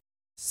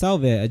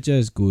Salve,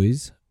 adjus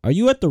guys. Are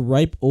you at the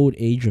ripe old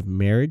age of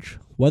marriage?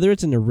 Whether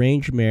it's an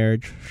arranged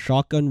marriage,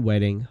 shotgun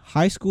wedding,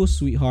 high school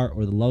sweetheart,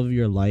 or the love of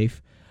your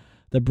life,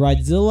 the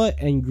bridezilla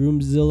and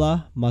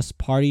groomzilla must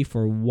party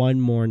for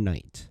one more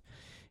night.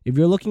 If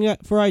you're looking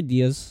for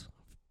ideas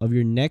of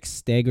your next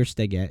stag or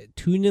stagette,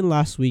 tune in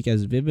last week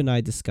as Viv and I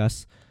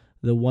discuss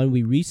the one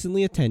we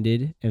recently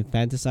attended and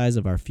fantasize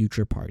of our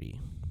future party.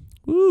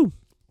 Woo!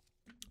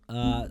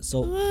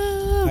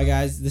 Hi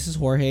guys, this is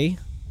Jorge.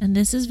 And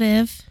this is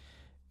Viv.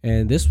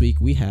 And this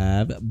week we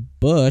have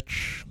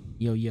Butch.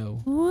 Yo.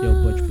 Yo,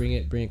 Butch, bring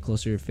it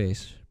closer to your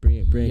face. Bring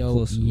it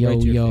close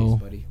right to your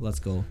face, buddy. Let's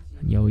go.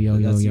 Yo.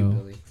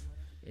 Billy.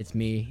 It's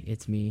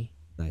me.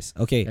 Nice.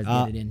 Okay. Let's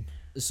get it in.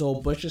 So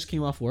Butch just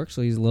came off work,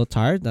 so he's a little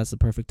tired. That's the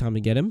perfect time to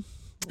get him.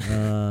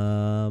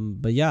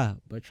 But yeah,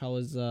 Butch, how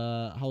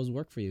was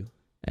work for you?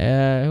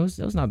 It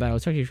was not bad. It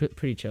was actually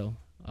pretty chill.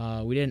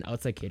 We did an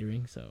outside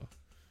catering, so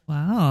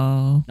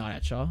Wow. not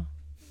at Shaw.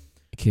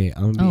 Okay,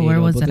 I'm gonna be where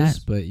anal was about it this,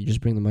 at? but you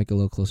just bring the mic a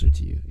little closer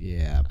to you.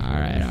 Yeah. All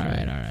right.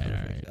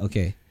 Perfect.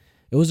 Okay.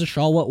 It was a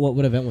Shaw.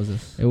 What event was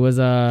this? It was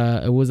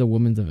a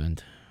women's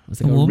event. It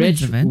was like A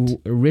women's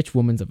event? a rich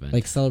woman's event.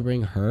 Like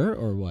celebrating her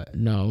or what?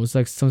 No, it was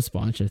like some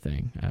sponsor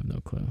thing. I have no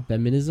clue.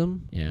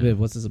 Feminism? Yeah. Viv,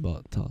 what's this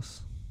about? Tell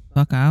us.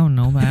 Fuck, I don't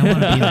know, but I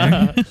want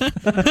to be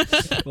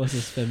there. What's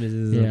this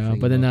feminism? Yeah, thing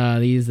but then about?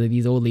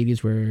 these old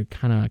ladies were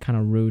kind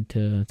of rude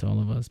to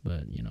all of us,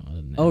 but you know. Other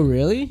than that, Oh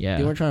really? Yeah.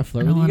 They weren't trying to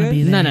flirt I don't with you wanna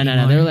guys? be there.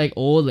 No. They were like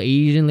old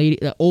Asian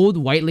old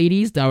white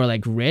ladies that were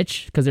like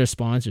rich because they're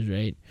sponsors,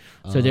 right?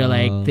 So they're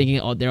like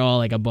thinking, oh, they're all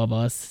like above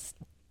us,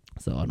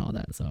 so and all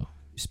that. So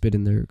spit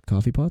in their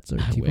coffee pots or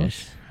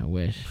teapots? I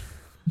wish.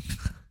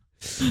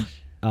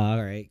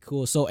 All right,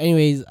 cool. So,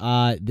 anyways,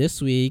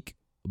 this week,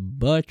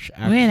 Butch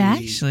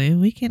Actually,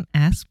 we can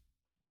ask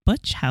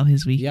Butch how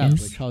his week yeah,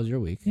 is. Butch, how's your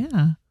week?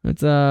 Yeah.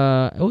 It's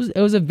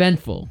it was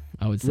eventful,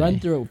 I would say. Run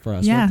through it for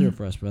us. Yeah. Run through it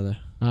for us, brother.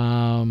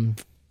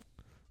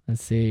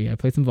 Let's see. I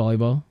played some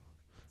volleyball.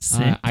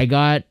 Sick. I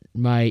got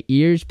my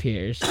ears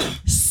pierced.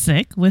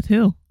 Sick? With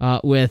who?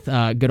 With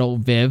good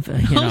old Viv.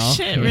 You know, Oh,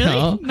 shit, you really?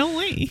 know. No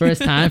way.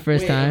 First time.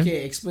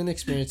 Okay, explain the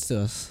experience to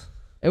us.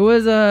 It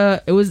was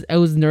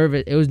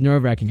nervous. It was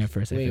nerve wracking at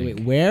first. I think. Wait,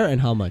 where and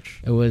how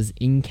much? It was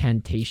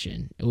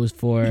incantation. It was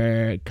for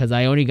because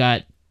I only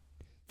got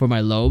for my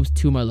lobes,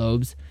 two of my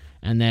lobes,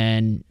 and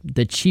then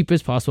the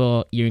cheapest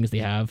possible earrings they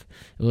have.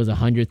 It was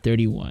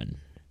 131.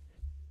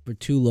 For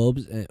two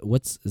lobes,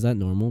 is that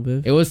normal,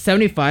 Viv? It was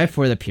 75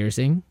 for the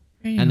piercing,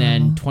 There you and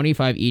then go.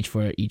 25 each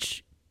for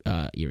each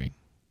earring.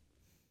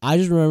 I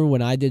just remember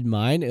when I did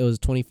mine, it was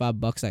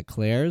 $25 at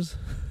Claire's.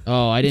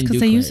 Oh, I didn't do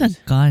Because they use a Claire's.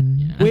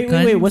 gun. Yeah. A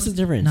gun- Wait, what's the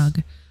difference? No,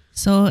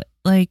 so,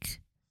 like,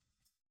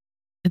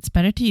 it's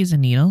better to use a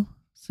needle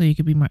so you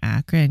could be more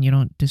accurate and you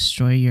don't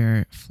destroy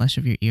your flesh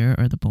of your ear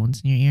or the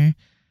bones in your ear.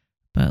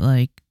 But,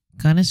 like,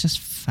 gun is just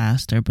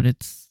faster, but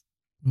it's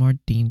more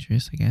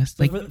dangerous, I guess.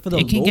 Like Like, for the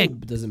it can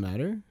lobe, does it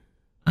matter?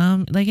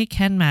 like, it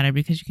can matter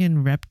because you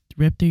can rip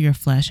through your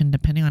flesh, and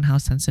depending on how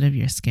sensitive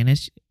your skin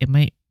is, it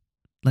might,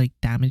 like,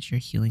 damage your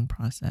healing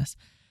process.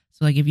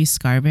 So, like, if you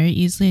scar very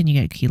easily and you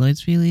get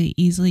keloids really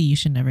easily, you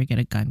should never get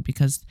a gun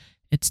because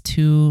it's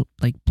too,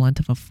 like, blunt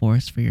of a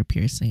force for your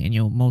piercing, and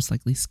you'll most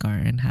likely scar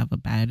and have a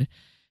bad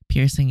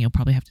piercing. You'll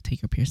probably have to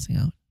take your piercing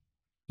out.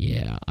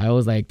 Yeah, I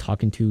was like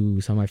talking to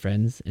some of my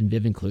friends, and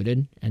Viv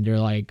included, and they're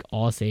like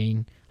all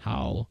saying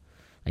how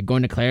like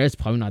going to Claire's is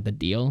probably not the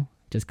deal,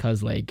 just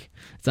cause like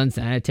it's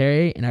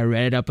unsanitary. And I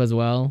read it up as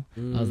well.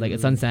 I was like,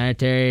 it's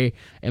unsanitary.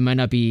 It might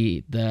not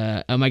be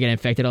I might get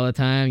infected all the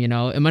time. You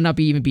know, it might not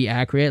be even be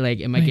accurate. Like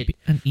it might get. Be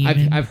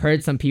uneven. I've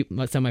heard some people,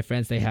 some of my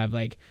friends, they have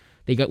like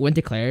went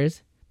to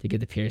Claire's to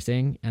get the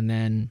piercing, and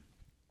then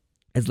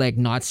it's like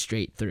not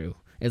straight through.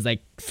 It's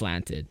like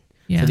slanted.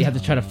 Yeah. So they have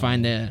to try to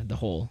find the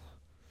hole.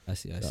 I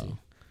see. So.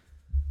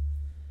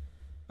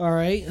 All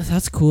right,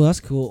 that's cool.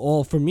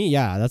 Oh, for me,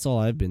 yeah, that's all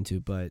I've been to.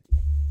 But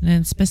And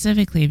then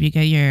specifically, if you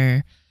get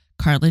your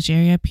cartilage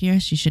area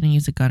pierced, you shouldn't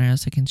use a gun or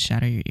else it can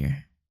shatter your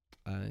ear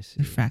I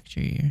see. or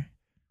fracture your ear.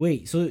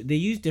 Wait, so they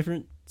use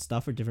different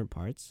stuff for different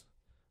parts?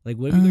 Like,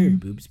 what if you got your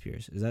boobs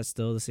pierced? Is that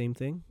still the same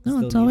thing? No,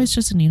 Still it's always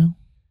just a needle.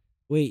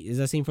 Wait, is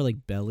that same for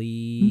like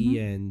belly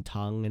Mhm. and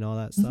tongue and all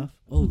that Mhm. stuff?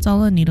 Oh, It's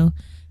all a needle.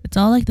 It's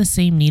all like the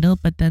same needle,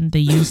 but then they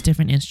use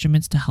different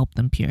instruments to help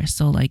them pierce.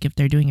 So like if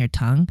they're doing your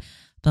tongue,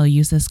 they'll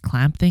use this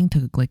clamp thing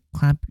to like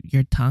clamp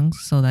your tongue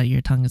so that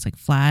your tongue is like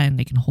flat and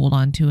they can hold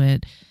on to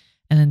it.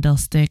 And then they'll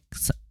stick.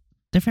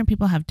 Different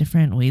people have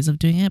different ways of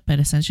doing it, but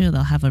essentially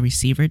they'll have a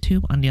receiver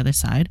tube on the other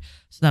side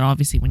so that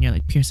obviously when you're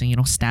like piercing, you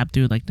don't stab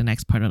through like the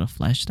next part of the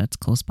flesh that's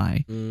close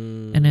by.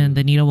 And then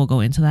the needle will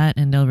go into that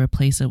and they'll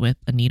replace it with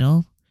a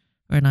needle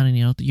or not a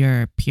needle,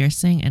 your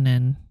piercing, and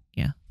then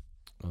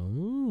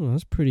Oh,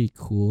 that's pretty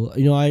cool.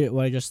 You know,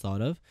 what I just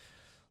thought of,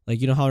 like,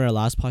 you know how in our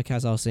last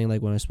podcast I was saying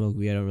like when I smoke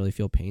weed I don't really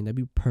feel pain. That'd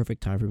be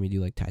perfect time for me to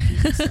do like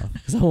tattoos and stuff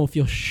because I won't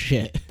feel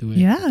shit. Do it.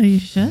 yeah, you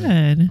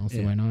should.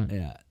 Also, why not?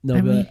 Yeah, no,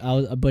 I but mean-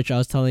 I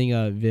was telling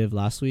Viv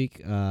last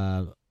week,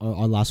 on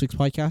last week's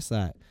podcast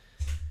that,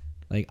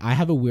 like, I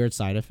have a weird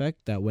side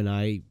effect that when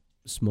I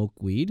smoke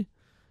weed,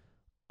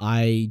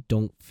 I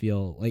don't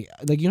feel like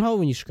you know how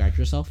when you scratch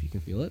yourself you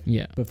can feel it.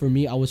 Yeah. But for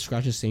me, I would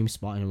scratch the same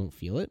spot and I won't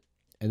feel it,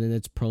 and then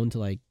it's prone to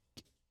like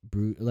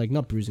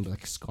not bruising, but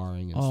like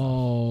scarring and stuff.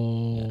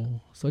 Oh, Yeah.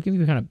 so it can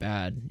be kind of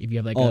bad if you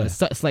have like Oh, a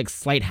yeah. like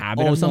slight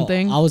habit Oh, of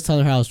something. No, I was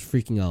telling her I was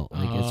freaking out.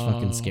 Like it's Oh.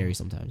 fucking scary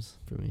sometimes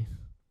for me.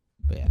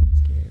 But yeah.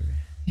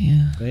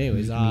 Yeah. But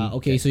anyways, Me-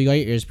 okay, so you got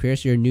your ears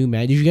pierced. You're a new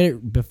man. Did you get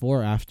it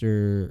before or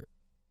after,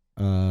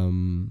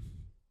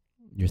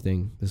 your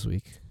thing this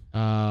week?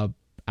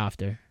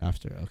 After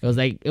After. it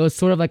Okay. was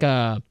sort of like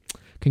a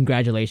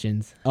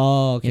congratulations.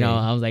 Oh, okay. You know,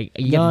 I was like,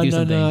 you get to do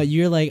something. No.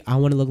 You're like, I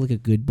want to look like a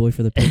good boy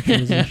for the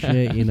pictures and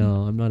shit. You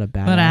know, I'm not a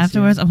bad. But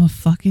afterwards, I'm a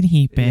fucking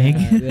heat bag.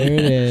 Yeah, there it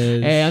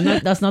is. Hey, I'm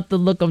not. That's not the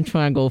look I'm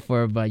trying to go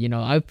for. But you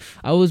know,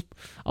 I was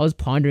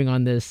pondering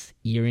on this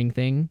earring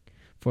thing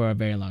for a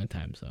very long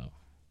time. So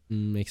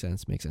Makes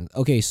sense.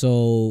 Okay,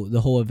 so the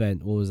whole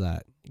event, what was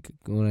that?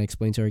 Want to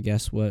explain to our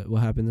guests what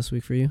happened this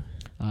week for you?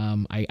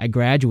 I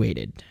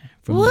graduated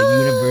from the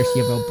University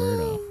of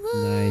Alberta.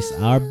 Nice.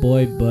 Our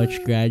boy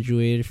Butch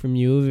graduated from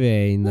U of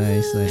A.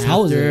 Nice.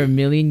 How was After a it?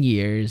 million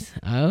years,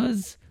 I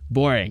was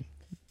boring.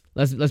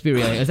 Let's be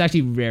real. It was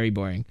actually very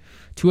boring.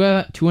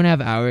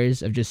 2.5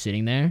 hours of just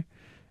sitting there,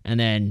 and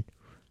then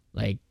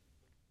like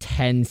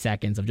 10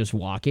 seconds of just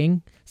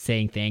walking,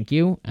 saying thank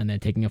you, and then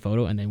taking a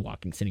photo, and then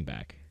walking, sitting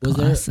back.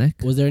 Classic.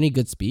 Was there any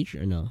good speech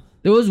or no?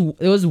 There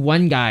was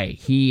one guy.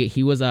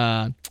 He was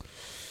a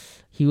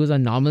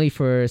anomaly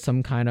for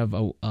some kind of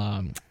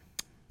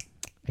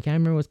I can't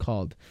remember what it's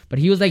called, but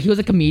he was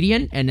a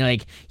comedian, and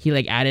like he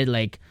like added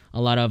like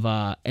a lot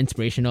of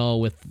inspirational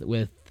with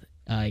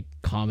like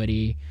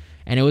comedy,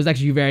 and it was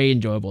actually very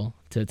enjoyable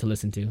to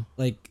listen to.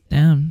 Like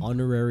Damn.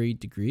 honorary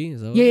degree?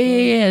 Is that what Yeah,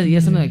 it's called? yeah,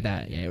 something like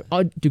that.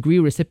 Yeah, degree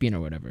recipient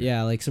or whatever.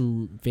 Yeah, like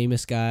some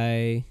famous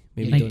guy.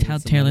 Maybe Like donated how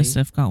some Taylor money.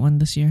 Swift got one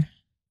this year.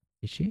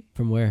 Is she?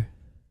 From where?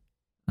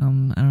 I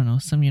don't know,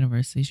 some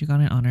university. She got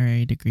an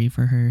honorary degree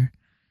for her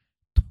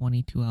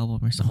 22 album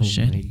or some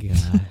shit. Oh my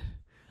god.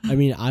 I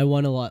mean, I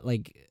want a lot.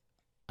 Like,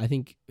 I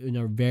think in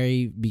our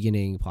very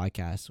beginning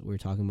podcast, we were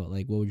talking about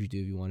like, what would you do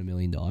if you won $1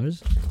 million?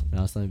 And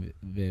I was telling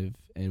Viv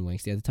and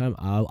Wangsty at the time,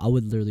 I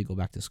would literally go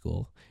back to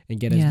school and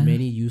get Yeah. as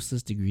many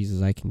useless degrees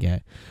as I can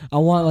get. I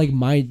want like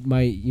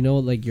my you know,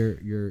 like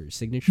your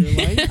signature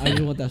line. I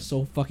just want that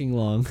so fucking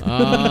long.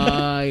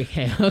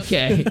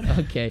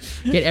 Okay.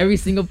 Get every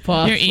single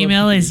possible. Your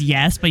email is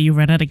yes, but you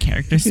run out of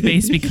character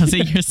space because of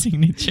your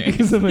signature.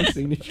 Because of my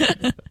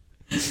signature.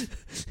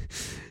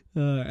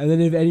 And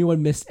then if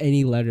anyone missed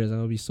any letters, I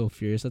would be so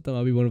furious at them.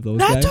 I'll be one of those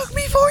guys. That took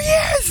me 4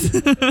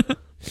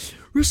 years.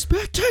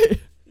 Respect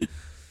it.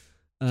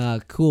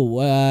 Cool.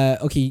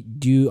 Okay.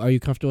 Are you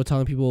comfortable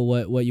telling people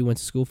what you went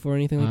to school for or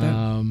anything like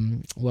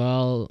that?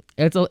 Well,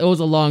 it was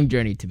a long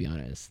journey, to be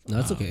honest. No,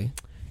 that's okay.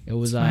 It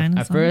was It's fine,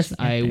 at as long as first you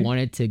get I there.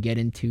 wanted to get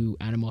into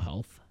animal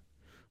health,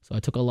 so I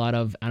took a lot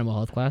of animal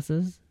health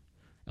classes.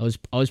 I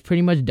was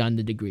pretty much done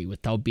the degree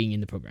without being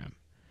in the program,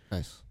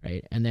 Nice.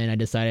 right? And then I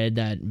decided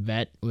that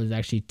vet was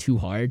actually too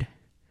hard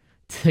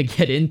to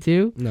get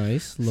into.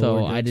 Nice. So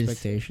Lowered your I just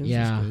expectations.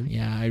 yeah That's good.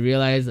 yeah I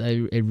realized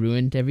it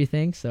ruined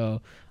everything,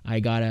 so I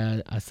got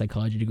a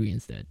psychology degree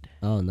instead.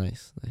 Oh,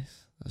 nice.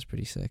 That's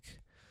pretty sick.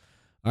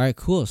 All right,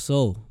 cool.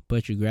 So,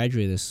 but you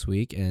graduated this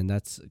week, and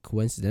that's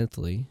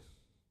coincidentally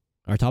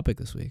our topic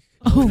this week.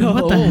 Oh,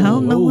 what the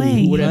hell? No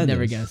way. Who would have Planned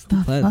never this. guessed?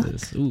 The Planned fuck?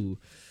 this. Ooh.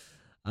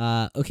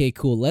 Okay,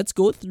 cool. Let's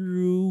go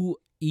through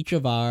each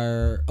of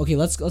our. Okay,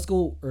 let's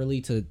go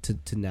early to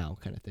now,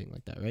 kind of thing,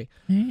 like that, right?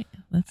 All right,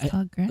 let's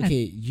talk grad.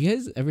 Okay, you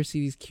guys ever see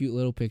these cute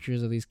little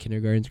pictures of these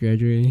kindergartens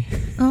graduating?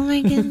 Oh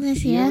my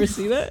goodness, You ever yes.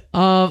 see that?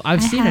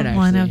 I've seen it I actually. have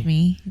one of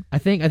me. I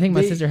think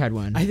my They- sister had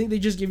one. I think they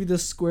just give you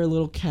this square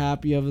little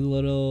cap. You have a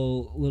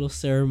little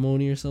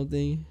ceremony or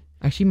something.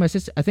 Actually, my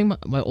sister. I think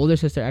my older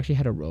sister actually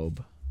had a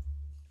robe.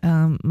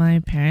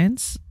 My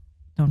parents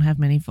don't have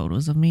many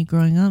photos of me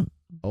growing up.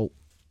 Oh.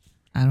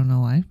 I don't know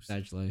why.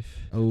 Sag life.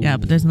 Oh. Yeah,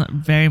 but there's not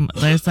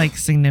there's like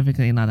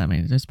significantly not that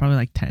many. There's probably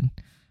like 10.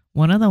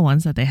 One of the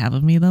ones that they have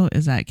of me though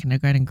is at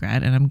kindergarten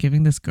grad, and I'm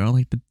giving this girl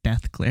like the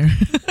death glare.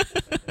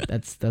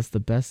 That's the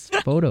best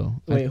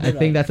photo. Wait, I hold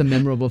think on. that's a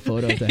memorable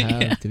photo to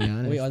have. Yeah. To be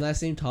honest. Wait, on that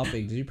same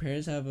topic, did your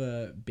parents have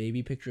a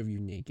baby picture of you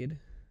naked?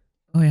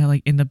 Oh yeah,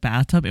 like in the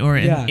bathtub or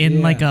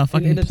in like a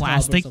fucking a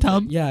plastic or tub.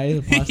 something. Yeah, in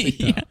a plastic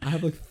tub. Yeah. I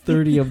have like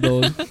 30 of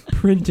those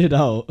printed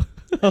out.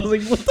 I was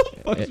like, what the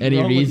fuck? is Any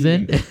wrong with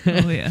reason? you?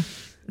 Oh yeah,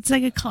 it's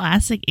like a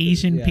classic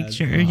Asian Yeah,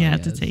 picture. oh, You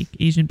have to yes. take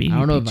Asian baby. I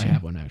don't know picture. if I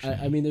have one actually.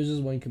 I mean, there's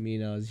just one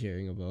comedian I was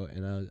hearing about,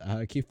 and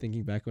I keep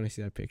thinking back when I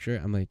see that picture.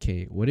 I'm like,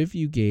 okay, what if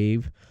you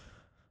gave,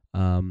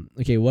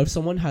 okay, what if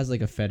someone has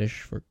like a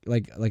fetish for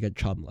like a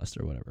child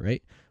molester or whatever,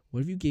 right? What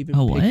if you gave him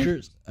A what?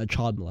 pictures? A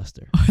child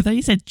molester. Oh, I thought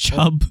you said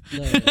chub.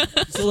 No.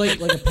 So like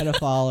a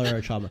pedophile or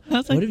a child. I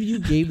was like, What if you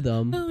gave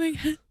them? oh my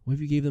god. What if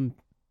you gave them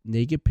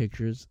naked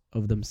pictures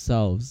of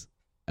themselves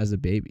as a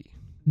baby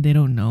They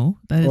don't know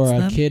that or it's a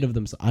them. kid of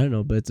themselves? I don't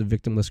know, but it's a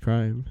victimless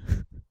crime.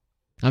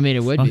 I mean,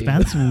 it would Oh, be.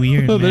 that's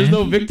weird. There's man.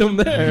 no victim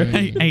there.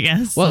 I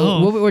guess What,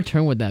 so. what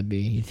term would that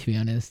be? To be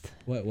honest,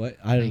 What?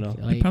 I don't know.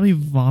 They probably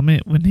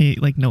vomit when they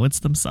like know it's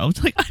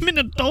themselves. Like, I'm an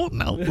adult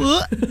now.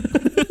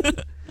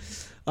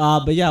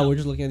 But yeah, we're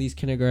just looking at these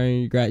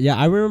kindergarten grad. Yeah,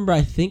 I remember.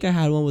 I think I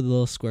had one with a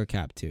little square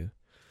cap too.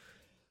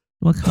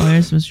 What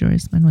colors was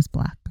yours? Mine was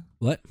black.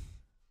 What?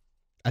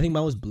 I think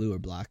mine was blue or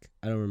black.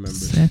 I don't remember.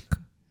 Sick.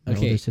 my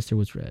Okay. older sister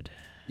was red.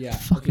 Yeah.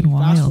 Fucking Fast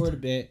wild. forward a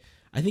bit.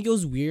 I think it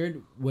was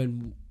weird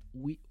when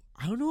we.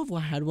 I don't know if I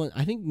had one.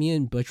 I think me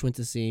and Butch went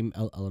to the same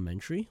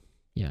elementary.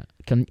 Yeah,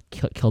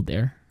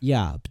 Kildare.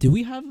 Yeah. Did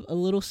we have a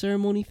little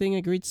ceremony thing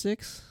at grade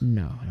 6?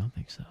 No, I don't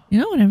think so. You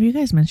know, whenever you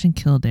guys mention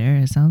Kildare,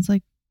 it sounds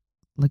like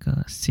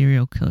a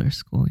serial killer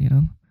school. You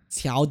know,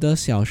 侨德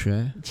小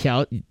学.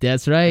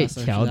 That's right.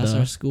 That's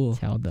our school.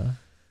 Chowda.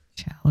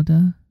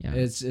 Yeah,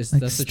 It's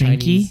Like that's the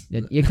stinky? Chinese.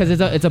 yeah, because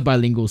it's a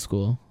bilingual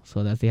school,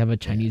 so they have a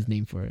Chinese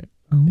name for it.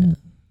 Oh,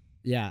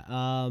 Yeah.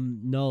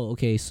 No.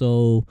 Okay.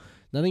 So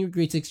nothing with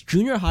grade 6.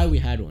 Junior high, we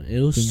had one.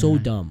 It was Junior so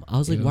high. dumb. I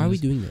was like, It why are we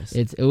was- doing this?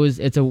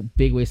 It's a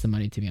big waste of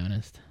money, to be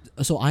honest.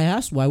 So I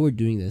asked why we're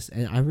doing this,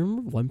 and I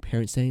remember one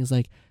parent saying, "It's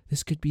like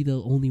this could be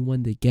the only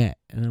one they get,"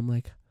 and I'm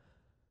like,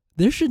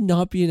 there should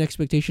not be an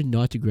expectation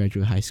not to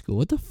graduate high school.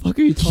 What the fuck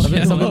are you talking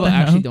Yeah, Some about? people what the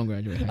actually hell? don't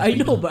graduate. I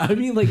know, but I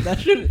mean, like that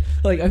should,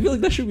 like, I feel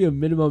like that should be a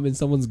minimum in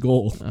someone's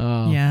goal.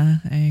 Oh, yeah,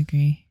 I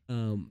agree.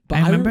 But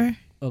I remember.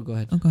 Oh, go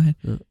ahead. Oh, go ahead.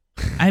 Yeah.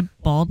 I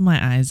bawled my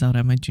eyes out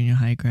at my junior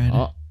high grad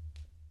Oh,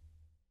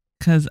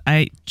 because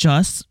I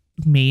just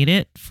made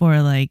it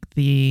for like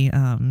the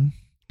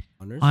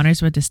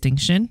honors with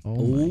distinction. oh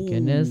my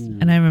goodness.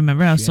 And I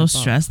remember I was so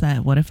Shit. stressed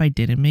that what if I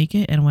didn't make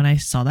it? And when I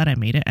saw that I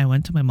made it, I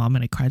went to my mom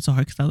and I cried so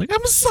hard because I was like,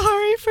 I'm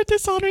sorry for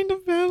dishonoring the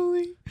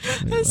family.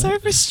 I'm what? sorry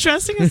for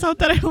stressing us out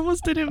that I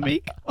almost didn't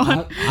make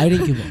I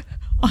didn't give up.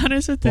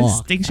 honors with Fuck.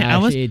 distinction. I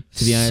was Actually,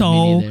 to be honest, so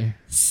me neither.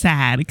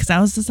 sad because I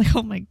was just like,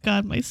 oh my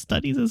God, my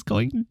studies is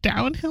going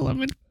downhill.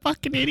 I'm a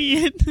fucking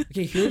idiot.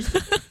 Okay,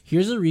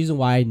 here's the reason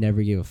why I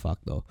never gave a fuck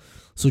though.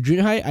 So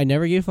junior high, I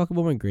never gave a fuck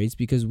about my grades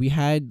because we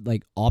had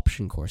like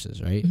option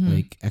courses, right? Mhm.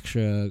 Like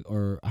extra,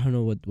 or I don't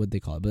know what they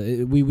call it,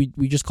 but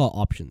we just call it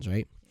options,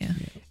 right? Yeah.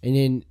 And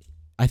then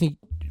I think,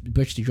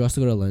 Butch, did you also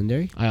go to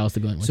Londonderry? I also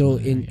go in. So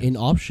in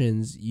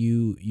options,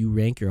 you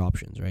rank your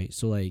options, right?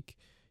 So like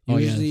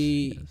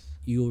usually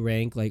you'll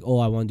rank like, oh,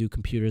 I want to do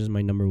computers as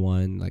my number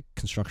 1, like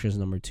construction is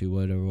number 2,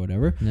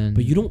 whatever.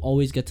 But you don't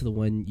always get to the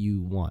one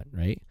you want,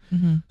 right?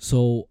 Mm-hmm.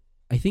 So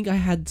I think I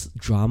had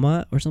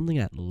drama or something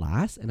at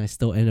last, and I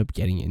still ended up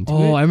getting into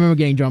Oh, it. I remember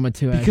getting drama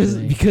too.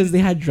 Because they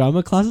had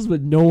drama classes,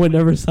 but no one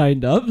ever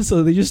signed up,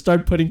 so they just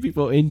started putting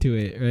people into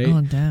it, right?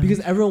 Oh, damn. Because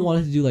everyone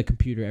wanted to do like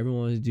computer, everyone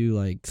wanted to do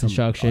like some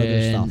Construction,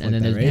 other stuff and like then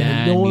that, there's right?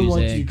 And no band, one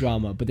wanted to do music.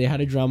 drama, but they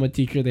had a drama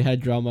teacher, they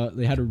had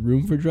a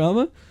room for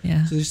drama,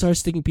 yeah. so they started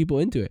sticking people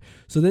into it.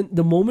 So then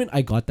the moment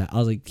I got that, I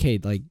was like, okay,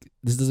 like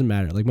this doesn't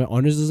matter. Like my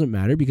honors doesn't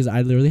matter because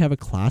I literally have a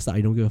class that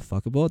I don't give a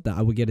fuck about that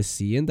I would get a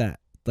C in that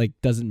like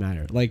doesn't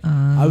matter. Like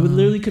I would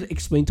literally could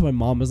explain to my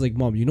mom, I was like,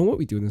 Mom, you know what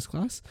we do in this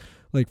class?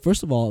 Like,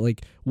 first of all,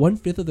 like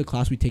 1/5 of the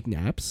class we take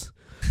naps.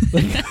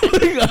 Like,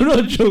 I'm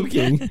not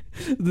joking.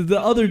 The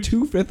other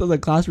 2/5 of the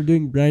class we're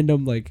doing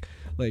random like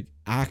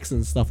acts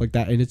and stuff like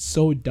that, and it's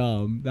so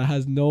dumb that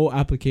has no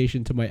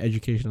application to my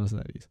educational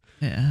studies.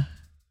 Yeah.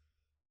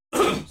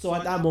 So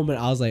at that moment,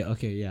 I was like,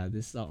 okay, yeah,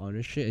 this is the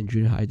honor shit, and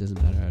junior high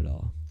doesn't matter at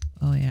all.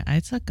 Oh yeah, I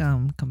took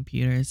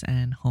computers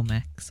and home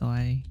ec, so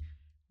I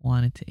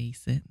wanted to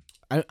ace it.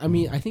 I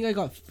mean, I think I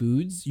got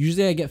foods.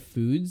 Usually I get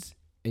foods,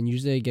 and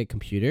usually I get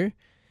computer,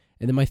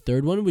 and then my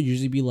third one would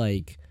usually be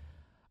like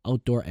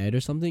outdoor ed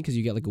or something because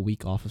you get like a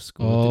week off of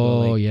school to go Oh,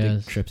 like big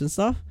yes. trips and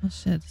stuff. Oh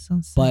shit, that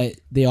sounds sick. But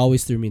they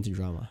always threw me into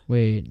drama.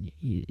 Wait,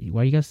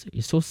 why you guys?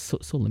 You're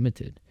so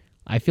limited.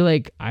 I feel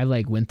like I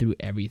like went through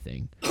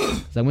everything.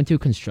 'Cause I went through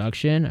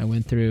construction. I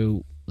went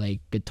through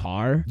like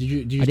guitar. Did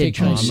you I did take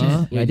Chinese?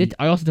 drama. Wait, Yeah, I did.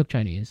 I also took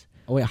Chinese.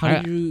 Oh wait, how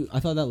I- did you? I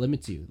thought that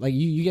limits you. Like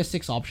you get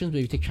 6 options, but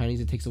if you take Chinese,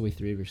 it takes away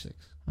 3 of your 6.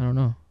 I don't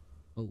know.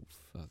 Oh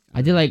fuck.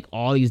 I did like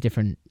all these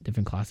different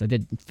classes. I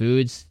did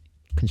foods,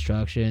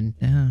 construction,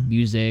 Damn.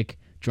 music,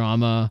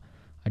 drama.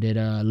 I did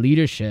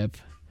leadership.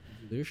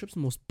 Leadership's the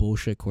most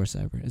bullshit course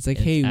ever. It's like,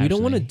 It's hey, we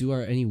don't want to actually- do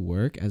any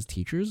work as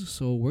teachers,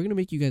 so we're gonna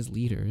make you guys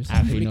leaders.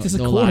 Actually, Make no, this a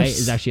no lie,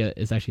 course.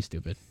 it's actually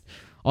stupid.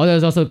 Oh,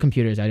 there's also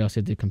computers. I also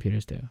did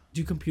computers too.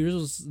 Dude, computers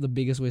was the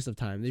biggest waste of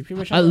time. They pretty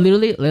much I have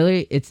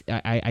literally, it's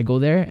I go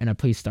there and I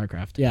play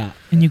StarCraft. yeah.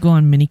 And you go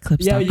on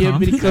miniclips.com. Yeah,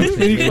 mini clips.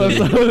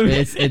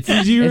 It's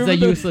Did you it's a remember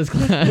the- useless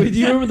class. Wait, do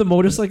you remember the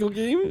motorcycle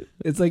game?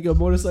 It's like a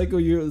motorcycle.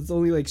 It's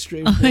only like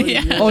straight. Oh, forward,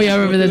 yeah. you're Oh yeah, I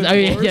remember flipping this. Oh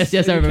yeah, course,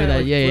 yes, and I you remember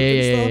kinda, that. Yeah, like, yeah, flip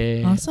and yeah, stuff. yeah,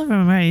 yeah. Also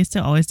remember, I used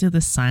to always do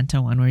the Santa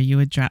one where you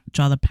would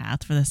draw the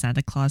path for the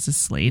Santa Claus's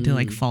sleigh to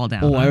like Mm. fall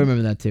down. Oh, I on.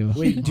 remember that too.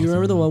 Wait, do you Also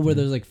remember the one where that.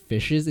 there's like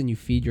fishes and you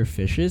feed your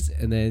fishes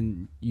and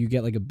then you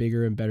get like a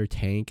bigger and better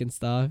tank and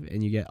stuff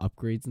and you get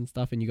upgrades and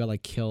stuff and you got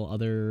like kill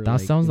other.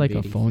 That sounds like a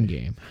invading phone fish.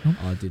 game.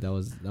 Oh, dude, that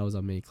was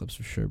on mini clips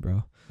for sure,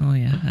 bro. Oh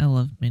yeah, I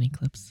love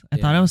miniclips. I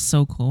thought Yeah. it was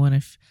so cool when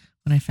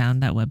I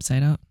found that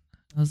website out.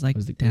 I was like, It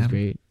was damn,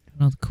 great.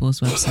 one of the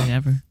coolest website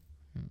ever.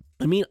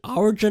 I mean,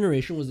 our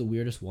generation was the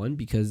weirdest one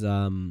because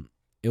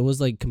it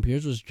was like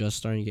computers was just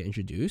starting to get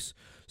introduced.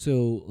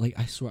 So like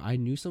I swear I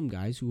knew some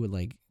guys who would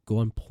like go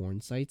on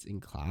porn sites in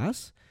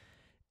class,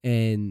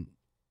 and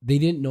they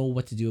didn't know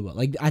what to do about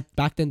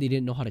back then they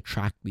didn't know how to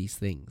track these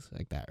things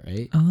like that,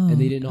 right? Oh, And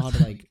they didn't know how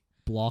to like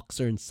block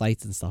certain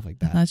sites and stuff like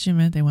I that. thought you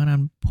meant they went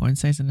on porn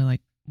sites and they're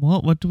like,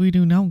 what do we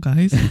do now,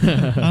 guys?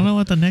 I don't know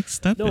what the next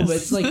step No,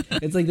 is. but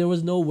it's like there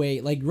was no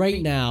way. Like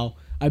right now,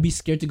 I'd be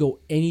scared to go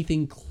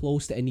anything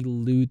close to any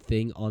lewd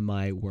thing on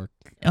my work.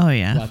 Oh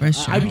yeah, Wi-Fi. for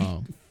sure. I'd be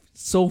Oh.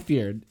 so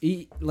feared.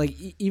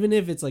 Even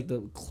if it's like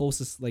the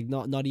closest, like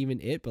not even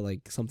it, but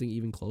like something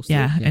even close. to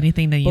yeah, it.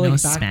 anything that you But, know like,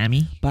 is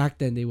spammy. Back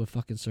then, they would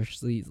fucking search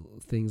these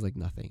things like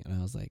nothing, and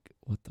I was like,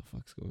 "What the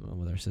fuck's going on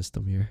with our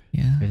system here?"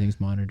 Yeah, Everything's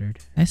monitored.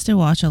 I still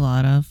watch a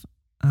lot of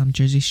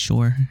Jersey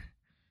Shore.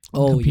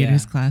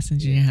 Computers class in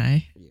junior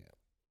high. Yeah.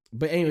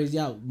 But anyways,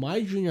 yeah,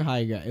 my junior high,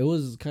 it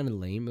was kind of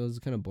lame. It was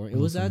kind of boring. It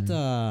was at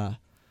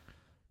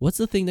what's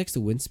the thing next to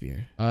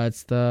Winspear?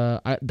 It's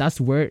that's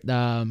where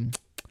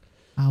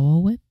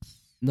Owlwitz?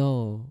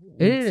 no.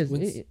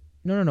 Wins-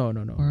 No.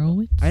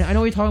 Horowitz? I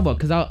know what you're talking about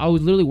because I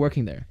was literally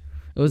working there.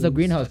 It was the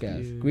greenhouse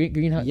gas.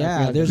 Greenhouse.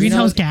 Yeah, there's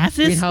Greenhouse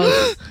gases?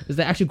 Greenhouse. It's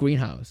the actual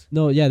greenhouse.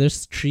 No, yeah,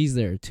 there's trees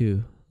there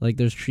too. Like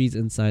there's trees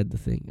inside the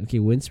thing. Okay,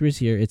 Winspear's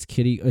here. It's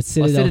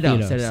Citadel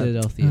Theater.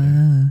 Citadel Theater.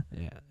 Ah.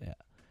 Yeah.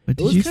 What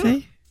It was did you kinda-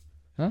 say?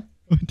 Huh?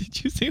 What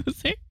did you say was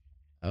there?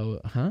 Oh,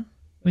 huh?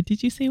 What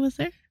did you say was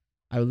there?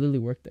 I literally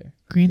worked there.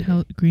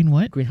 Greenhouse? Green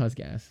what? Greenhouse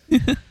gas.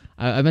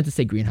 I meant to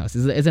say greenhouse.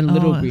 It's a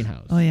little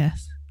greenhouse. Oh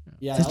yes,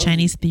 Yeah, it's a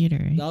Chinese theater.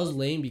 Right? That was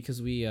lame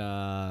because we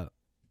it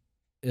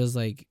was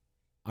like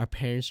our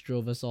parents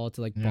drove us all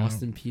to like Yeah.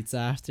 Boston Pizza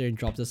after and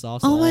dropped us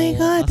off. Oh my all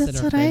God, us and that's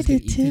our what I friends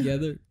could did eat too.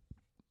 Together.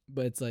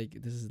 But it's like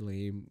this is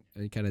lame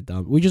and kind of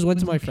dumb. We just went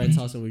to my friend's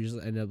Okay. house and we just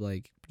ended up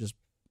like just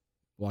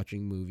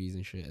watching movies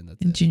and shit, and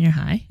that's In it. junior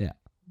high,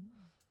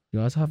 You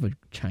also have a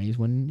Chinese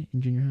one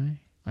in junior high?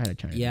 I had a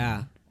Chinese Yeah,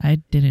 one. I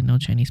didn't know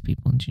Chinese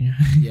people in junior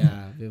high.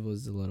 yeah, it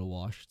was a little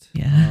washed.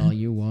 Yeah, Oh,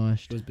 you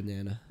washed. It was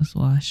banana. it was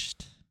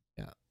washed.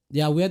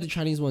 Yeah, we had the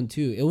Chinese one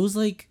too. It was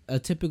like a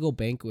typical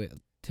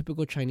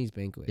Chinese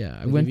banquet. Yeah,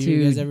 I Like, went have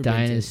you guys to ever been to-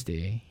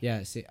 Dynasty.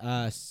 Yeah,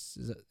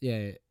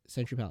 yeah,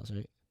 Century Palace,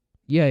 right?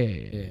 Yeah.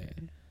 Yeah.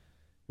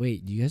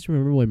 Wait, do you guys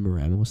remember when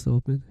Marama was still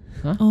open?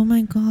 Oh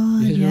my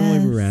God! You guys remember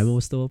when Yes. Marama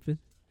was still open?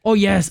 Oh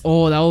yes.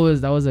 Oh, that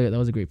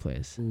was a great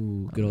place.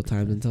 Ooh, good old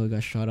times until it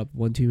got shot up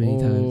one too many Oh.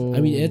 times.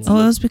 I mean, it's. Oh,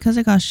 it was because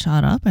it got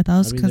shot up. I thought it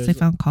was I mean, because they there's-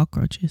 found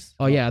cockroaches.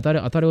 Oh yeah, I thought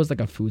it was like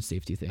a food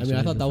safety thing. I mean,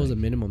 I thought that was a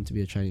minimum to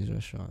be a Chinese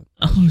restaurant.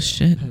 Oh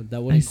shit!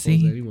 That wouldn't close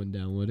see. anyone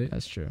down, would it?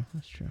 That's true.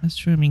 That's true. That's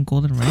true. I mean,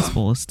 Golden Rice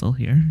Bowl is still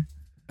here.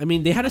 I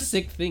mean, they had a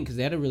sick thing because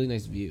they had a really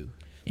nice view.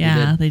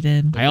 Yeah, they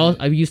did.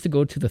 I used to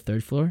go to the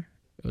third floor.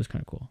 It was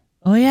kind of cool.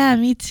 Oh yeah,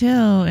 me too.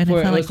 And For,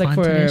 it felt it was like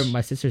for haunted-ish. my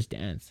sister's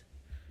dance,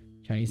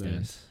 Chinese Nice.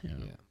 dance. Yeah.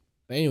 Yeah.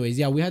 But anyways,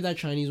 yeah, we had that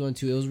Chinese one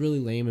too. It was really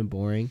lame and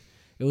boring.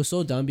 It was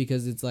so dumb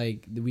because it's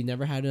like we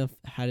never had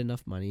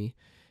enough money,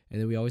 and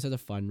then we always had to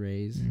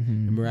fundraise. Mm-hmm.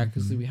 And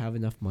miraculously, we have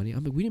enough money.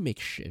 I'm like, we didn't make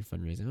shit in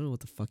fundraising. I don't know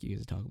what the fuck you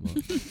guys are talking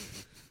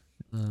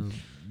about.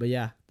 But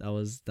yeah, that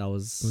was. It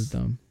was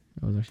dumb.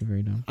 It was actually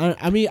very dumb.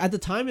 I mean, at the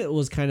time, it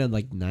was kind of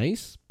like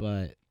nice,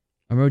 but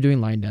I remember doing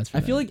line dance. For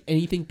I feel that. like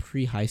anything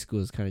pre high school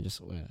is kind of just.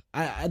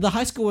 The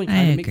high school one I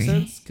kind of makes agree.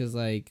 sense because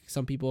like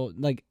some people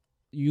like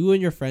you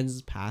and your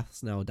friends'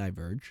 paths now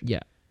diverge. Yeah.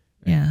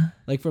 Yeah.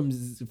 Like from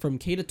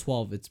K to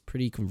 12, it's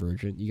pretty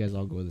convergent. You guys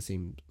all go to the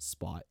same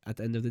spot at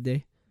the end of the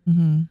day.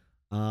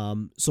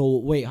 Mm-hmm. So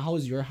wait, how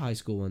was your high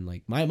school one?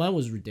 Like mine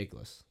was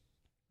ridiculous.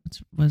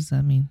 What does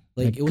that mean?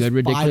 Like Like it was good 5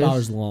 ridiculous?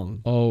 hours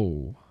long.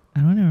 Oh. I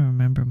don't even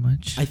remember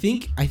much. I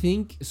think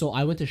so.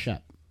 I went to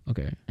Shep.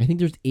 Okay. I think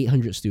there's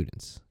 800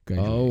 students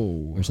graduating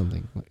Oh. or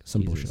something, like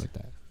some Jesus. bullshit like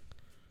that.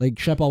 Like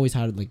Shep always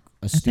had like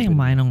a I stupid. think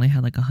mine only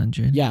had like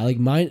 100. Yeah, like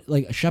mine,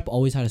 like Shep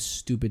always had a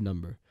stupid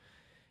number.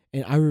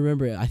 And I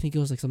remember, I think it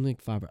was like something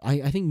like 5.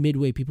 I think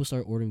midway people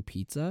started ordering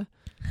pizza,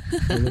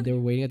 and when they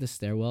were waiting at the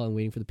stairwell and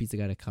waiting for the pizza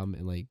guy to come,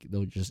 and like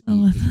they'll just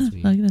Oh, what eat in the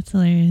between. fuck? That's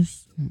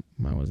hilarious.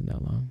 Mine wasn't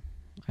that long.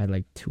 I had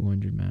like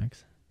 200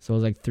 max. So it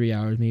was like 3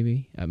 hours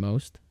maybe at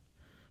most.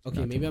 Okay,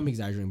 Not too maybe I'm long.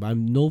 exaggerating, but I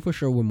know for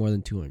sure we're more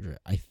than 200.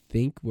 I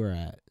think we're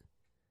at.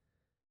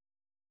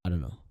 I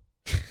don't know.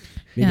 Maybe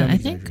Yeah, I'm I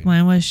think exaggerating.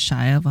 mine was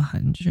shy of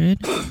 100.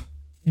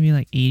 Maybe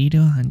like 80 to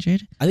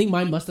 100. I think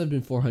mine must have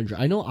been 400.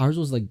 I know ours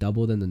was like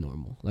double than the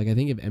normal. Like I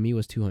think if Emmy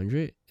was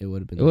 200, it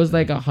would have been. It was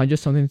like that. 100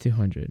 something to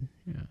 200.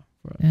 Yeah.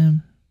 For us.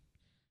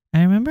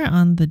 I remember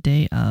on the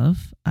day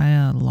of,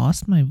 I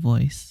lost my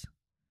voice.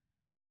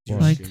 You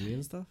were like- streaming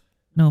and stuff.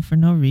 No, for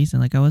no reason.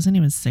 Like I wasn't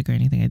even sick or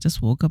anything. I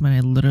just woke up and I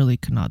literally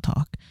could not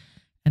talk.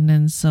 And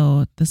then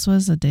so this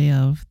was a day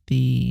of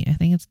I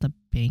think it's the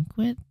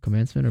banquet.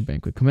 Commencement or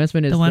banquet?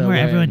 Commencement is The one where when-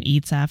 everyone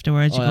eats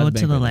afterwards. Oh, You go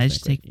that's to the banquet, ledge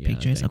that's to take banquet. Yeah,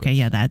 pictures. Okay, banquets.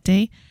 yeah, that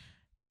day,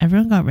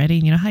 everyone got ready.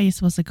 And you know how you're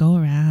supposed to go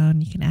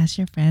around? You can ask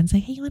your friends,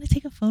 like, hey, you want to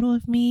take a photo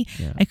of me?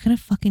 Yeah. I couldn't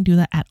fucking do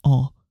that at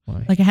all.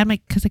 Why? Like I had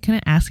because I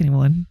couldn't ask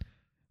anyone.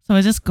 So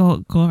I just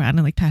go around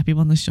and like tap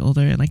people on the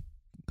shoulder and like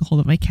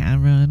hold up my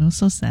camera, and it was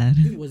so sad.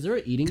 Dude, was there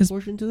an eating 'Cause-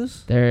 portion to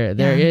this? There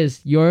Yeah.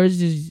 is.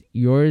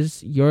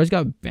 Yours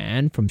got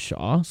banned from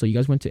Shaw, so you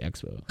guys went to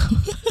Expo.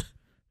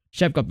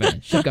 Chef got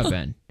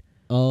banned.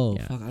 Oh,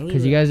 Yeah. fuck. I don't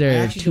 'Cause you even- guys I are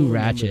actually too don't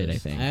remember ratchet, I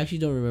this. think. I actually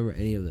don't remember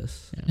any of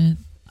this. Yeah.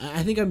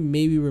 I think I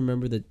maybe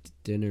remember the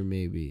dinner,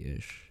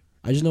 maybe-ish.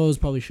 I just know it was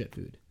probably shit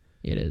food.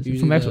 It is Usually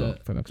from the-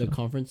 Expo. From The Expo.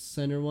 conference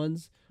center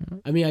ones.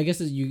 Mhm. I mean, I guess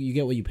you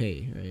get what you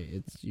pay, right?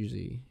 It's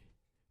usually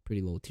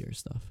pretty low tier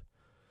stuff.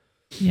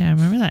 Yeah, I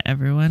remember that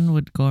everyone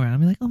would go around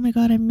and be like, "Oh my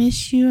god, I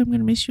miss you. I'm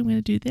gonna miss you. I'm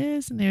gonna do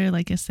this," and they were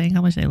like saying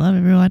how much they love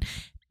everyone,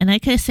 and I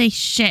couldn't say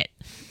shit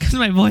because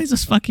my voice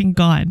was fucking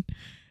gone.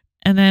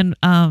 And then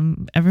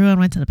everyone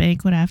went to the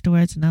banquet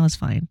afterwards, and that was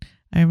fine.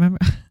 I remember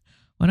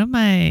one of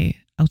my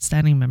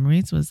outstanding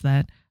memories was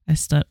that I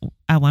stood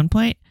at one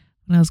point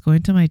when I was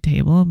going to my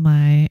table.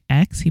 My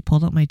ex, he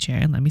pulled up my chair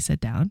and let me sit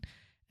down,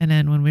 and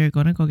then when we were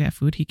going to go get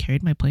food, he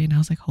carried my plate, and I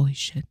was like, "Holy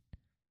shit."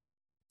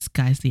 This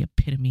guy's the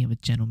epitome of a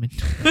gentleman.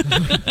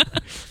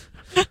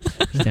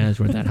 Standards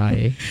weren't that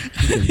high.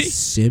 Eh?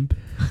 Simp.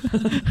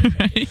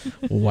 Right?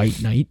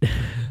 White knight.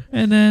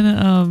 And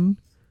then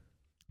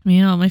me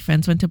and all my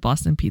friends went to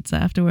Boston Pizza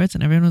afterwards,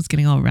 and everyone was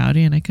getting all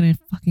rowdy, and I couldn't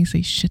fucking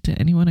say shit to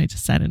anyone. I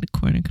just sat in the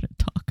corner and couldn't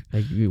talk.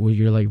 Like was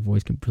your like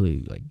voice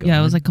completely like gone? Yeah,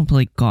 I was like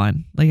completely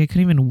gone. Like I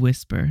couldn't even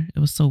whisper. It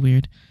was so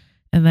weird.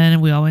 And then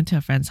we all went to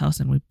a friend's house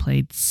and we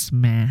played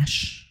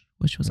Smash,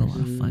 which was a lot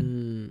of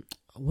fun.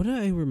 What do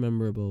I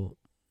remember about?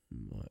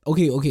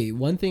 Okay.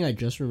 One thing I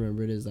just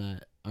remembered is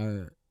that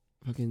our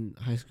fucking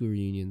high school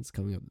reunion's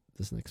coming up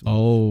this next month.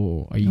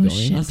 Oh, are you Oh going?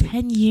 shit, That's like-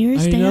 10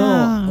 years I down.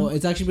 know. Oh,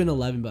 it's actually been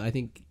 11, but I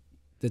think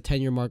the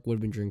 10-year mark would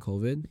have been during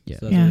COVID. Yeah.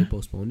 So that's why they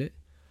postponed it.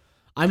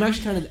 I'm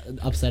actually kind of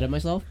upset at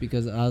myself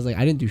because I was like,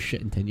 I didn't do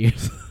shit in 10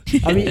 years.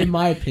 I mean, in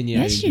my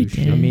opinion, Yes, I you didn't do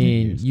did. shit. I in 10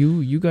 mean, years.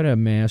 you got a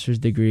master's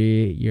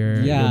degree.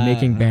 You're Yeah,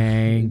 making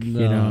bank.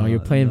 You're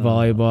playing no.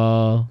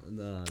 volleyball.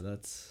 No,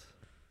 that's.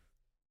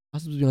 I'm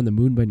supposed to be on the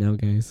moon by now,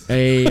 guys.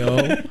 Hey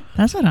yo.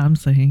 That's what I'm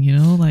saying,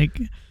 like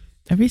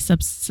every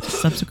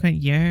subsequent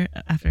year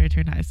after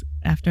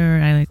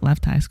I like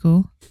left high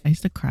school, I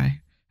used to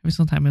cry every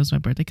single time it was my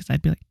birthday because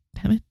I'd be like,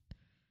 damn it,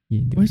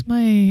 where's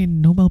my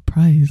Nobel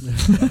Prize?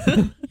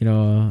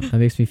 That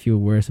makes me feel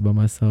worse about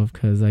myself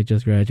because I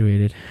just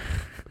graduated.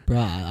 Bro,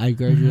 I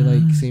graduated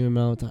like same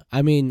amount of time.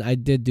 I mean, I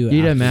did do it.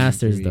 You did a after the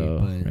master's degree, though,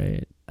 but,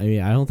 right? I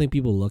mean, I don't think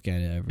people look at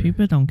it ever.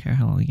 People don't care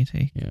how long you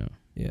take. Yeah.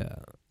 Yeah.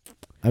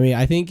 I mean,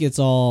 I think it's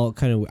all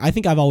kind of. I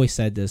think I've always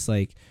said this.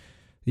 Like,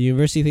 the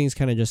university thing is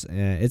kind of just.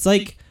 It's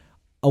like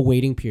a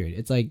waiting period.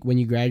 It's like when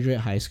you graduate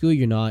high school,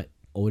 you're not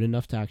old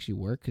enough to actually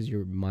work because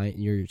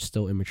you're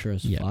still immature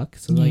as Yeah. fuck.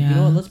 So like, you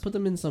know what? Yeah. Let's put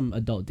them in some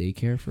adult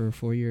daycare for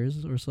 4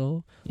 years or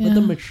so. Let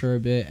them mature a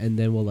bit, and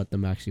then we'll let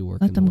them actually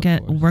work. Let in them the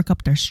get workforce. work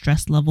up their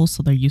stress level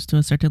so they're used to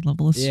a certain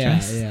level of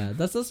stress. Yeah.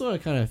 That's what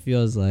it kind of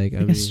feels like.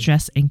 Like a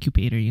stress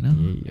incubator, Yeah.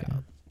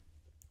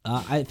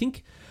 I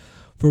think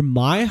for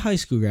my high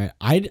school grad,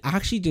 I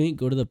actually didn't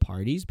go to the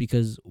parties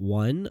because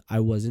one, I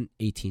wasn't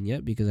 18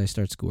 yet because I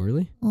start school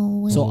early.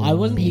 Oh, So I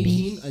wasn't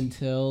baby. 18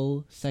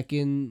 until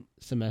second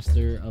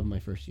semester of my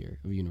first year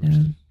of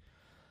university.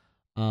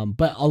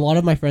 But a lot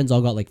of my friends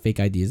all got like fake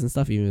IDs and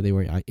stuff, even though they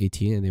weren't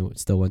 18 and they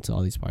still went to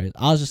all these parties.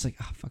 I was just like,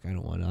 fuck, I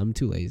don't want to. I'm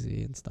too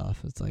lazy and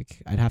stuff. It's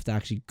like I'd have to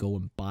actually go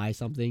and buy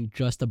something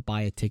just to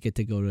buy a ticket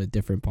to go to a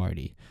different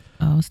party.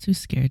 I was too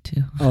scared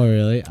too. Oh,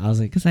 really? I was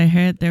like, Because I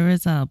heard there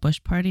was a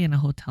bush party and a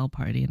hotel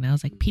party, and I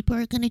was like, people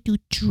are gonna do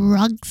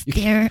drugs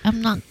there.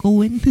 I'm not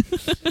going.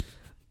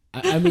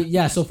 I mean,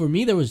 yeah. So for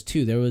me, there was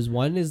two. There was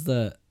one is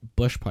the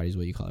bush party is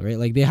what you call it, right?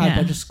 Like they had a Yeah.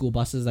 bunch of school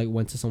buses that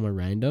went to somewhere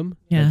random.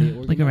 that Yeah, they like a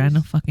organized.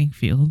 random fucking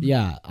field.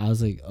 Yeah, I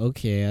was like,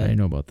 okay. I didn't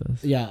know about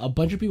this. Yeah, a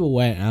bunch of people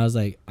went, and I was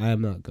like,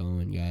 I'm not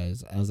going,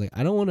 guys. I was like,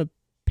 I don't want to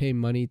pay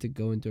money to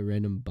go into a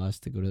random bus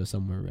to go to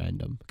somewhere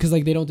random because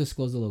like they don't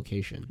disclose the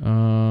location.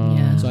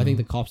 Yeah. So I think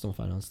the cops don't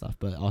find out stuff,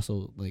 but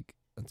also like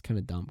that's kind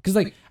of dumb because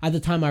like at the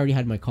time I already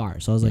had my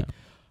car, so I was like,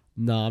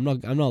 no, I'm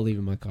not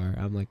leaving my car.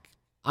 I'm like,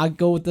 I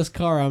go with this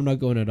car. I'm not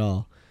going at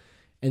all.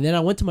 And then I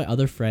went to my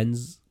other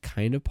friend's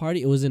kind of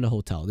party. It was in a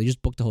hotel. They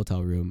just booked a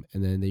hotel room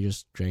and then they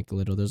just drank a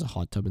little. There's a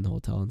hot tub in the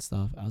hotel and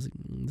stuff. I was like,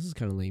 this is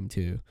kind of lame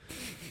too.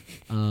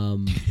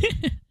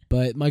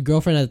 But my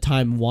girlfriend at the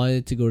time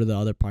wanted to go to the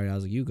other party. I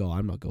was like, you go.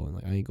 I'm not going.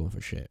 Like I ain't going for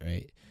shit,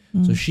 right?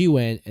 So she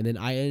went, and then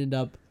I ended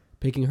up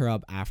picking her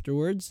up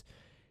afterwards.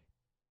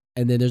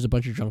 And then there's a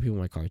bunch of drunk people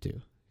in my car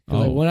too.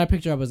 'Cause, like when I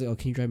picked her up, I was like, "Oh,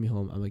 can you drive me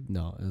home?" I'm like,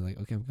 "No." And I'm like,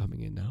 "Okay, I'm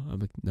coming in now." I'm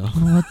like, "No."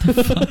 What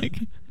the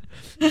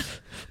fuck?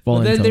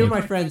 But then they were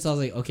my friends, so I was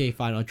like, "Okay,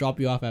 fine. I'll drop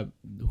you off at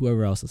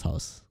whoever else's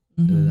house."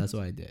 And then Mhm. that's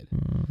what I did.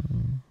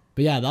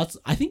 But yeah,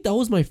 I think that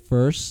was my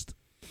first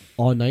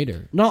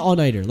all-nighter. Not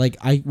all-nighter. Like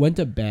I went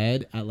to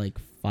bed at like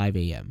 5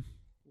 a.m.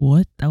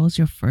 What? That was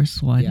your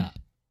first one? Yeah.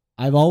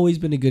 I've always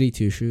been a goody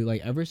two-shoe.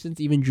 Like ever since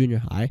even junior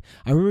high.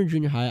 I remember in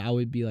junior high, I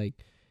would be like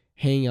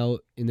hanging out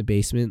in the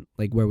basement,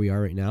 like where we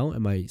are right now,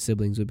 and my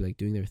siblings would be like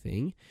doing their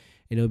thing.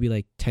 And it would be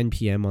like 10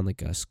 p.m. on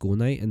like a school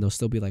night, and they'll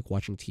still be like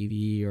watching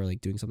TV or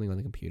like doing something on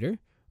the computer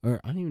or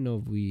I don't even know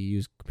if we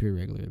used computer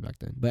regularly back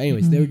then. But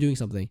anyways, they were doing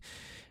something,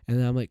 and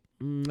then I'm like,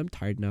 I'm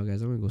tired now,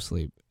 guys. I'm gonna go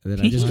sleep. And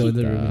then I just go in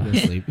the room and go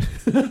sleep.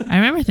 I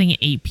remember thinking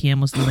 8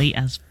 p.m. was late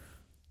as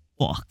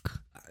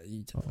fuck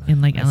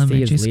in like I stayed as elementary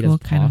late school, as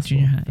kind of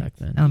junior possible high. back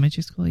then.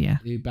 Elementary school, yeah.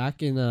 Dude, back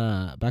when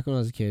I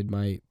was a kid,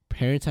 my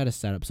parents had a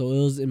setup. So it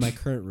was in my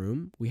current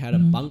room. We had a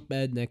Mhm. bunk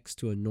bed next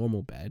to a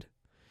normal bed,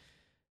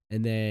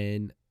 and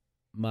then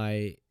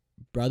my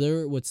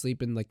brother would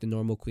sleep in like the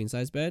normal queen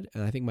size bed,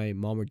 and I think my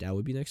mom or dad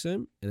would be next to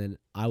him, and then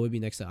I would be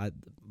next to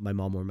my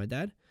mom or my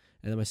dad,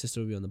 and then my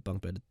sister would be on the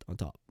bunk bed on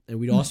top, and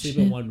we'd all Oh, sleep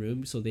in shit. one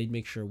room. So they'd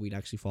make sure we'd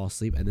actually fall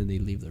asleep, and then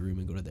they'd leave the room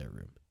and go to their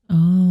room.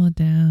 Oh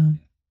damn.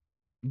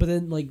 But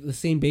then like the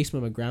same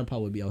basement, my grandpa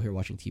would be out here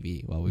watching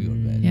TV while we go to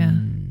bed. Yeah.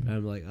 And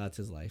I'm like, that's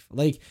his life.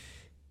 Like,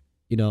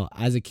 you know,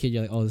 as a kid,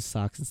 you're like, oh, this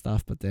sucks and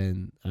stuff. But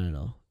then, I don't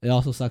know. It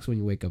also sucks when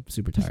you wake up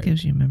super Just tired.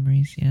 gives you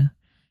memories, yeah.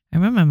 I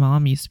remember my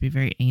mom used to be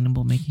very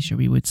anal, making sure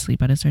we would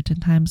sleep at a certain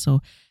time,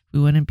 so we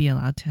wouldn't be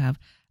allowed to have.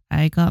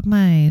 I got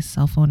my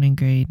cell phone in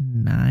grade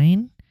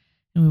 9,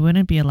 and we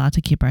wouldn't be allowed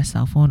to keep our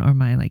cell phone or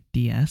my like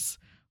DS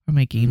or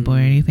my Game Boy or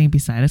anything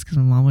beside us because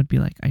my mom would be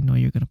like, "I know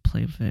you're gonna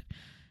play with it,"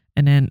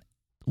 and then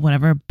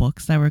whatever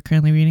books that we're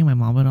currently reading, my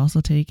mom would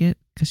also take it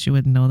because she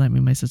would know that me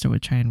and my sister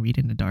would try and read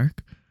in the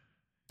dark,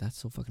 That's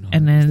so fucking hard.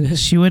 and then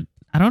she would.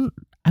 I don't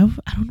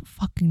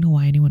fucking know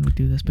why anyone would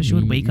do this, but she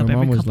would wake Your up mom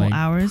every was, couple like,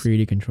 hours.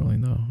 Pretty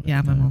controlling though.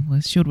 Yeah, my mom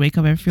was. She would wake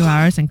up every few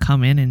hours and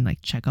come in and like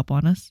check up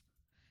on us.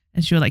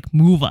 And she would like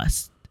move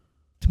us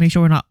to make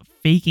sure we're not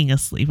faking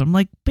asleep. I'm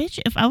like, bitch,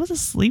 if I was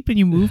asleep and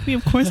you moved me,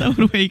 of course I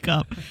would wake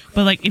up.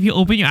 But like if you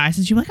open your eyes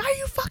and she'd be like, are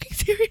you fucking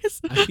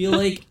serious? I feel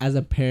like as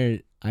a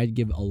parent, I'd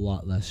give a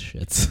lot less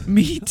shits.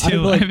 Me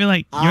too. like, I'd be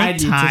like, I you're need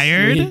to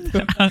tired?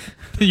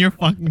 Then you're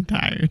fucking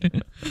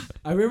tired.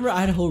 I remember I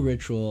had a whole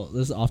ritual.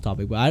 This is off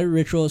topic, but I had a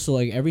ritual. So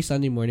like every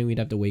Sunday morning, we'd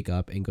have to wake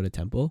up and go to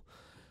temple.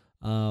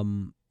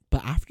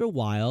 But after a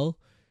while,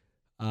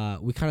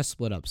 we kind of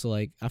split up. So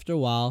like after a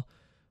while,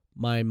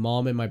 my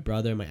mom and my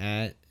brother, my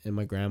aunt and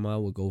my grandma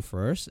would go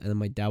first, and then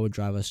my dad would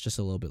drive us just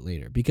a little bit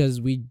later because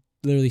we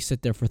literally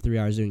sit there for 3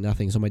 hours doing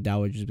nothing. So my dad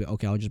would just be,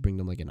 okay, I'll just bring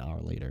them like an hour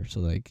later. So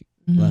like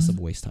less of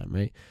a waste time,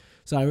 right?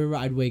 So I remember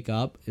I'd wake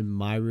up in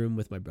my room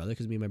with my brother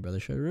because me and my brother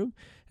shared a room,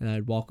 and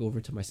I'd walk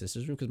over to my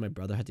sister's room because my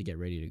brother had to get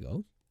ready to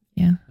go.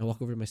 Yeah. I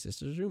walk over to my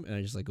sister's room and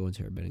I just like go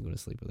into her bed and go to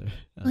sleep with her.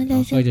 Oh,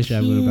 that's so just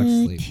I'm going back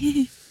to sleep.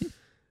 cute.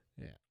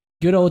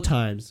 Good old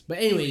times. But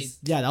anyways,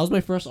 yeah, that was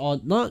my first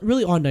not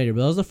really all nighter,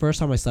 but that was the first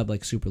time I slept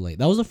like super late.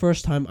 That was the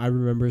first time I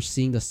remember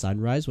seeing the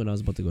sunrise when I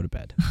was about to go to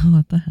bed,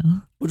 What the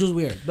hell? which was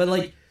weird. But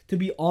like to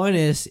be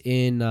honest,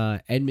 in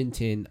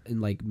Edmonton in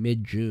like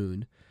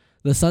mid-June,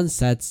 the sun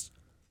sets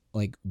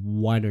like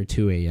 1 or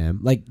 2 a.m.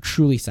 Like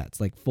truly sets,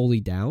 like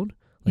fully down,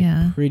 like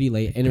Yeah. pretty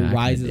late, and Back it in the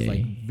rises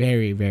like day.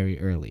 very, very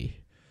early.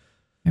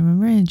 I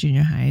remember in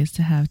junior high, I used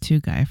to have 2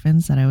 guy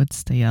friends that I would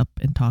stay up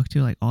and talk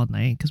to like all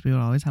night because we would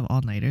always have all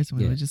nighters and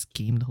we Yeah. would just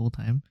game the whole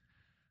time.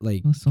 Like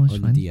It was so much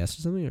on fun. the DS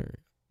or something, or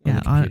Yeah,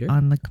 on the computer?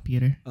 on the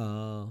computer.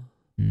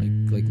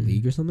 Like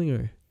League or something,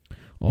 or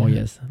Oh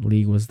Yeah. yes,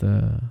 League was the.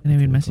 And then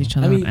we'd mess each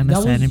other I mean, up that MSN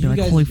was and be you like,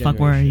 guys' holy fuck,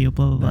 where are generation. you?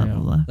 Blah, blah, blah, Yeah.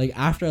 blah, blah. like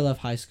after I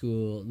left high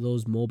school,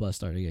 those MOBAs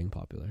started getting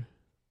popular.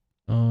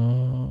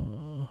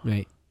 Oh.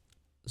 Right.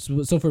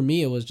 So for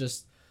me, it was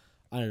just,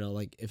 I don't know,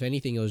 like if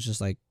anything, it was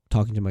just like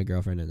talking to my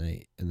girlfriend at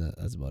night, and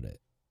that's about it.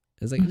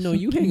 It's like, no,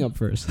 you hang up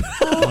first.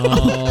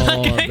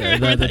 Oh, I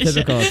remember the that shit.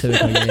 typical.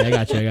 Yeah, I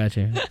got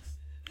you.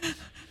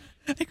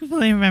 I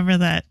completely remember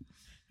that.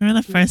 I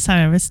remember the first time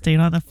I ever stayed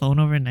on the phone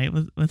overnight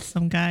with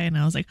some guy, and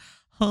I was like,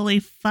 holy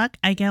fuck,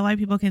 I get why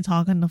people can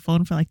talk on the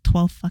phone for like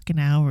 12 fucking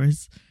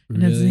hours. It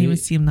doesn't even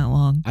seem that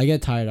long. I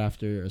get tired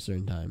after a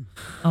certain time.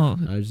 Oh,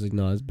 I was just like,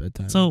 no, it's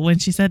bedtime. so when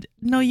she said,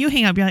 no, you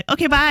hang up, you're like,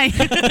 okay, bye.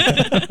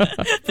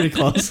 pretty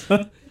close.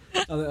 I'm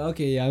like,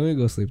 okay, yeah, I'm gonna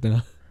go sleep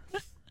now.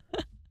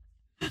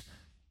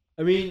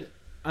 I mean,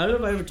 I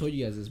don't know if I ever told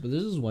you guys this, but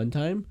this was one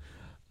time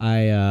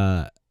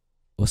I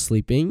was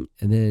sleeping,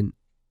 and then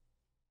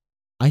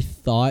I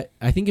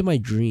think in my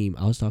dream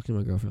I was talking to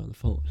my girlfriend on the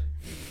phone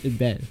in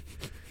bed,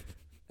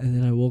 and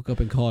then I woke up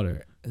and called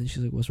her, and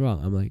she's like, "What's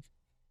wrong?" I'm like,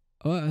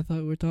 "Oh, I thought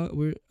I thought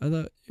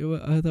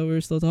we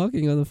were still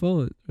talking on the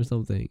phone or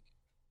something,"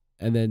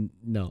 and then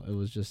no, it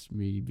was just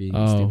me being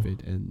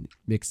stupid and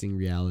mixing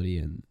reality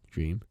and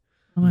dream.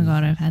 Oh my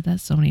God, I've had that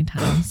so many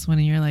times when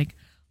you're like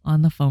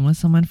on the phone with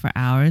someone for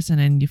hours and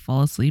then you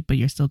fall asleep, but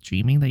you're still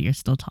dreaming that you're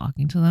still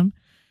talking to them.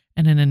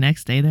 And then the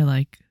next day they're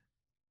like,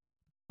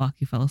 fuck,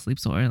 you fell asleep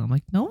so early. I'm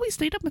like, no, we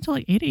stayed up until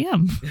like 8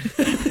 a.m.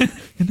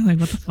 And they're like,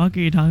 what the fuck are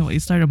you talking about? You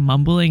started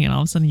mumbling and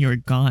all of a sudden you were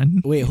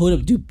gone. Wait, hold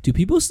up. Do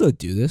people still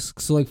do this?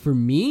 So like for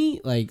me,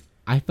 like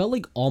I felt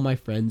like all my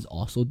friends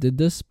also did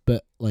this,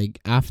 but like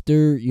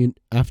after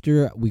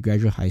we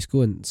graduated high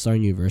school and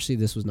started university,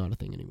 this was not a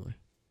thing anymore.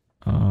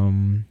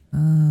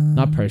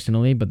 Not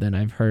personally, but then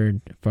I've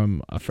heard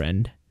from a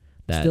friend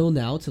that Still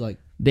now to like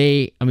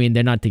they're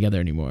not together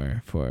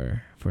anymore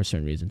for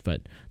certain reasons,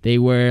 but they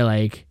were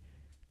like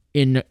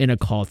in a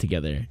call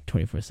together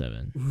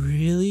 24/7.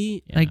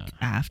 really like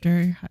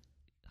after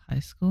high high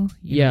school?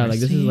 Yeah, like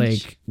this is University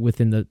age? like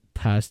within the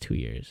past 2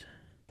 years.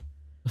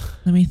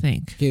 Let me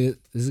think. Okay,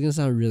 this is gonna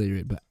sound really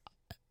weird, but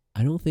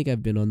I don't think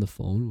I've been on the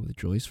phone with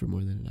Joyce for more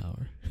than an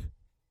hour.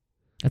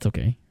 That's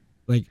okay.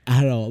 Like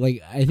I don't know.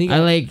 Like I think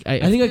I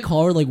I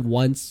call her like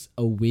once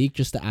a week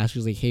just to ask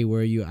her like, hey,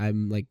 where are you?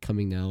 I'm like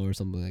coming now or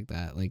something like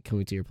that. Like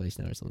coming to your place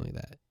now or something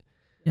like that.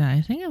 Yeah,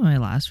 I think in my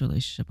last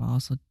relationship, I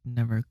also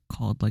never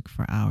called like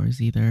for hours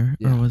either,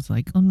 Yeah. or was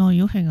like, "Oh no,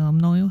 you hang up,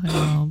 no, you hang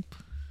up."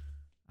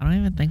 I don't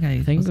even think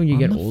I think was when you on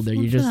get the older,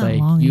 phone you for just that like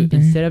long you either.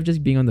 instead of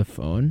just being on the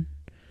phone,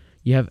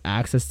 you have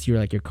access to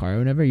your car or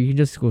whatever. You can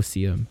just go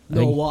see them.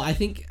 No, Like, well, I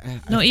think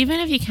No, even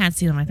if you can't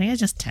see them, I think I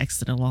just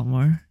texted a lot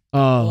more.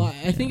 well,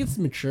 oh, I think it's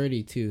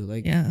maturity too.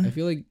 Like Yeah. I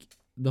feel like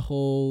the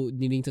whole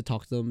needing to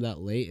talk to them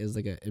that late is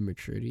like an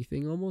immaturity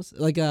thing almost,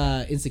 like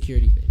a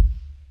insecurity thing.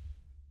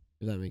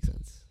 If that makes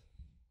sense.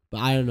 But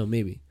I don't know,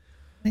 maybe.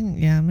 I think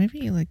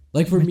maybe like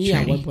Like for me, at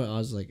maturity. one point, I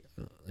was like,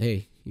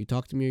 "Hey, you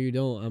talk to me or you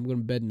don't. I'm going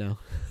to bed now."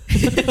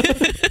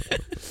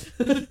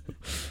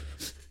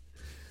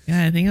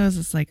 Yeah, I think it was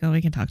just like, oh,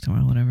 we can talk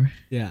tomorrow, whatever.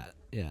 Yeah,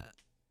 yeah.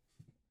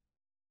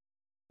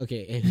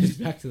 Okay, and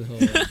back to the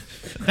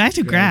whole Back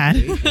to grad.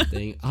 graduation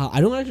thing. I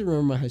don't actually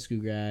remember my high school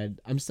grad.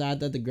 I'm sad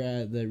that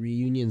the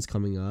reunion's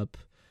coming up.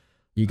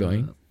 you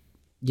going?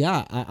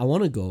 Yeah, I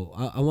want to go.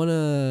 I want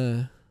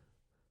to.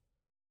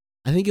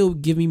 I think it will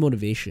give me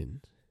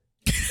motivation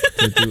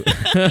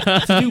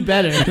to do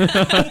better.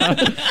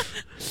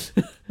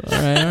 All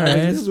right.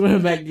 This is where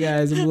I'm at,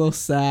 guys. I'm a little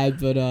sad,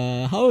 but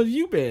how have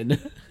you been?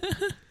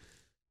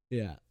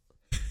 Yeah.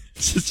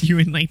 Just you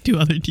and like 2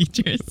 other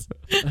teachers.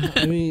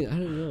 I mean, I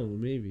don't know.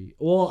 Maybe.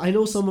 Well, I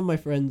know some of my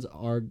friends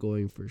are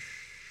going for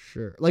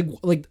sure. Like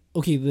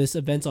okay, this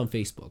event's on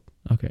Facebook,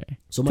 Okay.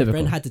 so my Typical.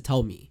 friend had to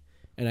tell me,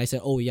 and I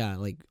said, "Oh yeah,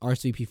 like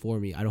RSVP for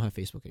me. I don't have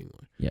Facebook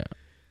anymore." Yeah.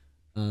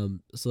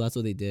 So that's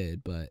what they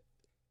did, but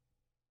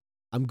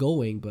I'm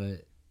going,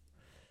 but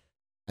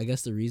I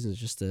guess the reason is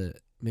just to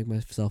make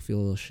myself feel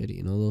a little shitty,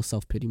 a little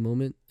self-pity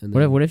moment. And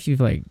then What if you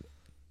like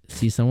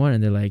see someone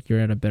and they're like you're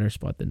at a better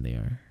spot than they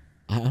are?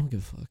 I don't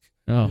give a fuck.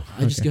 Oh,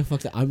 I just okay. give a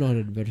fuck that I'm not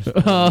in a better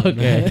spot. Oh, than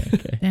them. okay.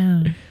 Okay.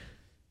 Damn.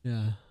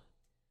 Yeah.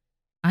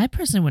 I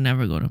personally would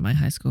never go to my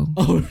high school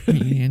Oh, really?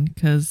 reunion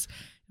because,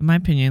 in my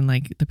opinion,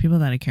 like the people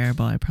that I care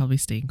about, I probably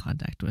stay in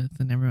contact with,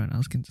 and everyone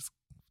else can just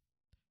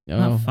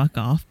not Oh, fuck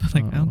off. But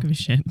like, I don't Oh. give a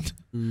shit.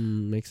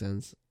 Makes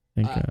sense.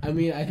 think, I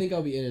mean, I think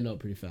I'll be in and out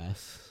pretty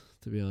fast,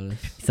 to be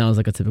honest. sounds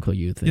like a typical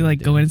youth thing. You like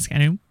to go do. in and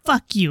scan him.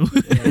 Fuck you.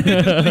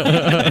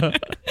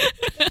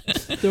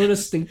 Throwing a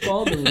stink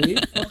ball and leave?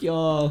 Fuck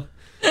y'all.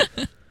 Yeah,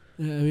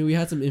 I mean, we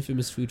had some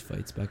infamous food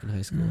fights back in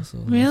high school. So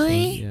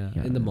Really? Yeah,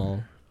 Yeah. in the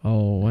mall.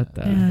 Oh, what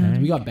the Yeah.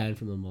 heck? We got banned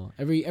from the mall.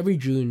 Every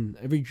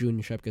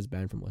June, Shep gets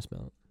banned from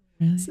Westmount.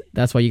 Really?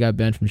 That's why you got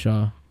banned from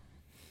Shaw.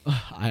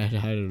 I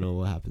don't know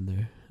what happened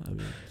there. I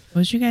mean,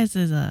 What's your guys'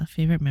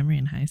 favorite memory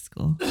in high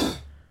school?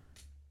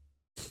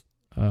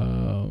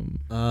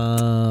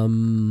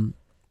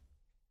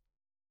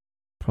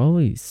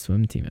 Probably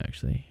swim team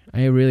actually.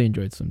 I really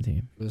enjoyed swim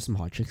team. there's some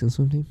hot chicks in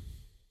swim team.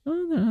 Oh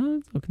no,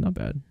 it's looking not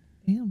bad.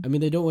 Damn. I mean,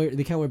 they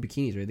can't wear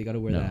bikinis, right? They gotta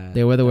wear No, that.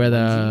 they wear that wear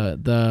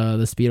onesie.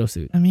 the speedo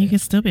suit. I mean, you Yeah. can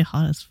still be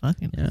hot as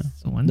fuck in Yeah.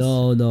 the ones.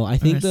 No, I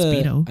think a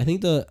Speedo. I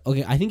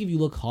think if you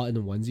look hot in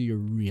the onesie, you're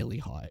really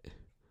hot.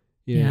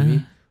 You know what I Yeah.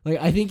 mean? Like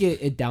I think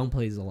it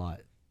downplays a lot.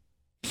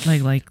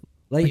 Like Like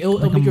Like- it'll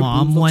like a make your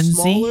mom boobs look onesie?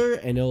 smaller,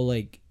 and it'll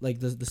like the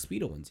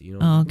speedo onesie. You know?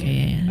 oh,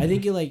 okay, yeah. I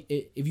think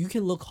if you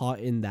can look hot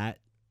in that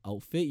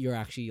outfit, you're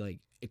actually like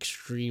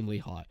extremely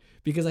hot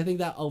because I think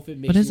that outfit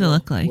makes does you it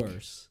look like?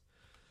 worse.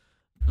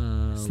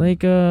 It's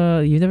like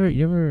you never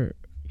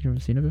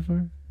seen it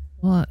before.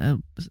 Well,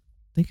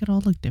 they could all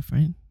look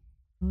different.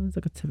 Oh, it's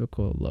like a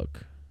typical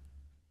look,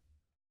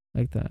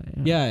 like that.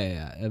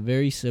 yeah,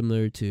 very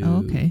similar to. Oh,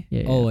 okay.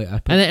 Yeah. Oh wait, I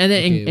put, And then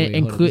okay, wait, hold on,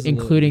 include this is a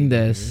little including bit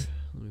this, here.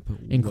 Let me put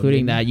including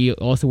women. that you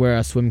also wear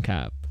a swim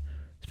cap,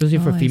 especially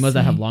for Oh, I females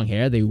that have see. long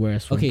hair. They wear a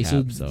swim Okay,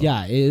 cap. so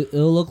yeah,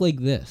 it'll look like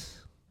this,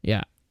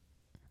 yeah,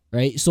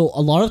 right? So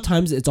a lot of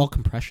times it's all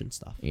compression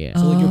stuff. yeah.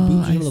 So like your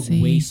boobs are I gonna look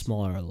see. way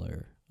smaller.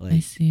 I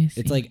Like see.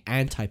 it's like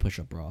anti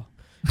push-up bra,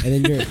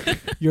 and then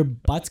your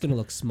butt's gonna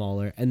look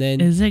smaller, and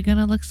then Is it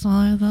gonna look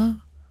smaller though?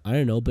 I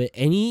don't know, but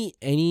any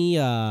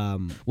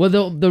Well,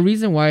 the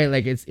reason why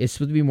like it's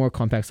supposed to be more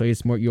compact, so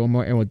you're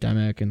more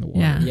aerodynamic in the water.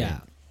 Yeah. yeah.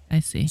 I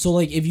see. So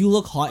like if you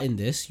look hot in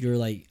this, you're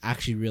like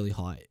actually really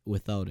hot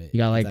without it. You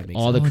got if like that makes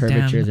all the sense. Oh, damn,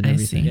 curvatures and I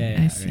everything. see. yeah,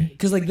 I yeah, see.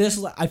 Because like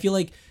this, I feel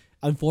like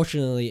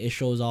unfortunately it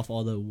shows off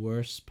all the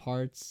worst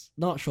parts.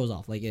 Not shows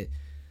off like it.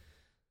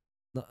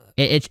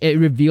 It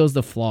reveals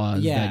the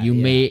flaws Yeah, that you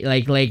yeah. may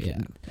like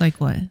Yeah. Like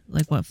what?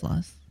 Like what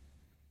flaws?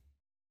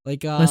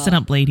 Like Listen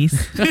up, ladies.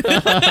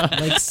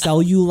 like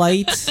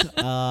cellulite,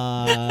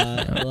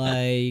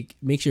 like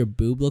makes your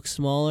boob look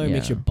smaller,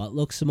 makes Yeah. your butt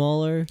look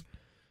smaller.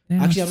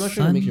 Damn, Actually, I'm not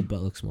sure if it makes your son.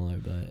 butt look smaller,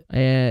 but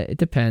It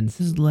depends.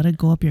 Just let it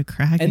go up your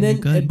crack and you're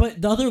then good.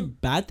 but the other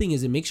bad thing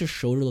is it makes your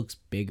shoulder looks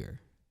bigger.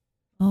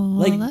 Oh,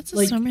 well, like- that's a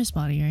like- swimmer's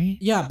body, right?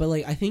 Yeah, but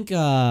like I think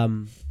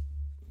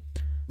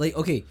like,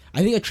 okay,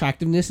 I think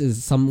attractiveness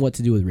is somewhat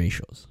to do with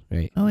ratios,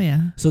 right? Oh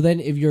yeah. So then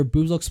if your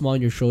boobs look small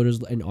and your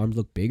shoulders and arms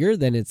look bigger,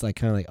 then it's like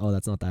kind of like, oh,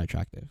 that's not that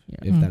attractive.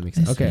 Yeah. If that makes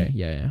I sense. see. Okay,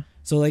 yeah.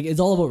 So like it's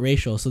all about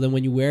ratio. So then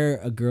when you wear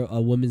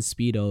a woman's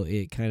speedo,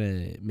 it kind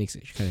of makes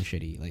it kind of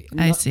shitty. Like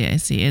I see.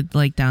 It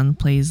like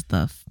downplays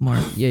the more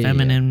Yeah.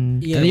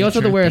 feminine. Yeah. And you also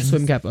have to mature wear a things.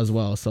 swim cap as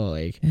well. So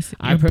like, I see.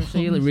 I Your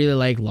personally balls. really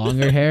like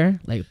longer hair,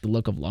 like the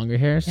look of longer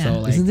hair. Yeah. So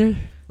like, Isn't there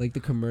like the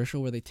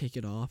commercial where they take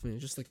it off and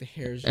it's just like the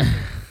hair's just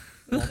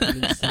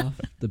walking and stuff?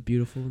 The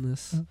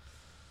beautifulness.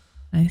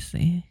 I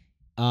see.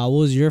 What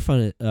was your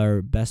fun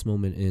or best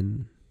moment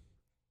in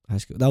high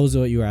school? That was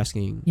what you were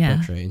asking. Yeah.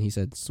 Coach, right? And he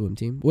said swim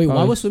team. Wait, why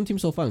Probably- was swim team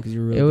so fun? Because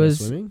you were really it good at was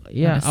swimming.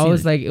 yeah. Wanna I see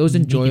was the like, it was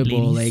naked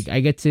enjoyable. ladies. Like I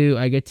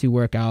get to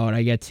work out.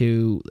 I get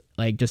to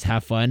like just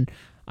have fun.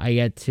 I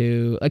get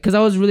to like because I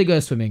was really good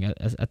at swimming at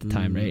the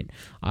time, right?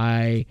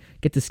 I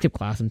get to skip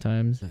class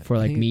sometimes for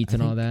like meets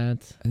and all that.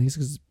 I think it's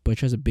because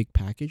Butch has a big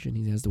package and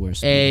he has to wear.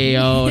 Hey,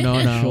 oh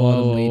no, no. Show all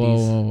the Whoa,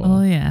 ladies. whoa, whoa, Oh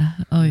whoa. yeah.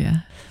 Oh yeah.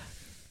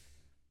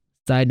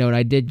 Side note,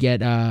 I did get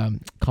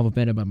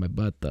complimented by my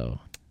butt though.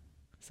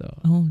 So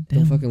Oh damn.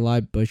 Don't fucking lie,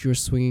 Butch. You were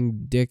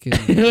swinging dick in.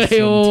 Wait,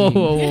 whoa,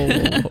 whoa,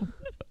 17. whoa,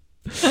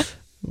 whoa,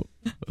 whoa.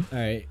 All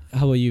right.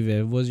 How about you,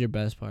 Viv? What was your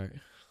best part?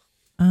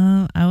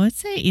 I would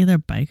say either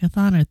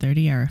bikeathon or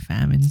 30-hour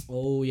famine.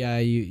 Oh yeah,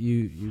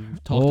 you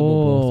talked about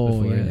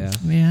both before. yes.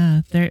 Yeah.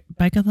 Yeah, there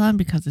bikeathon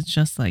because it's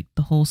just like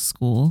the whole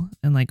school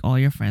and like all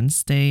your friends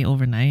stay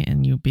overnight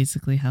and you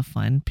basically have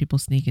fun. People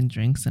sneak in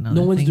drinks and other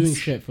No one's things. doing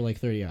shit for like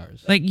 30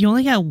 hours. Like you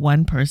only get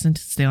one person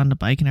to stay on the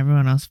bike and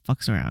everyone else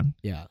fucks around.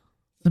 Yeah.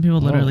 Some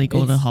people literally go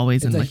to It's-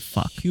 hallways and it's a like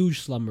fuck.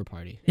 Huge slumber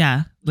party.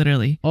 Yeah,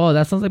 literally. Oh,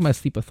 that sounds like my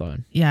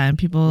sleepathon. Yeah, and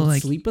people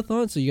like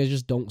sleepathon, so you guys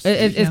just don't sleep.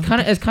 It's Yeah.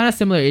 kind of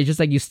similar. It's just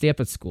like you stay up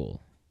at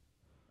school.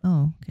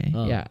 oh okay.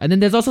 Oh. Yeah, and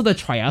then there's also the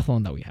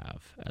triathlon that we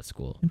have at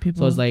school. And people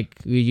So it's like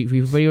we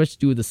pretty much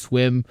do the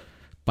swim,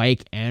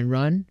 bike, and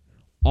run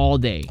all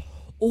day.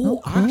 Oh,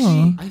 Oh, cool.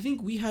 actually, I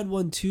think we had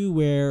one too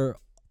where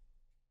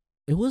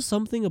it was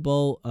something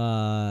about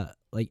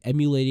like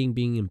emulating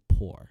being in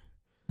poor.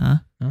 Huh?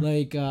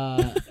 Like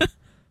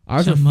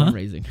Ours was Shama?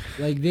 fundraising.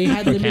 like they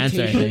had For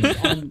cancer, I limitations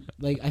think. on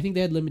like I think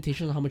they had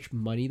limitations on how much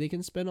money they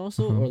can spend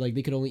also, Uh-huh. or like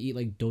they could only eat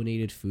like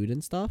donated food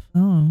and stuff.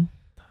 Oh,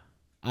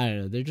 I don't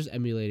know. They're just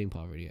emulating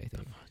poverty, I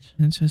think.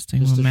 interesting.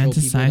 Just to show people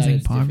that Romanticizing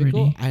it's poverty.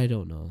 difficult. I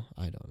don't know.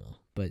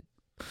 But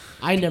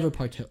I never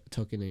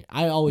partook in it.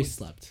 I always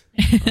slept.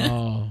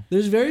 Oh,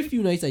 There's very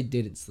few nights I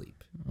didn't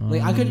sleep.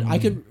 Like I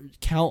could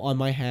count on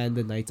my hand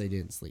the nights I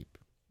didn't sleep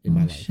in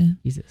my Oh, life.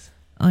 shit. Jesus.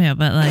 Oh yeah,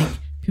 but like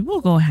people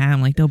go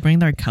ham. Like they'll bring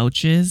their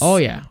couches. Oh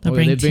yeah. They'll Oh,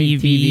 yeah. bring They bring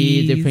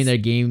TV. They TVs. bring their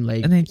game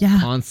like And then yeah,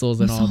 consoles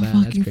it and was all so that.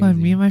 That's fucking crazy.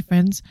 fun. Me and my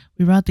friends,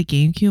 we brought the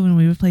GameCube and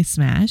we would play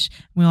Smash.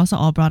 We also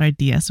all brought our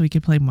DS so we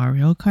could play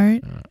Mario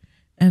Kart. Uh.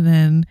 And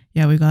then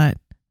yeah, we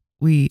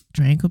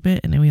drank a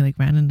bit and then we like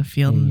ran in the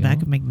field There in the you back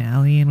go. of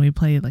McNally and we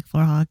played like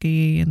floor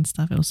hockey and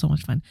stuff. It was so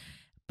much fun.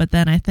 But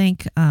then I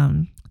think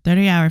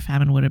 30-hour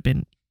famine would have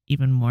been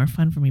even more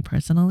fun for me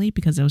personally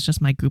because it was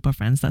just my group of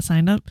friends that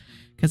signed up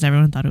because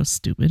everyone thought it was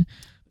stupid.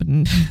 But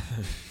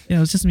it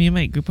was just me and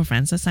my group of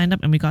friends that signed up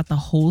and we got the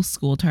whole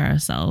school to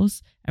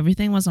ourselves.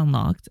 Everything was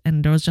unlocked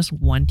and there was just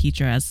one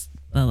teacher as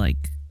the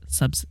like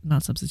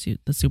the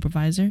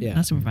supervisor, Yeah.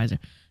 not supervisor,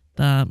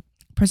 the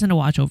person to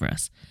watch over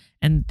us.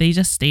 And they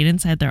just stayed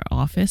inside their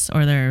office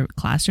or their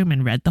classroom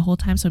and read the whole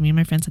time. So me and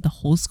my friends had the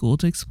whole school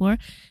to explore.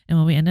 And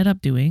what we ended up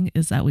doing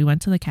is that we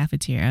went to the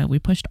cafeteria, we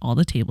pushed all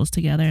the tables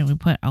together and we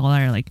put all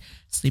our like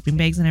sleeping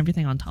bags and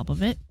everything on top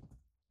of it.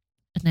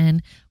 And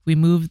then we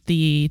moved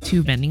the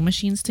two vending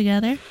machines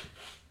together.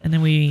 And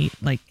then we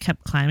like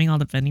kept climbing all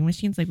the vending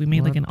machines. Like we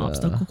made like What an the-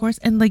 obstacle course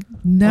and like Oh,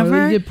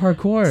 never, they did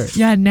parkour.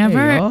 yeah, There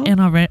never you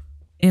go.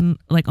 in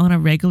like on a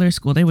regular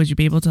school day would you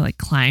be able to like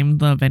climb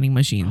the vending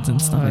machines and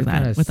stuff Oh, like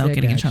that kinda without sick,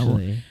 getting in trouble.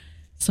 actually.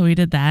 So we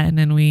did that and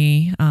then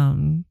we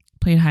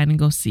played hide and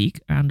go seek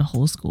around the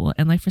whole school.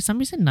 And like for some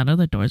reason none of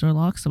the doors were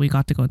locked. So we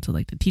got to go into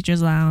like the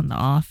teacher's lounge, the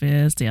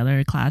office, the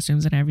other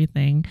classrooms and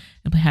everything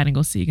and play hide and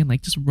go seek and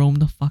like just roam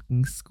the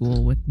fucking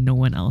school with no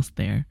one else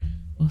there.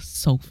 It was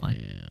so fun.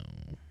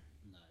 Damn.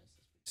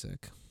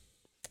 Sick.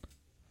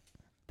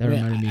 That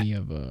Yeah, reminded me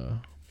of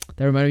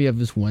that reminded me of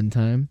this one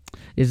time.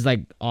 It's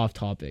like off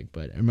topic,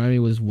 but it reminded me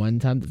of this one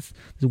time. This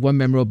one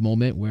memorable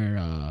moment where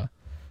I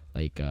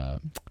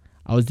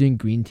was doing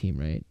green team,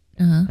 right?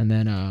 Uh-huh. And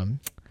then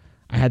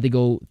I had to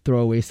go throw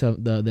away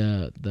some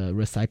the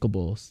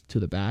recyclables to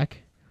the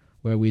back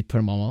where we put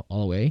them all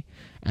away.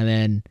 And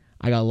then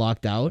I got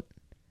locked out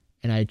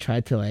and I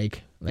tried to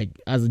like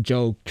as a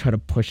joke try to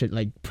push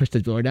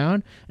the door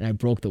down and I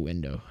broke the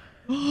window.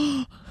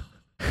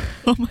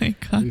 Oh my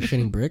Were god. you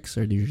shitting bricks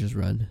or did you just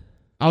run?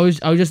 I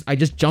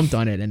just jumped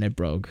on it and it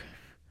broke.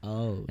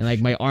 Oh. And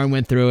like my arm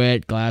went through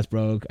it, glass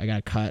broke. I got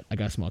a cut. I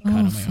got a small cut Oh,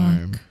 on my fuck.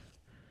 arm.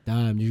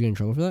 Damn, did you get in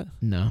trouble for that?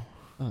 No,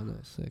 Oh no,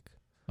 sick.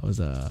 I was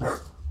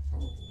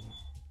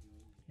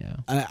yeah.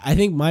 I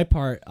think my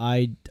part,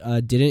 I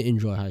didn't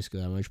enjoy high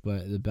school that much,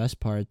 but the best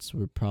parts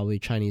were probably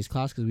Chinese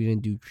class because we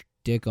didn't do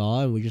dick all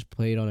and we just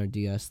played on our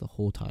DS the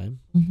whole time.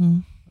 Mm-hmm.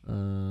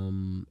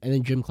 And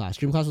then gym class.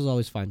 Gym class was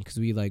always fun because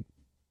we like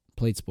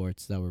played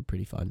sports that were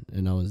pretty fun,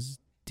 and I was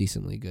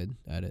decently good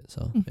at it.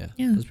 So Yeah.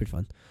 it was pretty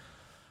fun.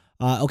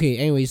 Okay.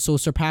 Anyway, so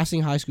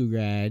surpassing high school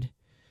grad,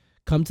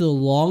 come to the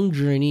long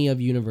journey of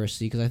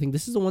university because I think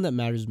this is the one that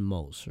matters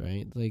most,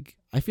 right? Like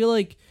I feel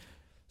like,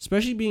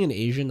 especially being an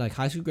Asian, like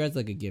high school grad's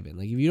like a given.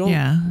 Like if you don't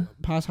Yeah.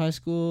 pass high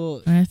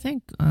school, I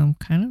think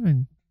kind of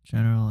in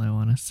general, I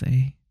want to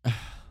say.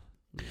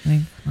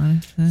 Like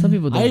honestly. Some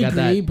people don't I get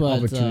agree, that but,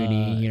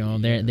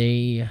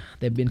 opportunity.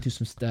 they've been through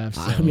some stuff.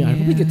 So. I mean, I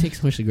don't think it Yeah.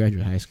 takes much to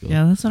graduate high school.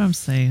 Yeah, that's what I'm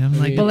saying. I'm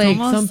like, But, but it's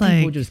like almost some like,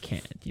 people just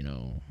can't.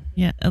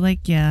 yeah,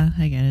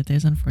 I get it.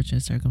 There's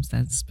unfortunate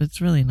circumstances, but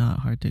it's really not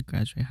hard to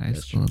graduate high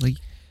That's school. true. Like,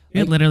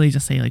 you Like- literally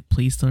just say like,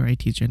 please to the right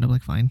teacher, and I'm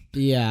like, fine.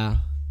 Yeah.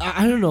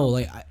 I don't know.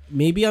 Like,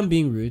 maybe I'm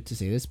being rude to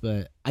say this,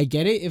 but I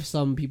get it if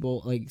some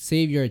people, like,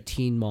 say if you're a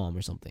teen mom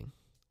or something.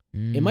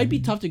 It might be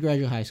Mm. tough to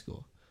graduate high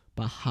school,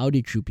 but how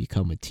did you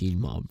become a teen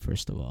mom,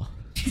 first of all?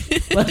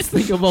 Let's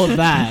think about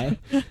that.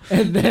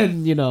 And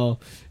then,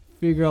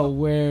 figure out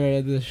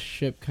where the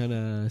ship kind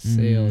of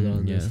sailed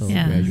on this yes. whole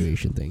Yeah.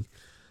 graduation thing.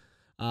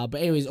 But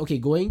anyways, okay,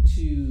 going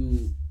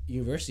to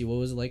university, what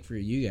was it like for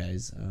you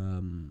guys?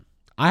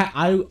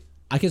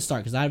 I can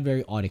start because I had a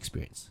very odd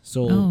experience.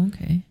 So Oh,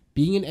 okay.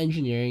 being in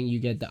engineering, you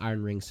get the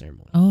Iron Ring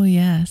ceremony. Oh,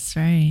 yes,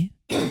 right.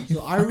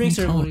 So Iron Ring fucking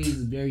ceremony cult.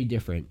 is very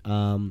different.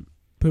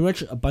 Pretty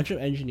much a bunch of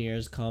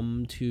engineers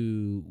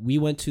we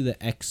went to the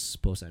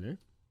Expo Center,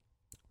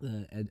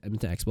 the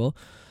Edmonton Expo,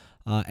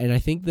 and I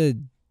think the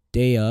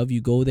day of,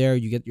 you go there,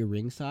 you get your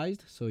ring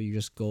sized. So you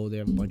just go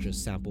there, a bunch of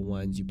sample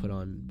ones, you put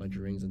on a bunch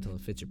of rings until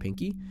it fits your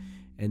pinky,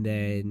 and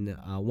then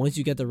once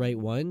you get the right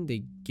one,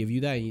 they give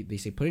you that. And they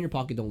say put it in your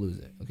pocket, don't lose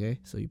it. Okay,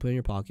 so you put it in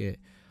your pocket.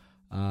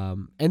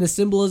 And the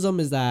symbolism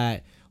is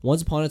that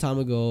once upon a time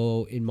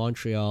ago in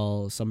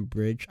Montreal, some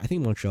bridge, I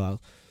think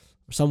Montreal,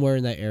 somewhere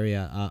in that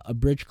area, a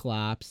bridge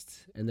collapsed,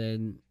 and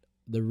then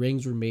the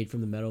rings were made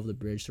from the metal of the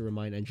bridge to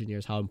remind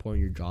engineers how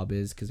important your job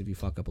is, because if you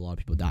fuck up, a lot of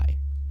people die.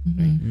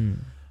 Mhm.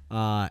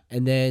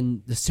 And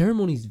then the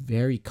ceremony is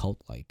very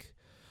cult-like.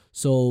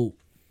 So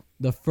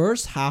the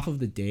first half of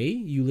the day,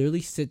 you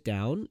literally sit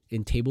down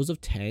in tables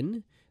of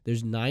 10.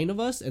 There's 9 of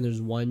us, and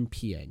there's 1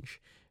 PN.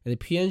 And the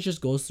PN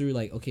just goes through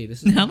like, okay,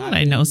 this is Now what that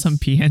I know happens. some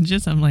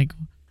PNGs, I'm like,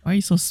 why are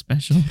you so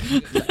special?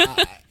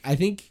 I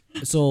think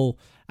so.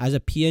 As a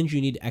PN,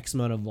 you need X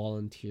amount of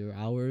volunteer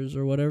hours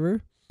or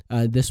whatever.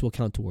 This will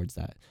count towards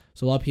that.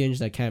 So a lot of PNs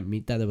that can't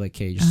meet that, they're like,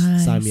 "Okay, just I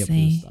sign me up for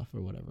this see. stuff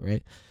or whatever,"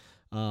 right?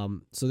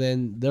 So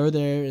then they're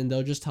there and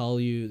they'll just tell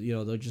you,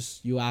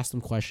 you ask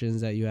them questions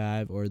that you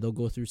have, or they'll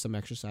go through some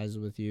exercises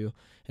with you,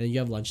 and then you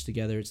have lunch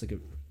together. It's like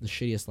the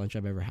shittiest lunch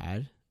I've ever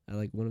had at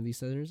like one of these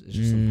centers. It's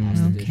just some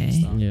pasta dish and Okay.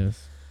 stuff.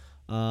 Yes.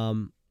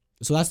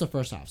 So that's the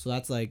first half. So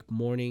that's like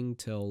morning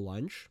till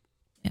lunch.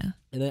 Yeah.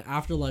 And then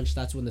after lunch,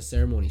 that's when the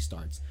ceremony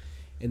starts.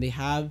 And they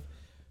have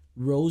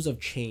rows of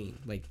chain,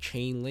 like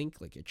chain link,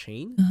 like a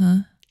chain. Uh-huh.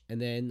 And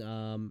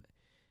then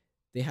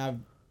they have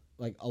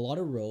like a lot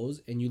of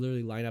rows, and you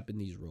literally line up in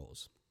these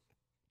rows.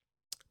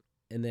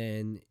 And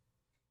then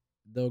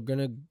they're going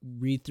to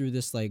read through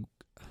this, like,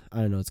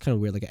 I don't know, it's kind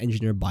of weird, like an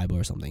engineer Bible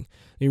or something.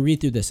 They read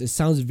through this. It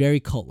sounds very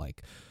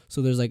cult-like.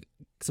 So there's like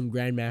some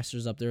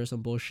grandmasters up there or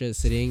some bullshit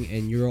sitting,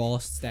 and you're all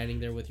standing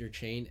there with your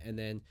chain, and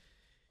then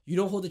you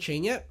don't hold the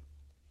chain yet.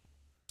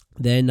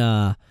 Then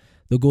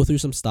they'll go through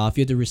some stuff.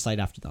 You have to recite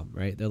after them,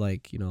 right? They're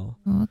like, Oh,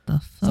 what the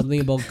fuck?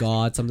 something about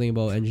God, something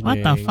about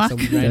engineering, fuck? some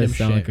That random does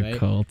sound shit, like a right?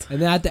 cult. And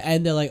then at the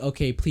end, they're like,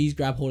 okay, please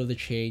grab hold of the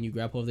chain. You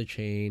grab hold of the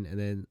chain, and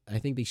then I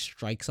think they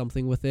strike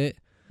something with it.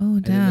 Oh,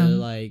 And then they're damn.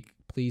 like,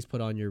 please put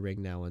on your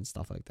ring now and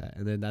stuff like that.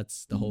 And then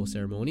that's the whole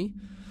ceremony.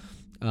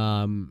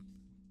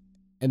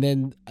 And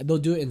then they'll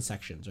do it in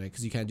sections, right?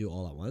 Because you can't do it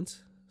all at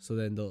once. So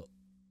then they'll...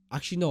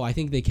 Actually, no, I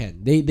think they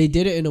can. They did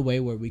it in a way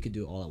where we could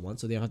do it all at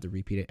once, so they don't have to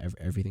repeat it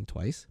everything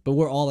twice. But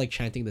we're all like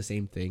chanting the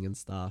same thing and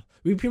stuff.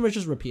 We pretty much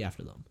just repeat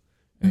after them,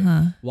 right?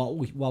 Uh-huh.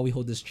 While we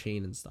hold this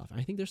chain and stuff.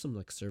 I think there's some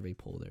like survey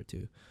pole there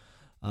too.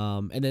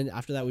 And then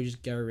after that, we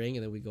just get a ring,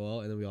 and then we go out,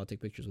 and then we all take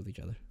pictures with each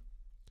other.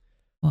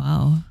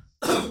 Wow.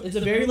 It's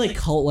a very like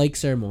cult-like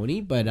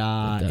ceremony, but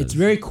It it's does.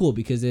 very cool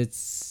because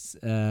it's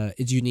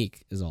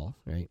unique is all,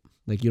 right?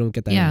 Like you don't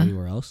get that Yeah.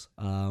 anywhere else.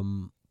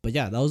 But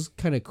yeah, that was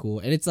kind of cool,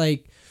 and it's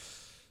like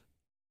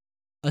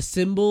a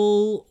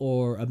symbol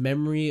or a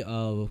memory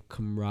of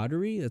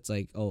camaraderie. It's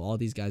like, oh, all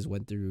these guys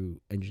went through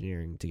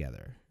engineering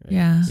together. Right?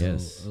 Yeah. So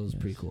Yes, it was yes.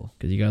 pretty cool.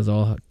 Because you guys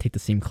all take the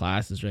same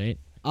classes, right?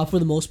 For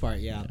the most part,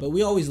 yeah. But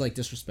we always like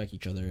disrespect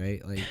each other,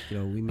 right? Like,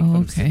 we make Oh,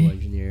 fun of civil okay.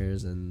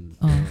 engineers and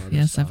Oh, other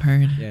yes, stuff. I've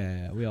heard.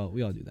 Yeah, we all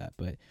do that.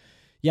 But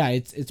yeah,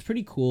 it's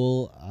pretty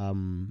cool,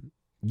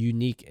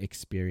 unique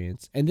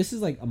experience. And this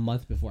is like a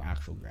month before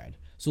actual grad.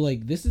 So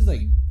like this is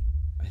like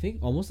I think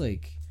almost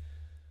like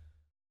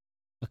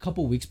a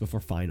couple weeks before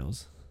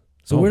finals.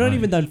 So Oh we're not my.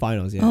 even done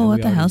finals yet. Oh, and what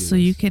we the already hell? do So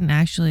you this. can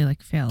actually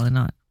like fail and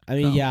not. I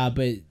mean, Oh. yeah,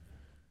 but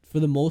for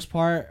the most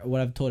part,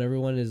 what I've told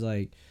everyone is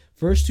like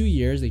first 2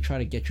 years they try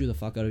to get you the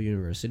fuck out of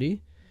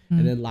university. Mm.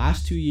 And then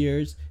last 2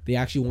 years, they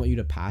actually want you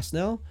to pass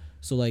now.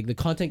 So like the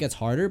content gets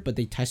harder, but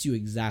they test you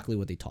exactly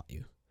what they taught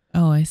you.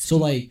 Oh, I see. So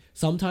like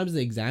sometimes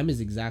the exam is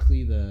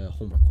exactly the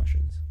homework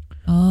questions.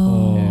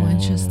 Oh, Oh.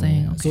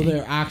 interesting. Okay. So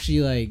they're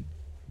actually like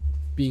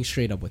being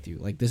straight up with you.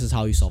 Like this is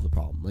how you solve the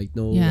problem. Like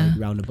no Yeah. like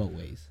roundabout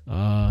ways. Oh,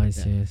 I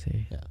see. I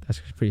see. Yeah.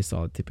 That's pretty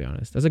solid, to be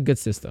honest. That's a good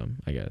system,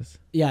 I guess.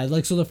 Yeah,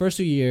 like so the first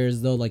 2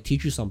 years they'll like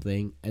teach you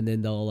something and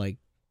then they'll like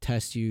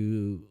test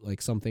you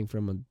like something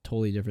from a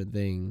totally different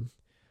thing,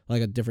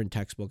 like a different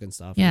textbook and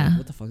stuff. Yeah. Like,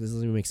 what the fuck? This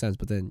doesn't even make sense.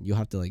 But then you'll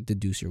have to like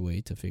deduce your way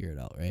to figure it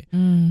out, right?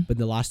 Mm. But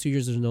the last 2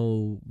 years there's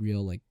no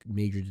real like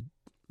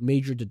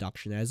major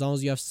deduction. As long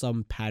as you have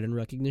some pattern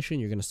recognition,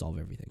 you're gonna solve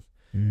everything.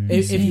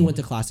 If you see. went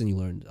to class and you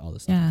learned all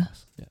this stuff. Yeah. In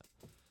class.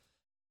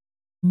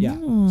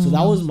 Yeah. So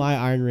that was my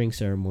Iron Ring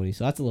ceremony.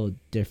 So that's a little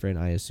different,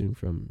 I assume,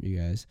 from you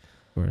guys.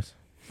 Of course.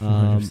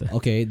 100%.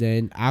 Okay,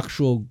 then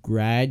actual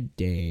grad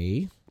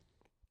day.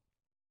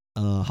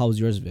 How was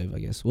yours, Viv? I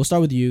guess we'll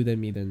start with you, then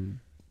me, then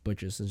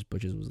Butch's, since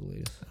Butch's was the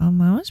latest.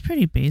 Mine was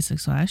pretty basic,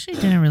 so I actually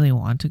didn't really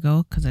want to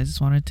go because I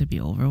just wanted to be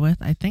over with.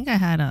 I think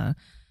I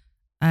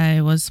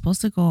was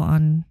supposed to go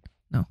on,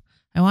 no,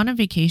 I went on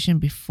vacation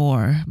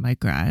before my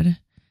grad,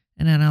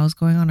 and then I was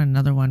going on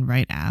another one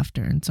right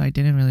after, and so I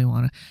didn't really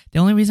want to. The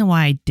only reason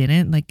why I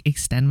didn't like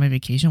extend my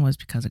vacation was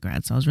because of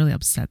grad, so I was really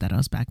upset that I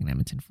was back in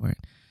Edmonton for it.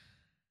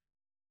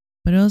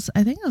 But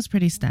I think it was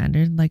pretty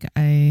standard. Like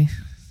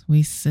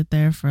we sit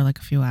there for like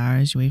a few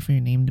hours. You wait for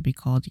your name to be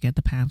called. You get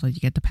the pamphlet. You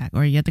get the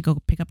or you have to go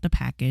pick up the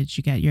package.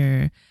 You get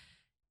you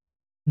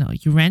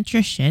rent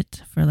your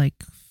shit for like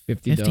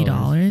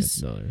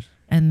 $50,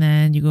 and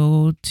then you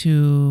go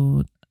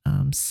to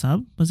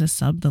Sub. Was it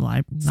Sub? The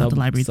library, not the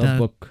library,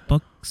 the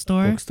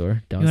bookstore.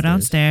 Bookstore. You go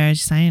downstairs.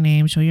 You sign your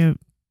name. Show your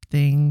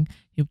thing.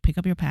 You pick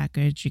up your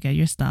package. You get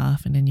your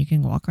stuff, and then you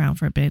can walk around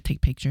for a bit,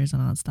 take pictures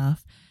and all that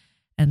stuff.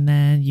 And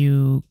then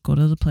you go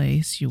to the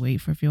place, you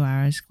wait for a few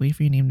hours, wait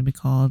for your name to be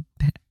called,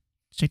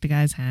 shake the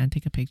guy's hand,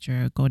 take a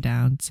picture, go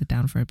down, sit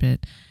down for a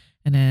bit,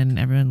 and then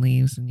everyone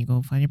leaves and you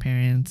go find your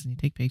parents and you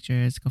take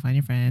pictures, go find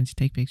your friends, you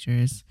take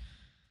pictures.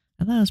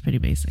 I thought it was pretty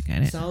basic.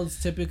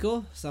 Sounds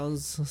typical.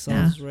 Sounds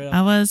Yeah. right up.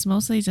 I was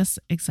mostly just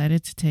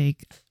excited to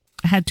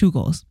I had 2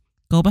 goals.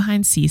 Go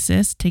behind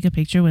CSIS, take a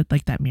picture with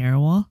like that mirror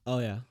wall. Oh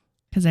yeah.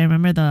 Because I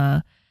remember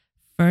the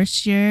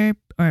first year,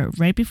 or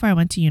right before I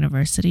went to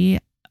university,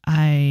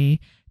 I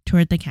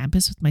toured the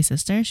campus with my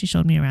sister. She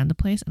showed me around the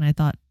place, and I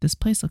thought, this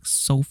place looks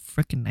so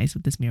freaking nice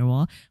with this mirror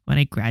wall. When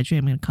I graduate,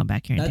 I'm going to come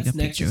back here and That's take a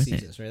next picture to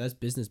with CSIS, it. right? That's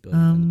business building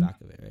on the back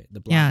of it, right?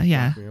 The black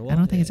Yeah. mirror wall. I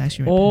don't think it's Yeah,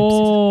 actually yeah. right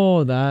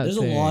Oh, that. There's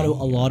a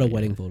lot of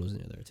wedding photos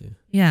near there too.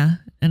 Yeah.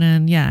 And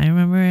then, I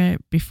remember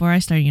before I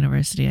started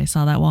university, I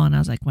saw that wall, and I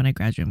was like, when I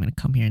graduate, I'm going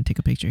to come here and take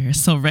a picture here.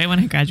 So right when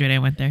I graduated, I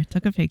went there,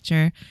 took a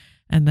picture.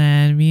 And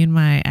then me and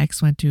my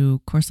ex went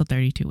to Corso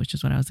 32, which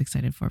is what I was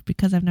excited for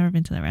because I've never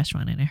been to that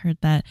restaurant. And I heard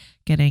that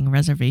getting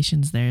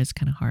reservations there is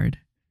kind of hard.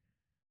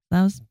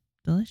 That was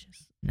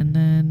delicious. And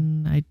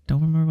then I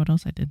don't remember what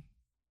else I did.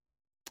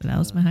 But that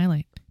was my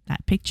highlight.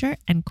 That picture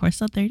and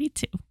Corso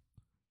 32.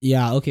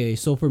 Yeah, okay.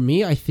 So for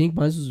me, I think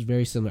mine was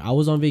very similar. I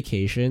was on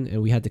vacation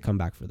and we had to come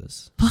back for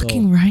this.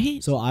 Fucking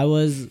right? So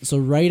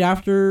right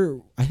after,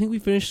 I think we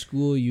finished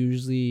school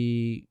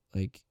usually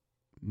like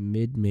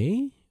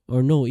mid-May?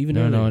 Or no, even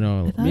No. I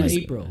thought it was-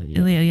 mid-April.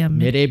 Yeah,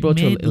 Mid-April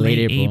to late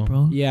late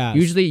April. Yeah.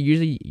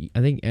 Usually, I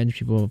think English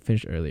people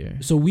finish earlier.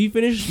 So we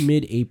finished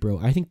mid-April.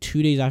 I think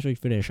 2 days after we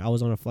finished, I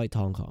was on a flight to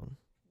Hong Kong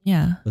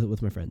Yeah.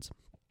 with my friends.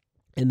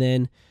 And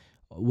then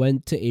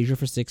went to Asia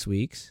for 6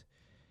 weeks.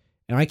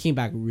 And I came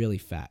back really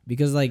fat.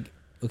 Because like,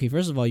 okay,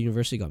 first of all,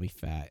 university got me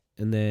fat.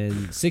 And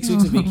then 6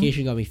 weeks of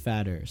vacation got me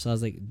fatter. So I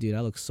was like, dude,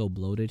 I look so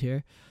bloated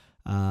here.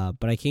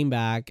 But I came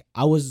back.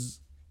 I was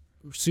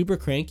super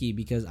cranky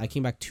because I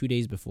came back 2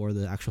 days before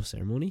the actual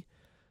ceremony.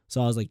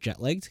 So I was like jet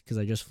lagged because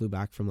I just flew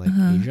back from like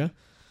Asia.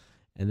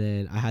 And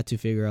then I had to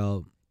figure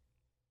out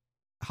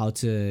how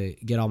to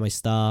get all my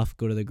stuff,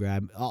 go to the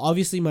Grab.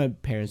 Obviously my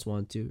parents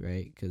want to,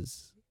 right?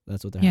 Because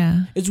that's what they're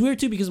Yeah. It's weird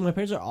too because my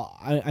parents are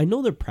I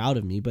know they're proud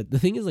of me, but the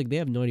thing is like they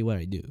have no idea what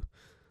I do.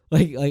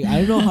 Like I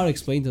don't know how to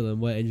explain to them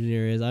what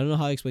engineer is. I don't know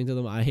how to explain to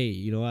them I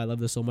love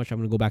this so much, I'm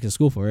gonna go back to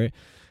school for it.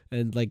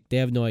 And like they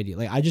have no idea.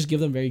 Like I just give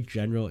them very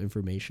general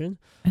information.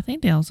 I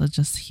think they also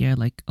just hear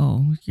like,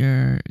 oh,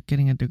 you're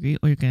getting a degree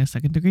or you're getting a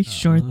second degree.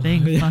 Sure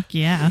thing. yeah. Fuck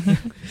yeah.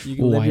 You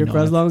can live here for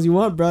as long as you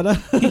want, brother.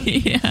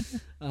 Yeah.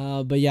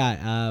 But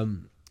yeah,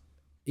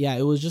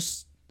 it was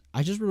just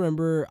I just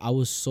remember I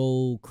was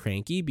so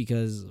cranky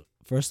because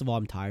first of all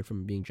I'm tired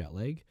from being jet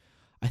lagged.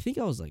 I think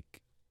I was like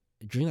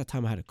during that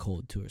time I had a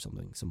cold too or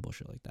something, some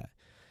bullshit like that.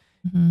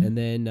 Mhm. And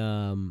then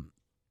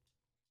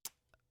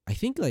I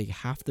think like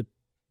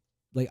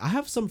I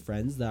have some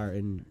friends that are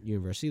in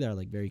university that are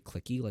like very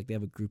cliquey, like they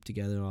have a group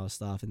together and all that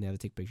stuff, and they have to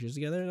take pictures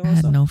together and all I that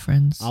had stuff. no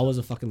friends. I was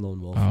a fucking lone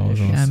wolf. I was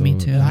Yeah, me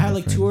also- too. I had no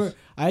like friends.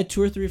 I had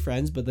 2 or 3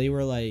 friends, but they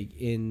were like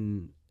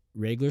in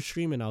regular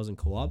stream and I was in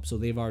co-op, so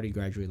they've already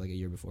graduated like a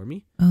year before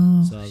me.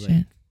 Oh, So I was shit.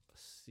 like,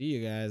 see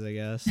you guys, I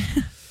guess.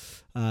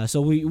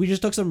 So we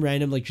just took some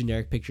random like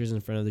generic pictures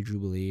in front of the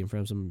Jubilee, in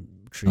front of some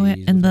trees. Oh, yeah.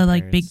 with And my the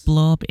like big parents.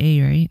 blow up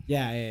A, right?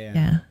 Yeah.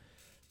 Yeah.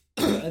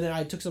 and then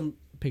I took some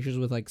pictures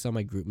with like some of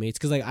my group mates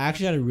because like I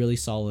actually had a really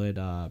solid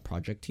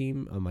project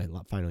team on my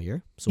final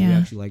year, so we Yeah.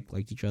 actually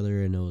liked each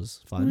other and it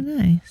was Oh, fun.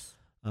 nice.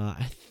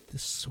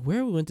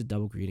 Swear we went to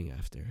double greeting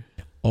after.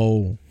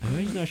 Oh, I'm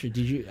actually not sure.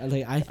 Did you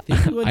like? I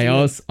think we went I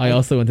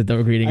also went to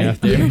double greeting I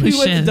after. think we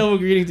went to Shit. double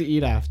greeting to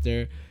eat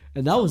after,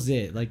 and that was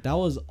it. Like that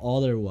was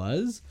all there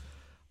was.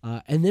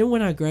 And then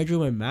when I graduated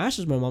my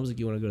master's, my mom's like,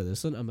 "You want to go to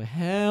this one?" I'm like,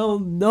 "Hell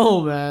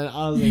no, man!"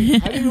 I was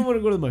like, "I didn't even want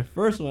to go to my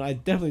first one. I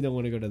definitely don't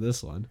want to go to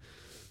this one."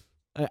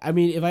 I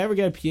mean, if I ever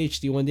get a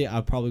PhD one day,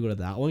 I'll probably go to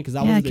that one because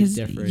that Yeah, was a bit because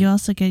different. you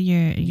also get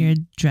your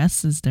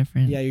dress is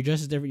different. Yeah, your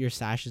dress is different, your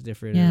sash is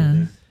different. Yeah.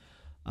 And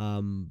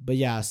everything. But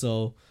yeah,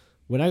 so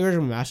when I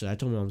graduated my master's, I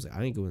told my mom, I was like,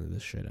 I ain't going to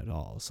this shit at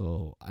all.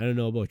 So I don't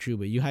know about you,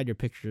 but you had your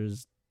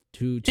pictures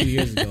two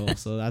years ago,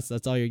 so that's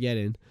all you're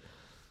getting.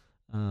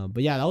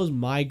 But yeah, that was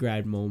my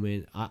grad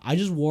moment. I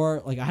just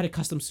wore like I had a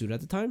custom suit at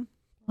the time,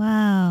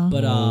 Wow.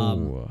 but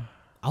Oh.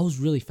 I was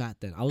really fat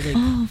then. I was like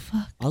oh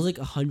fuck. I was like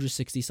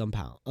 160 some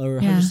pounds or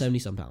Yeah. 170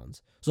 some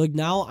pounds. So like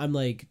now I'm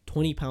like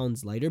 20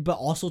 pounds lighter, but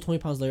also 20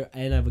 pounds lighter,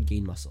 and I have a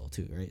gained muscle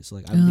too, right? So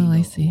like I've Oh, gained I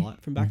a see.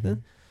 lot from back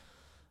then.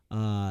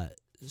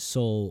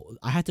 So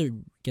I had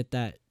to get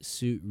that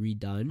suit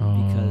redone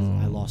because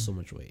I lost so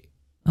much weight.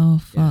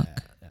 Oh Yeah,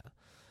 fuck. yeah.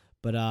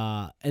 But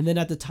and then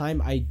at the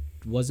time I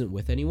wasn't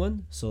with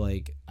anyone, so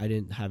like I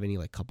didn't have any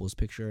like couples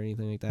picture or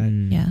anything like that.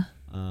 Mm. Yeah.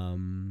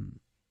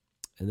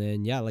 And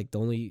then yeah, like the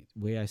only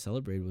way I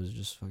celebrated was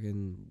just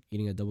fucking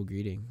eating a double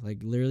greeting. Like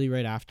literally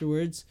right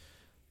afterwards,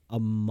 a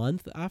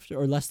month after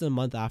or less than a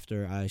month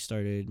after I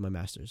started my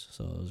master's.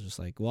 So I was just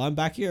like, well, I'm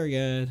back here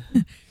again.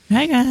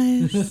 Hi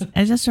guys.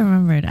 I just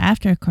remembered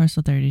after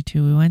Corso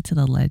 32, we went to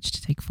the ledge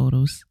to take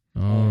photos.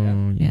 Oh,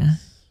 Yeah.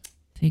 yes.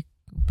 Take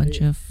a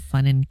bunch of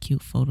fun and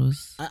cute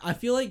photos. I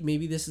feel like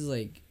maybe this is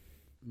like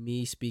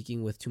me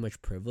speaking with too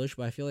much privilege,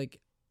 but I feel like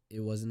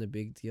it wasn't a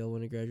big deal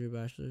when I graduated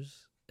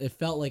bachelor's. It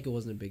felt like it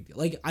wasn't a big deal.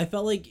 Like I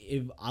felt like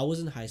if I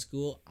was in high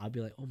school, I'd be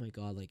like, oh my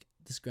god, like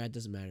this grad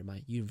doesn't matter.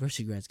 My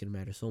university grad's gonna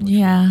matter so much. more.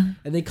 Yeah,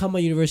 And then come my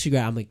university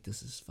grad, I'm like,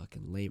 this is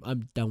fucking lame.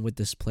 I'm done with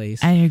this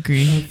place. I I'm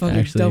agree. fucking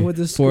Actually, done with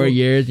this 4 school.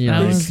 years, you That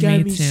know. They was scammed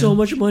me me too. so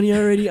much money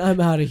already. I'm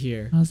out of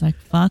here. I was like,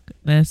 fuck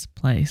this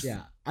place.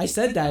 Yeah, I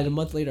said that, and a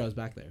month later I was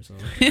back there. So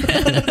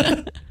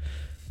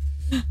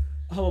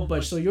how about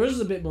Butch? So yours is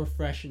a bit more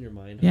fresh in your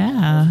mind. How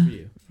Yeah. was it for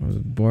you? It was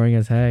boring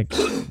as heck.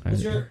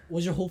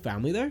 Was your whole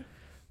family there?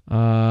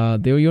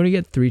 You only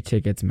get 3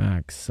 tickets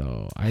max.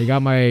 So I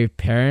got my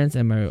parents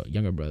and my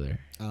younger brother.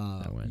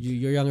 went.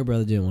 Your younger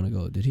brother didn't want to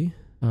go, did he?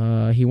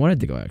 He wanted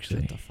to go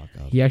actually. Shut the fuck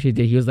up. He actually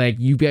did. He was like,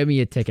 "You get me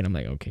a ticket." I'm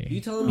like, You "Okay."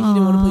 telling me he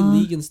didn't want to play Aw.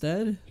 League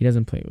instead? He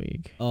doesn't play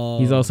League. Oh,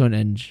 He's also an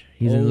eng.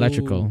 He's in Oh.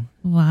 electrical.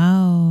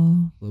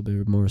 Wow. a little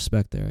bit more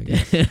respect there, I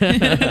guess.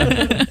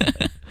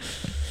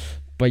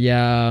 But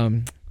yeah,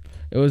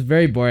 it was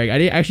very boring.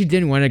 Actually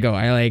didn't want to go.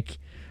 I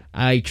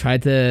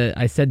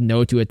said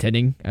no to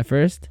attending at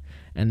first,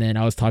 and then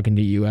I was talking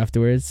to you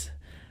afterwards.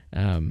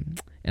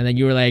 And then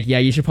you were like, "Yeah,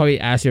 you should probably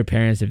ask your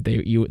parents if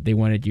they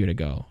wanted you to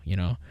go." You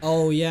know?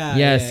 Oh yeah.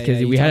 Yes, because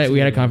you we talked had to we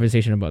had a me about it.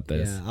 conversation about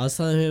this. Yeah, I was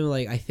telling him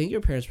like I think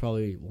your parents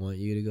probably want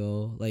you to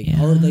go. Like,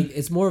 Yeah. or like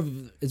it's more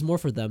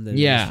for them than it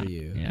Yeah. is for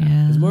you. Yeah.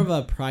 Yeah. It's more of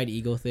a pride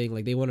ego thing.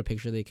 Like they want a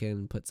picture they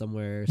can put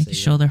somewhere. They say, can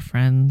show their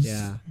friends.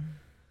 yeah.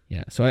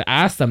 Yeah. So I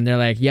asked them. They're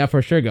like, "Yeah,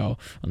 for sure, go."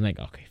 I'm like,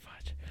 "Okay,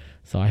 fudge."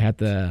 So I had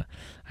to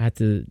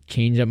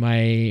change up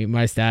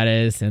my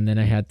status, and then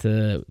I had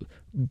to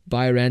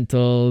buy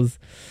rentals.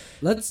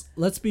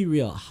 Let's be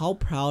real. How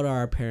proud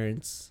our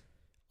parents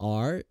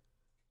are.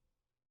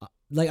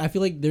 Like I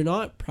feel like they're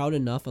not proud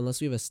enough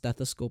unless we have a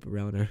stethoscope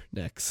around our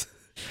necks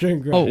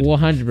during grad. Oh,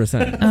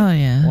 100%. Oh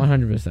yeah.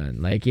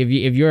 100%. Like if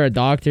you're a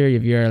doctor,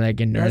 if you're like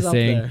in That's up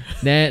nursing,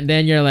 there.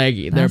 then you're like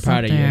they're That's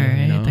proud up of you. there,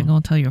 You right? know? They're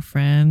gonna tell your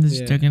friends.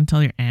 Yeah. They're gonna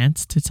tell your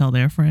aunts to tell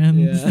their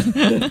friends.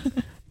 Yeah.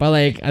 But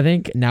like I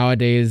think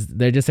nowadays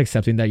they're just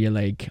accepting that you're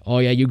like, oh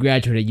yeah, you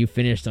graduated, you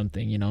finished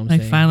something. You know what I'm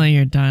Like saying? finally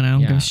you're done. I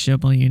don't give Yeah. a shit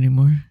about you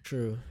anymore.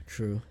 True.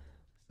 So,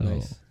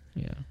 Nice.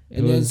 yeah.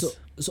 And then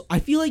so I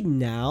feel like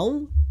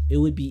now it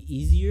would be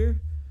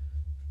easier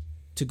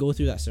to go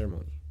through that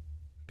ceremony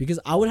because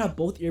I would have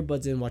both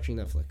earbuds in watching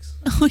Netflix.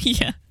 Oh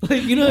yeah.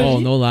 Like you know. What I Oh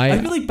mean? no lie. I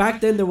feel like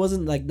back then there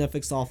wasn't like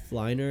Netflix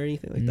offline or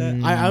anything like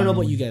that. I don't know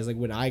about you guys. Like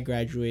when I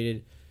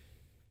graduated,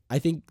 I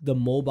think the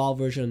mobile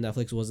version of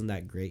Netflix wasn't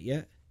that great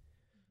yet.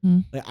 Hmm.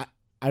 Like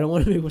I don't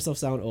want to make myself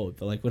sound old,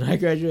 but like when I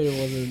graduated, it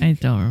wasn't I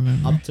don't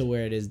remember. up to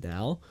where it is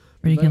now.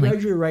 Or you If I can like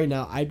graduate right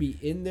now, I'd be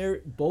in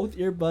there, both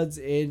earbuds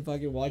in,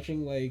 fucking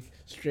watching like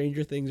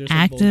Stranger Things or some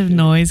active bullshit.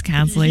 noise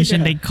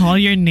cancellation. Yeah. They call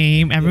your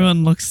name.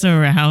 Everyone looks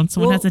around.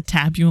 Someone Well- has to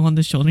tap you on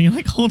the shoulder. You're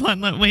like, hold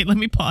on, wait, let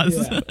me pause.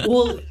 Yeah.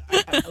 Well,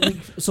 like,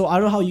 so I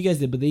don't know how you guys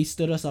did, but they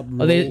stood us up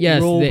row, Oh,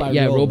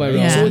 roll by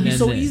row. So it'd be Yeah.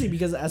 so And easy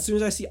because as soon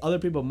as I see other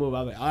people move,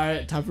 I'm like, all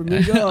right, time for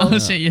me to go. Oh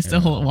shit, you're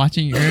still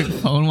watching your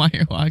phone while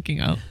you're walking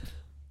out.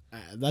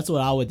 That's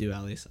what I would do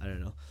at least. I don't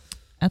know.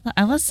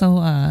 I was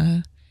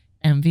so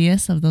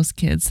envious of those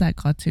kids that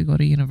got to go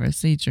to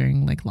university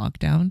during like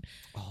lockdown.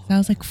 Oh, I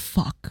was like,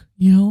 fuck,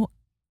 you know,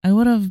 I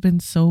would have been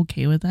so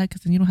okay with that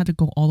because then you don't have to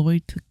go all the way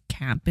to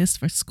campus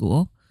for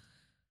school.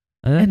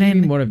 And then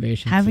then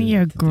motivation. Having to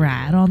your do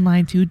grad it.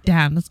 online too,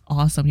 damn, that's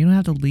awesome. You don't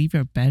have to leave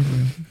your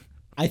bedroom.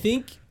 I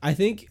think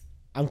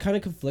I'm kind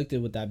of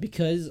conflicted with that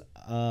because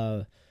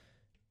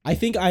I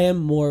think I am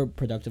more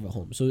productive at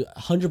home. So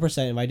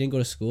 100%, if I didn't go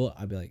to school,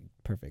 I'd be like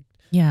perfect.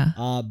 Yeah,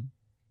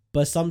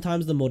 But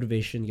sometimes the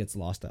motivation gets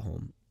lost at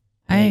home.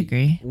 I Like,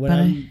 agree. When But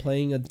I'm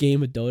playing a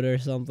game of Dota or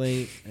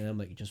something, and I'm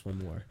like, just one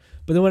more.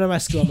 But then when I'm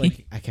at school, I'm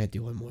like, I can't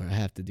do one more. I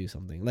have to do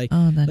something. Like,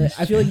 oh, that like, is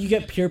I feel true. like you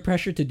get peer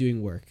pressure to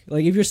doing work.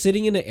 Like if you're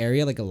sitting in an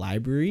area like a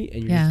library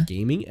and you're Yeah. just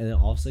gaming, and then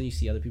all of a sudden you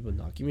see other people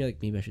knocking, you're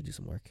like, maybe I should do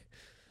some work.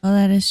 Oh,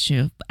 that is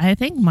true. I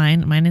think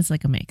mine is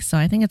like a mix. So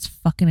I think it's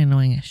fucking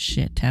annoying as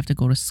shit to have to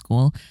go to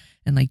school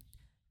and like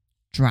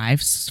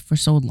drive for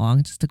so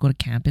long just to go to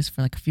campus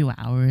for like a few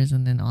hours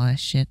and then all that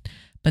shit.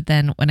 But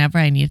then whenever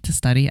I needed to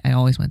study, I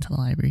always went to the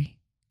library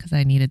because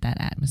I needed that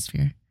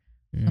atmosphere.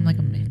 I'm like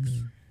a mix.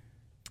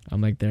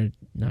 I'm like there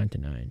 9 to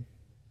 9.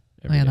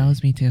 Oh yeah, that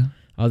was me too.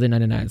 I was in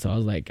 9 to 9, so I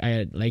was like, I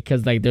had like,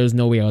 cause like there's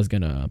no way I was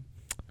gonna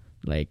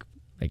like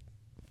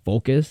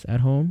focus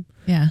at home.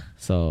 Yeah.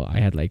 So I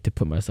had like to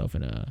put myself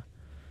in a.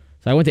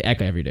 So I went to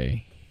ECA every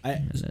day.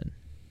 And then,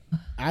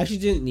 I actually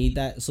didn't need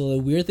that. So the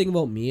weird thing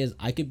about me is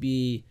I could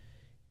be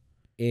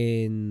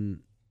in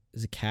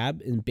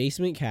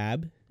basement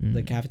cab,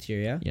 the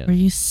cafeteria. yeah. Where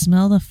you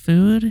smell the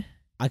food.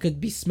 I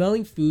could be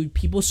smelling food,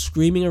 people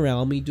screaming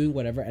around me, doing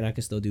whatever, and I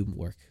could still do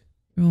work.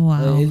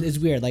 Wow. It's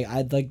weird. Like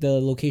the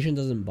location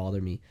doesn't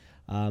bother me.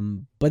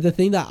 But the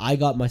thing that I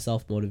got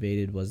myself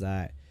motivated was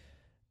that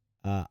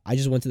I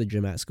just went to the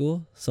gym at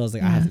school, so I was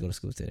like, I have Yeah. to go to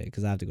school today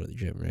because I have to go to the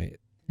gym, right?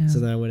 Yeah. So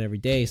then I went every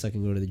day, so I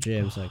can go to the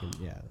gym, so I can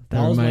That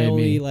That was my reminded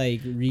only me.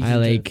 like reason I,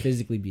 like- to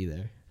physically be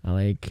there. I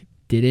like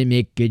didn't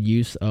make good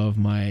use of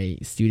my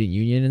student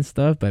union and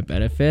stuff, but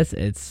benefits.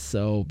 It's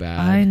so bad.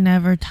 I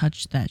never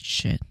touched that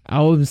shit. I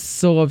was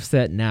so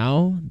upset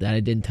now that I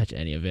didn't touch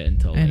any of it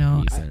until I like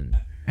know. recent.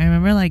 I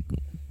remember like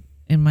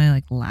in my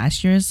like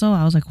last year or so,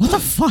 I was like, what the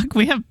fuck?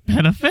 We have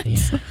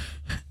benefits? Yeah.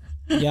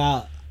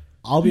 Yeah,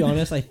 I'll be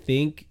honest. I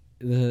think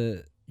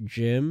the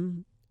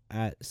gym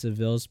at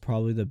Seville's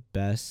probably the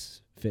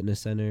best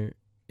fitness center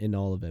in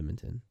all of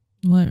Edmonton.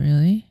 What,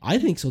 really? I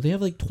think so. They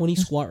have like 20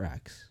 squat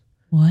racks.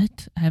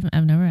 What? I've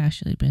never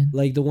actually been.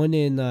 Like the one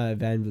in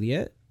Van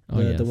Vliet. Oh,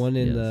 The yes, one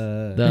in yes.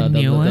 the The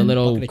new one?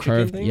 little Bucket of chicken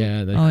curved, thing?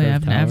 yeah. The Oh yeah,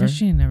 curved I've tower.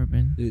 actually never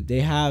been. Dude, they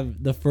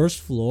have the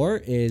first floor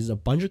is a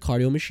bunch of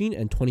cardio machine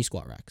and 20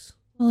 squat racks.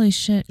 Holy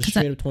shit! Just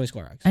 'Cause straight up 20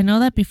 squat racks. I know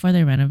that before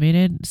they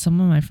renovated, some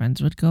of my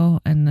friends would go,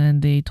 and then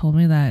they told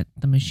me that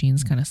the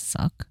machines kind of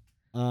suck.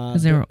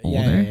 'Cause they were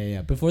older?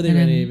 Yeah. Before they And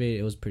then- renovated,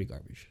 it was pretty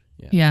garbage.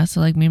 Yeah. Yeah, so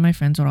like me and my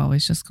friends would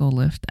always just go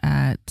lift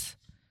at.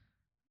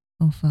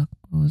 Oh fuck!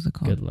 What was it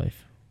called? Good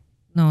life.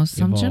 No,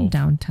 some gym Evolve.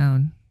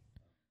 downtown,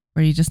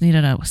 where you just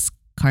needed a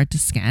card to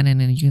scan in,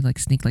 and you could like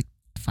sneak like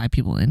 5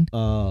 people in.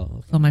 Oh.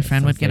 Okay. So my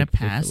friend would sounds get like a Fit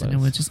for pass, and it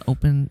Less. would just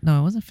open. No,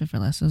 it wasn't Fit for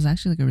Less. It was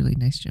actually like a really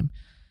nice gym.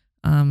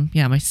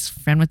 Yeah, my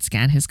friend would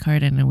scan his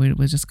card, and we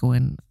would just go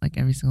in like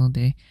every single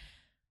day.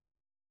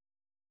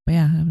 But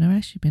yeah, I've never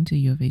actually been to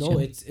U of H. No,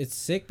 it's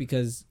sick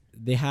because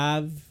they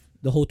have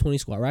the whole 20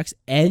 squat racks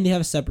and they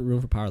have a separate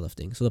room for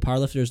powerlifting. So the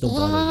powerlifters don't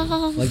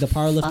bother you. Like the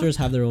powerlifters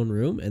have their own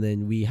room and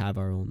then we have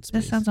our own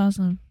space. That sounds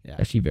awesome. Yeah.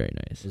 Actually, very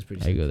nice. It's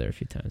pretty I sick. go there a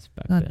few times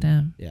back God then.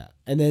 damn. Yeah.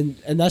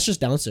 And that's just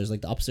downstairs.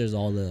 Like the upstairs is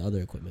all the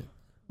other equipment.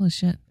 Holy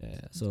shit.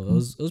 Yeah. So Cool.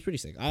 it was pretty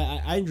sick.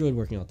 I enjoyed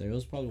working out there. It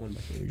was probably one of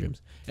my favorite gyms.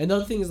 And the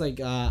other thing is like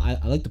I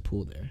like the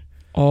pool there.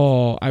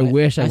 Oh, I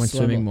wish I went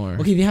swam swimming a- more.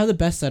 Okay, they have the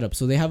best setup.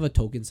 So they have a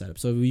token setup.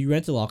 So if you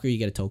rent a locker, you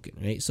get a token,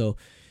 right? So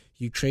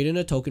you trade in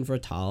a token for a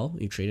towel.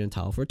 You trade in a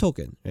towel for a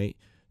token, right?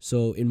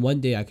 So in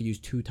one day, I could use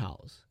 2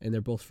 towels, and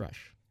they're both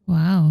fresh.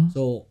 Wow.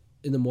 So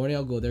in the morning,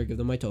 I'll go there, give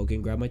them my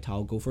token, grab my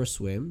towel, go for a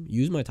swim,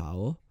 use my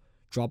towel,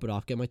 drop it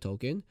off, get my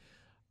token,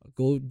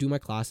 go do my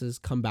classes,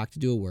 come back to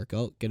do a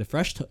workout, get a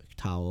fresh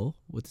towel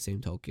with the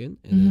same token,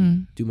 and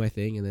then do my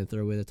thing, and then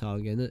throw away the towel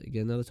and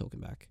get another token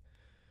back.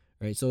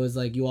 Right? So it's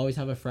like you always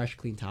have a fresh,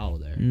 clean towel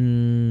there.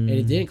 And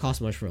it didn't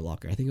cost much for a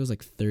locker. I think it was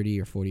like 30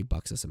 or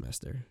 $40 a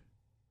semester.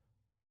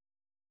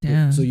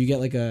 Damn. So you get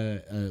like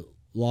a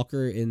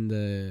locker in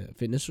the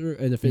fitness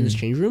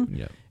change room,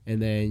 Yeah. and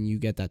then you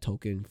get that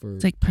token for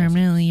It's like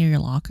permanently your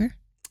locker.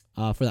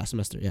 for that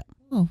semester. Yeah.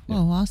 Oh, Yeah.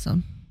 oh,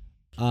 awesome.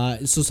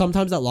 So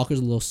sometimes that locker is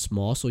a little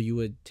small, so you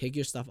would take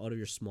your stuff out of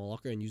your small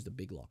locker and use the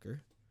big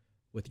locker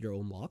with your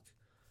own lock.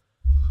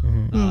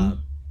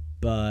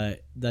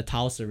 But the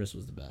towel service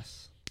was the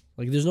best.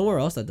 Like, there's nowhere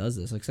else that does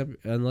this except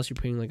unless you're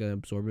paying like an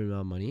absorbent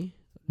amount of money.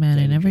 Man,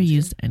 I Any never place here?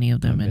 used any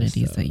of the I miss,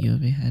 amenities that U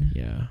of A had.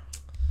 Yeah.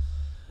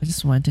 I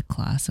just went to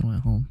class and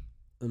went home.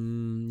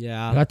 I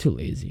Yeah. got too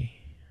lazy.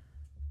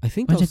 I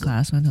think that Went to was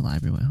class, went to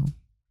library, went home.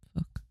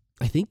 Fuck.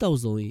 I think that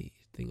was the only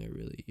thing I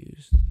really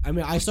used. I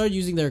mean, I started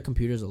using their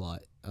computers a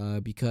lot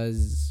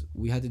because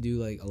we had to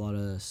do like a lot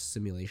of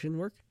simulation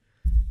work,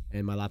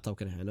 and my laptop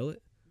couldn't handle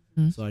it.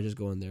 Mhm. So I just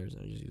go in there and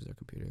I just use their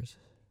computers.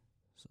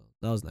 So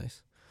that was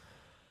nice.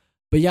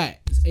 But yeah,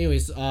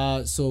 anyways,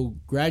 so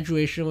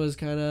graduation was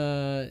kind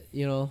of,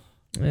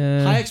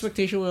 high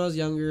expectation when I was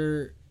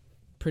younger.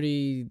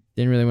 Pretty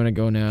Didn't really want to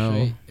go now.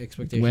 straight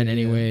expectation. Went yeah.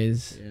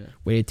 anyways. Yeah.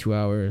 Waited 2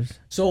 hours.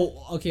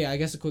 So, okay, I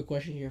guess a quick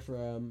question here for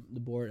the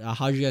board.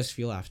 How did you guys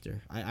feel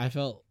after? I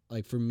felt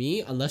like, for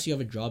me, unless you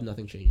have a job,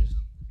 nothing changes.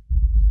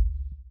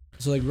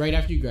 So, like, right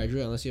after you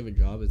graduate, unless you have a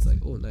job, it's like,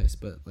 oh, nice.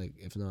 But, like,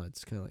 if not,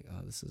 it's kind of like,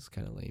 oh, this is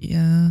kind of lame.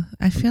 Yeah,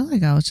 I feel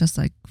like I was just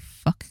like,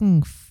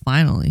 fucking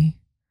finally.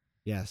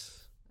 Yes.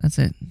 That's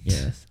it.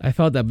 Yes, I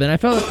felt that, but I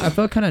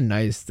felt kind of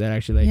nice that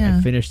actually like I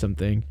Yeah. finished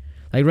something.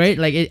 Like right,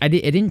 like I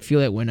didn't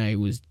feel it when I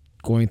was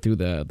going through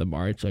the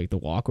march, like the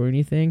walk or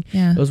anything.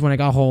 Yeah. It was when I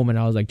got home and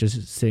I was like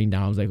just sitting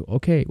down. I was like,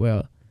 okay,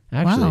 well,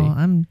 actually, Wow,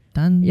 I'm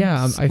done.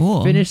 yeah, I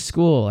school. finished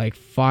school like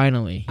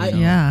finally. you know,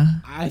 Yeah.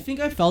 I think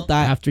I felt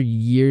that. after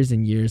years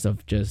and years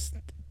of just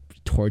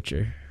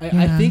torture. I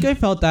Yeah. think I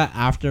felt that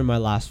after my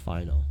last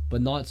final,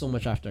 but not so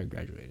much after I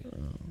graduated.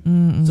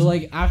 Mm-mm. So,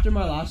 like, after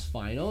my last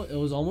final, it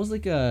was almost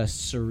like a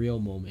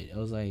surreal moment. It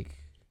was like,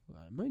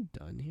 am I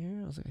done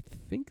here? I was like, I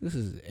think this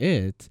is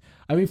it.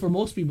 I mean, for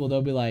most people,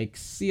 they'll be like,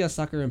 see a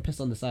sucker and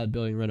piss on the side of the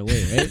building and run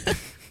away, right?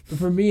 But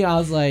for me, I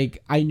was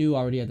like, I knew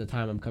already at the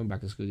time I'm coming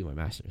back to school to do my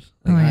master's.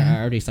 Like, Oh, yeah.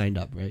 I already signed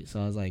up, right?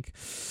 So I was like,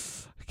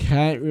 I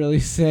can't really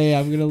say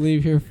I'm going to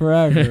leave here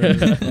forever.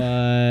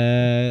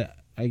 But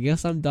I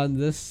guess I'm done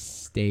this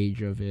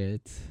stage of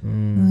it.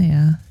 Oh,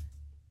 yeah.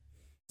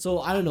 So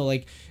I don't know,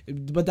 like,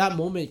 but that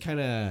moment kind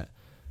of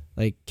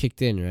like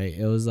kicked in, right?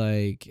 It was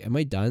like, am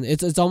I done?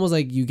 It's almost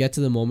like you get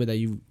to the moment that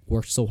you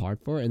worked so hard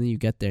for, and then you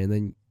get there, and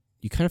then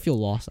you kind of feel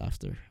lost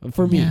after.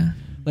 For me, Yeah.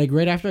 like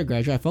right after I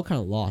graduated, I felt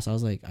kind of lost. I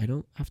was like, I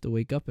don't have to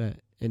wake up at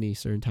any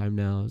certain time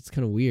now. It's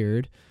kind of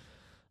weird.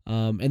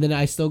 And then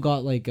I still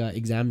got like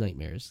exam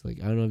nightmares. Like,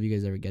 I don't know if you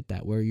guys ever get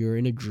that, where you're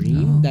in a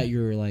dream No. that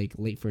you're like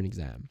late for an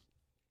exam,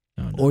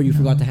 Oh, no. or you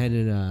forgot to No. hand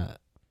in a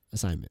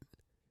assignment.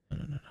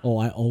 No. Oh,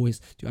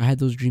 I had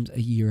those dreams a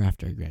year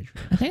after I graduated.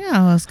 I think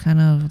I was kind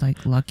of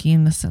like lucky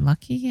in this.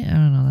 Lucky? I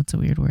don't know. That's a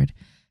weird word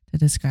to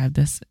describe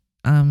this.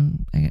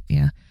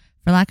 Yeah.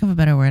 For lack of a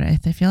better word, I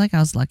feel like I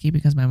was lucky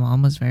because my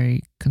mom was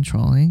very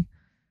controlling.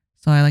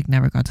 So I like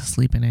never got to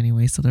sleep in any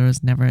way. So there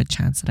was never a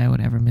chance that I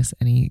would ever miss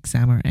any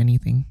exam or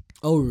anything.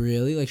 Oh,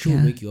 really? Like, she would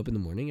Yeah. wake you up in the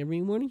morning every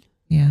morning?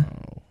 Yeah.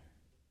 Oh.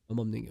 My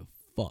mom didn't give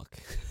a fuck.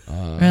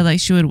 Or like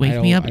she would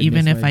wake me up I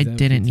even missed if my I exam a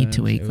didn't few need to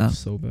times. wake It up. was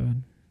so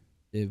bad.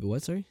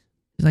 What, sorry?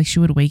 Like she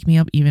would wake me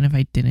up even if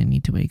I didn't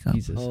need to wake up.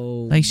 Jesus.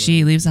 Oh, Like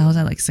she my leaves the house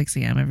at God. like 6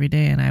 a.m. every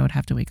day and I would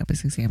have to wake up at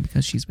 6 a.m.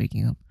 because she's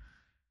waking up.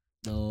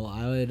 No,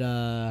 I would,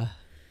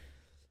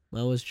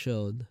 mine was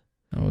chilled.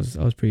 I was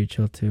pretty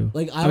chill too.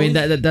 Like, I mean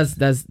always-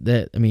 that's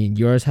that. I mean,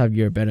 yours have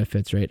your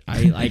benefits, right? I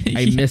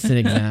Yeah. missed an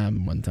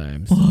exam one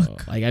time. So,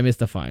 Fuck. like I missed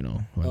the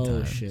final one Oh,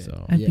 time. shit.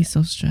 So I'd Yeah. be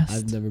so stressed.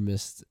 I've never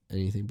missed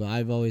anything, but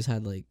I've always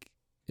had, like,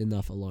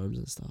 enough alarms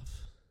and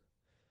stuff.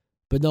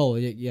 But no,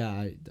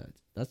 yeah,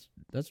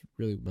 that's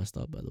really messed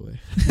up, by the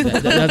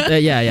way.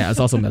 yeah, it's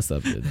also messed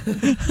up, dude.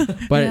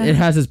 But Yeah. it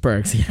has its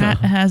perks. You know? It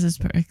has its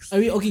perks. I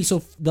mean, okay,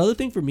 so the other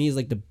thing for me is,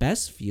 like, the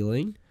best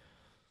feeling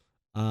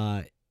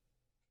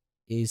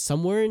is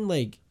somewhere in,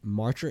 like,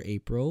 March or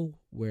April,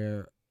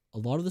 where a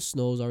lot of the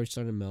snow is already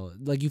starting to melt.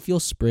 Like, you feel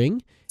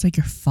spring. It's like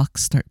your fucks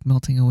start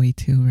melting away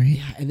too, right?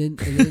 Yeah, and then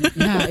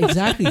yeah,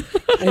 exactly.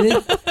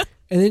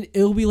 And then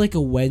it'll be like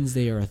a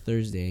Wednesday or a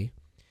Thursday,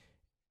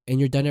 and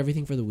you're done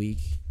everything for the week,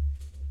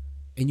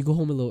 and you go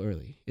home a little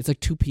early. It's like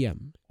 2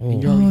 p.m.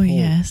 and you're Oh, already home,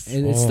 yes.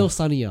 and it's Oh. still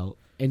sunny out,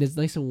 and it's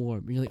nice and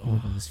warm. And you're like, oh my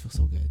God, this feels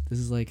so good. This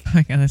is like Oh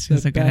my god, that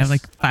feels The so good. I have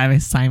like best. 5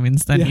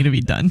 assignments that Yeah. need to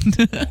be done.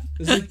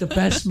 it's like the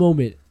best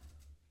moment.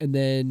 And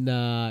then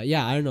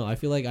yeah, I don't know. I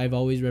feel like I've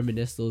always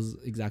reminisced those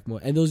exact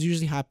moments, and those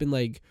usually happen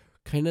like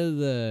kind of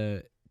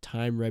the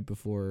time right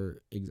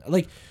before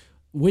like.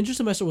 Winter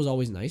semester was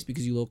always nice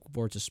because you look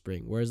forward to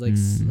spring, whereas like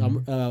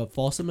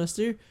fall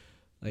semester,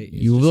 like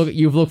it's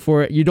You've looked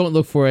for it. You don't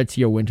look forward to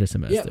your winter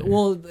semester. yeah.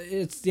 Well,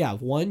 it's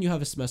one, you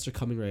have a semester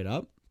coming right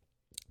up,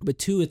 but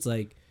two, it's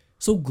like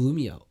so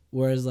gloomy out.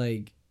 Whereas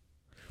like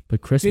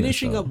but Christmas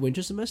finishing though. up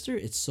winter semester,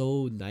 it's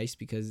so nice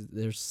because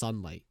there's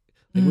sunlight.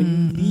 Like when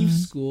you leave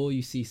school,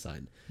 you see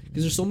sun.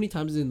 Because there's so many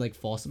times in like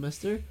fall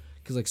semester,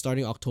 because like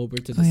starting October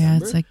to Oh yeah,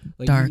 December, it's like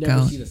like dark you never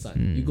out. see the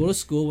sun. You go to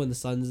school when the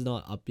sun's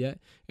not up yet,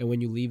 and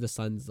when you leave, the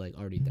sun's like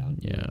already down.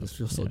 Yeah, This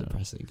feels so yeah.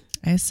 depressing.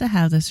 I used to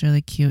have this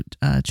really cute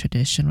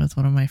tradition with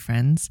one of my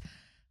friends.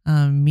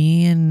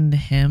 Me and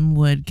him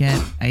would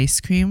get ice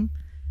cream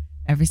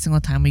every single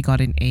time we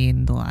got an A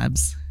in the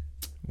labs,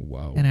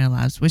 Wow. in our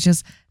labs, which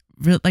is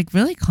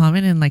really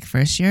common in like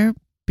first year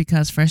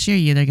because first year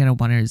you either get a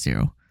 1 or a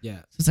 0.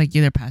 Yeah, So it's like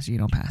you either pass or you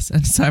don't pass.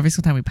 And so every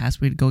single time we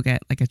pass, we'd go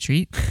get like a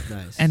treat.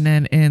 nice. And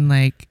then in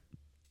like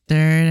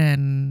 3rd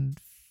and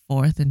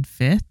 4th and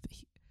 5th,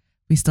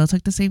 we still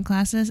took the same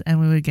classes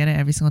and we would get it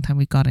every single time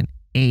we got an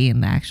A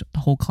in the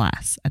whole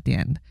class at the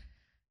end.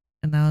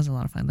 And that was a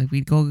lot of fun. Like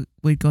we'd go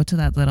to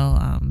that little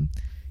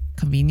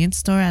convenience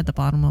store at the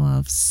bottom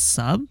of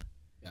Sub,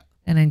 Yeah.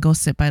 and then go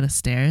sit by the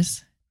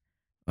stairs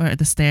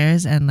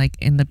and like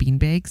in the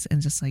beanbags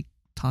and just like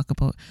talk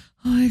about,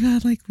 oh my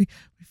god, like we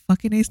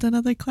fucking aced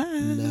another class.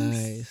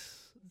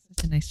 Nice.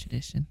 Such a nice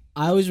tradition.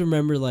 I always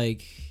remember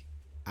like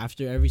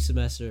after every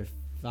semester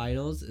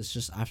finals, it's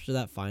just after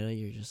that final,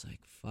 you're just like,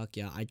 fuck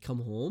yeah. I'd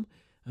come home.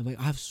 I'm like,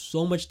 I have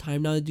so much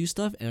time now to do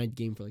stuff, and I'd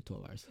game for like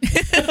 12 hours.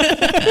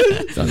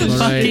 Sounds about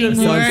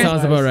right.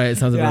 Sounds about right.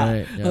 Sounds about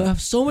right. I Yeah. have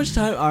so much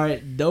time. All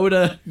right,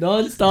 Dota,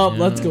 nonstop.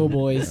 Let's go,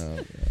 boys.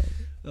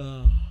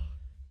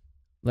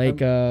 Like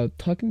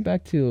talking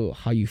back to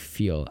how you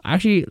feel.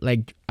 Actually,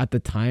 like at the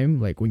time,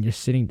 like when you're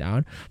sitting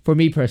down, for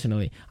me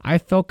personally, I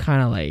felt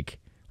kind of like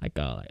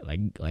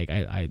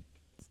I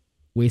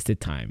wasted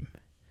time,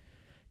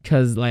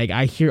 cause like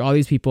I hear all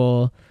these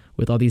people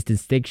with all these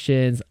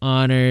distinctions,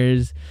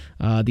 honors,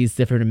 these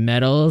different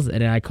medals,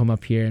 and then I come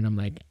up here and I'm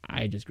like,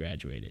 I just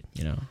graduated,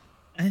 you know.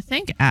 I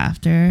think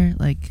after,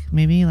 like,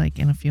 maybe like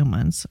in a few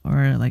months,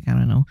 or like, I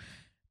don't know,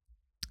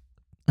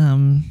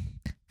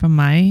 from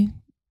my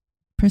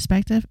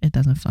perspective, it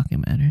doesn't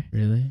fucking matter.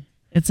 Really?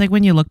 It's like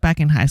when you look back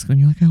in high school and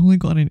you're like, I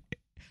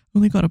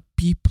only got a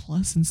B+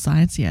 in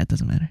science. Yeah, it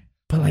doesn't matter.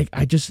 But like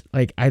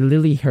I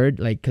literally heard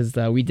like, cause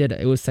we did,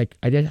 it was like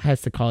I had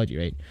psychology,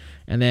 right?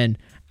 And then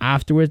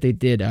afterwards they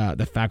did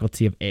the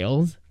faculty of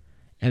ales,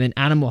 and then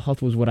animal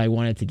health was what I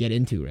wanted to get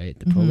into, right?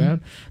 The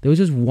program. There was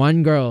just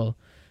one girl,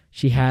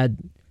 she had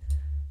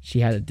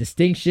a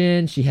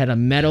distinction, she had a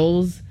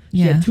medals,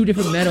 she had 2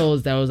 different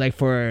medals that was like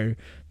for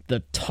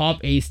the top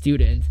A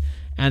students.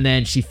 And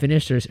then she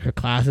finished her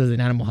classes in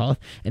animal health,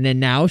 and then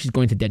now she's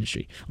going to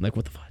dentistry. I'm like,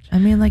 what the fuck? I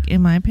mean, like,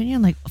 in my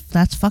opinion, like,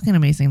 that's fucking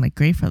amazing. Like,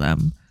 great for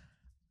them.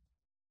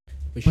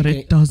 But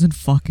it doesn't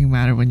fucking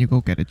matter when you go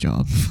get a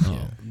job.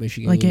 Oh,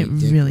 Like, it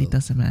really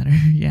doesn't matter.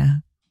 Yeah.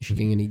 Is she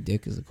getting any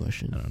dick is the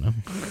question. I don't know.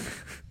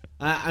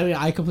 I mean,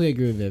 I completely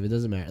agree with Viv. It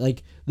doesn't matter.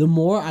 Like, the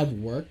more I've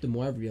worked, the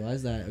more I've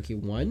realized that, okay,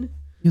 one,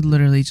 You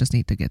literally just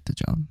need to get the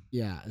job.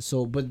 yeah.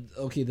 So, but,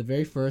 okay, the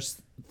very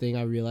first thing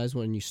I realized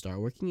when you start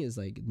working is,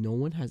 like, no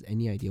one has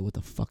any idea what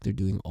the fuck they're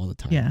doing all the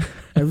time. Yeah.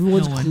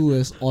 Everyone's No one.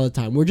 clueless all the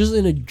time. We're just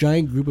in a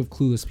giant group of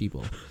clueless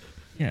people.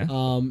 Yeah.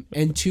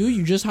 And 2,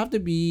 you just have to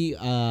be,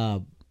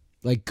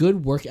 like,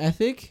 good work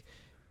ethic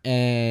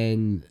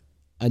and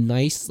a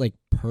nice, like,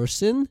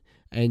 person,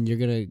 and you're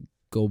gonna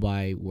go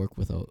by work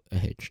without a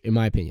hitch, in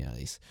my opinion, at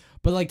least.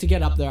 But like to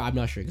get up there, I'm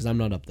not sure because I'm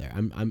not up there.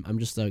 I'm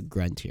just a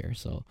grunt here,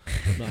 so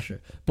I'm not sure.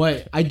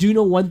 But I do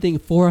know one thing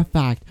for a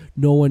fact: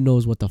 no one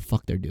knows what the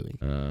fuck they're doing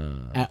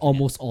at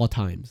almost all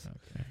times.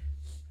 Okay.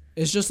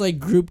 It's just like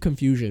group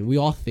confusion. We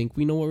all think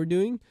we know what we're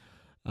doing,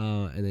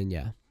 and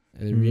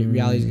then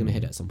reality is gonna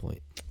hit at some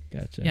point.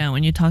 Gotcha. Yeah,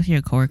 when you talk to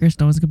your coworkers,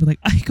 no one's gonna be like,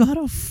 I got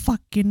a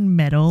fucking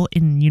medal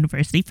in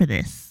university for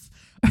this.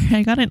 Or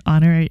I got an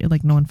honor.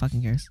 Like, no one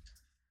fucking cares.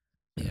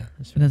 Yeah.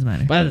 It doesn't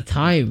matter. But at the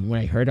time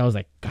when I heard, I was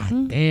like,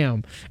 God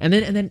damn. And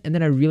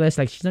then I realized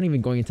like she's not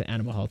even going into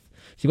animal health.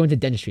 She's going to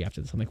dentistry after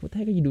this. I'm like, what the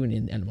heck are you doing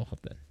in animal health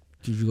then?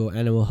 Did you go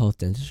animal health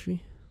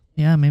dentistry?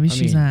 Yeah, maybe I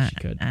she's mean, an she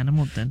could.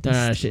 animal dentist.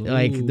 No, she,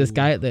 like this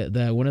guy,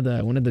 the one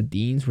of the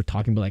deans were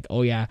talking about like,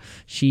 oh yeah,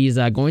 she's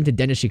going to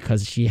dentistry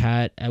because she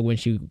had when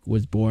she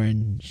was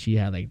born, she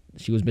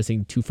was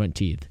missing 2 front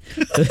teeth.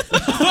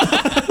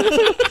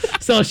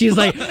 So she's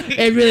like,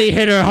 it really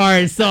hit her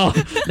hard. So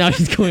now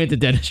she's going into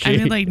dentistry. I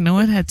mean, like, no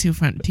one had 2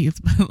 front teeth,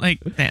 but like,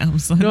 damn,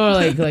 son. No,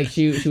 like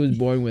she was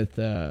born with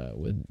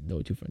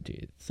no 2 front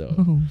teeth. So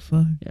Oh,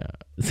 fuck. yeah,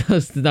 so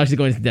now she's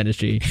going to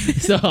dentistry.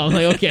 So I'm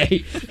like,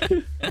 okay.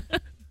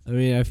 I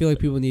mean, I feel like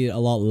people need a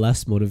lot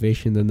less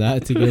motivation than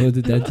that to go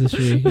into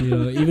dentistry. You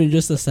know, even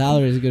just the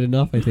salary is good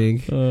enough, I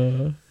think.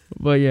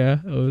 But yeah,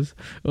 it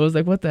was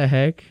like, what the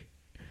heck?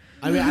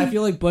 I mean, I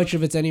feel like Butch,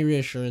 if it's any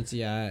reassurance,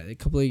 yeah, I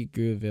completely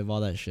agree with Viv.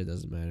 All that shit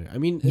doesn't matter. I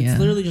mean, it's Yeah.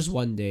 literally just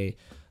one day.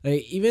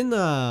 Like, even,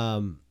 I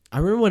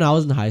remember when I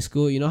was in high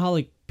school, you know how,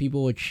 like,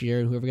 people would cheer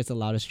and whoever gets the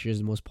loudest cheer is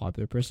the most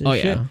popular person? Oh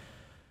and shit? yeah.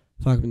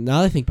 Fuck, now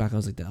that I think back, I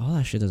was like, all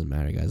that shit doesn't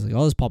matter, guys. Like,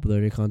 all this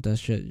popularity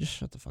contest shit, just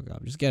shut the fuck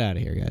up. Just get out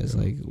of here, guys.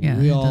 Like, Yeah,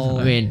 we it all, doesn't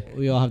matter. I mean,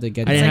 we all have to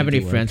get I didn't have to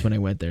any work. friends when I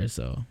went there,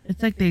 so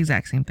It's like the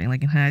exact same thing.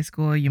 Like in high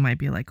school, you might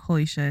be like,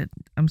 holy shit,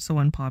 I'm so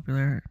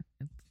unpopular.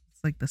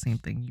 It's like the same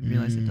thing. You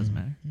realize it doesn't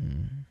matter.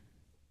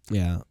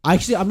 Yeah.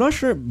 Actually, I'm not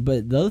sure,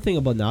 but the other thing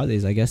about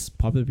nowadays, I guess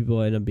popular people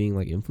end up being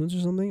like influencers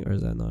or something, or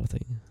is that not a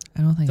thing?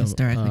 I don't think it's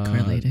directly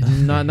correlated.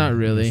 Not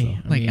really.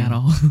 I Like mean, at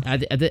all. I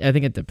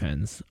think it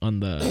depends on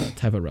the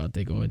type of route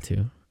they go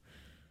into.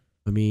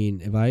 I mean,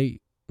 if I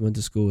went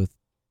to school with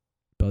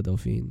Belle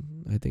Delphine,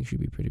 I think she'd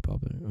be pretty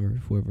popular,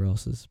 or whoever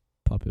else is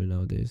popular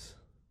nowadays.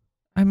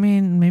 I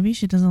mean, maybe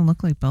she doesn't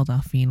look like Belle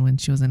Delphine when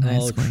she was in high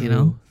school, true, you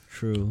know?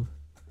 True.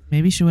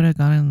 Maybe she would have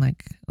gotten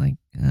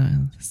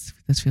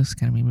this feels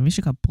scary to me. Maybe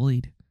she got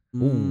bullied.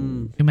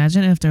 Mm.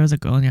 Imagine if there was a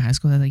girl in your high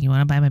school that's like, you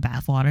want to buy my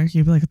bathwater?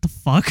 You'd be like, what the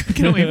fuck?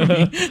 Get away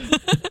from me.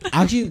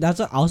 Actually,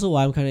 that's also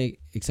why I'm kind of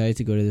excited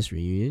to go to this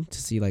reunion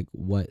to see like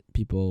what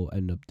people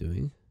end up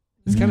doing.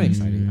 It's kind of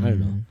exciting. I don't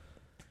know.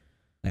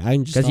 Like,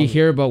 I'm just Because you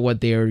hear about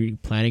what they are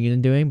planning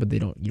and doing, but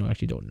you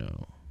actually don't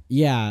know.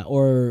 Yeah,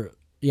 or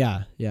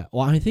yeah.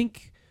 Well, I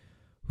think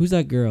who's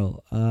that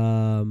girl?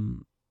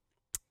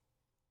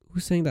 Who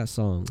sang that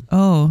song?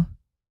 Oh,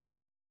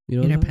 You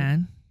know Peter that?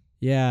 Pan.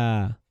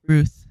 Yeah.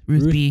 Ruth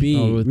B. B.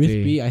 Oh, Ruth Ruth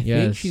B. B. I think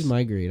Yes. she's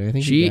my grade. I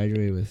think she She-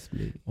 graduated with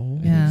me. Oh,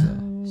 Yeah.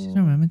 so. She's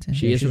from Edmonton.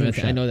 She Yeah, is she's from from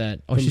Edmonton. I Shep. know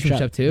that. Oh, she's from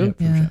Shep too.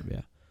 Yeah, from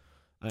Yeah.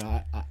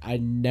 Shep, yeah. I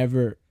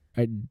never.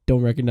 I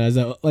don't recognize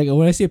that. Like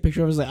when I see a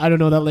picture, I was like, I don't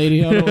know that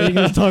lady. I don't know what you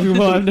guys talking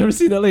about. I've never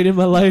seen that lady in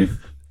my life.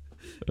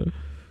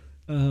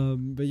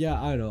 But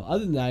yeah, I don't know.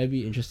 Other than that, it'd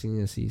be interesting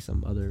to see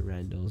some other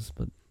randos.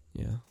 But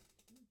yeah.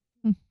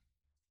 Hmm.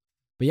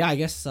 But yeah, I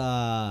guess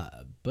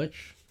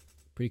Butch,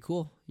 pretty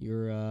cool.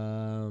 You're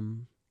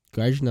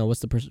graduate now.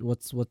 What's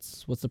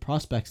the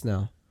prospects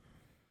now?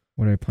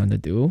 What do I plan to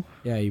do?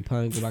 Yeah, you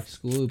plan to go back to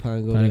school. You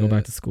plan to Plan to go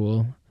back to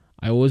school.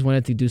 I always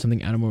wanted to do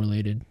something animal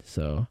related,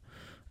 so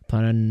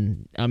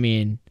I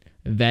mean,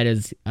 vet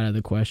is out of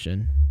the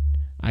question.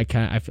 I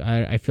can't.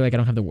 I feel like I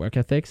don't have the work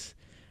ethics,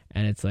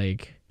 and it's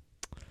like,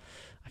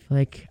 I feel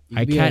like You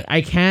I could be can't.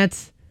 I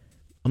can't.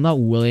 I'm not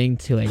willing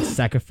to like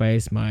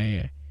sacrifice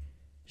my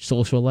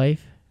social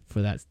life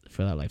for that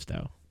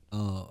lifestyle.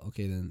 Oh,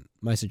 okay. Then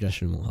my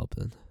suggestion won't help.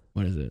 Then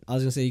What is it? I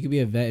was gonna say you could be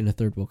a vet in a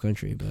third world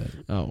country, but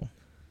Oh,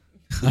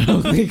 I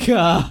don't think.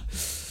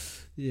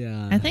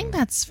 Yeah. I think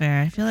that's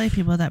fair. I feel like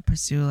people that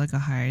pursue like a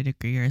higher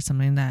degree or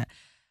something that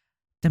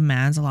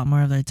demands a lot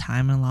more of their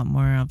time and a lot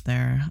more of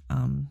their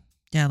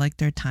like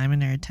their time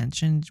and their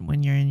attention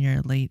when you're in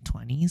your late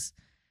 20s,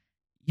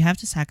 you have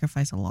to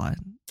sacrifice a lot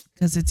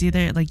because it's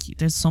either like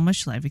there's so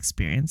much life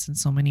experience and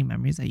so many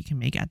memories that you can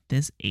make at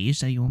this age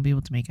that you won't be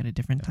able to make at a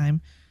different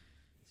time.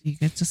 So you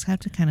just have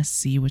to kind of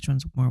see which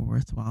one's more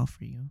worthwhile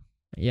for you.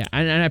 yeah.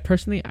 And I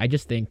personally, I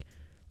just think,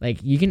 like,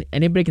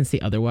 anybody can say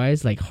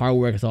otherwise. Like, hard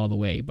work is all the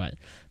way, but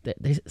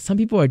some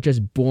people are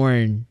just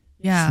born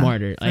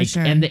smarter, for like,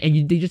 sure. and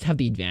they just have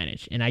the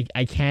advantage, and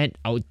I can't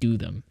outdo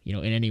them, in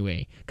any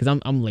way, because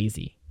I'm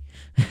lazy.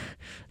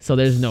 So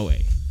there's no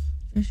way.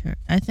 For sure.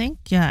 I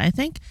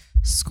think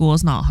school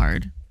is not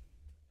hard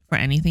for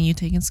anything you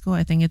take in school.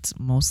 I think it's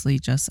mostly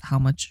just how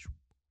much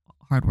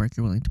hard work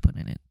you're willing to put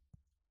in it.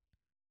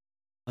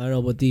 I don't know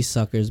about these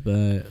suckers,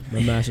 but my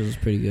master's was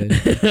pretty good.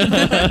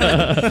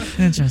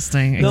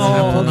 Interesting. No,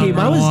 Example okay, number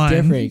mine was one.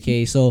 different.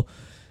 Okay, so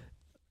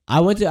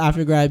I went to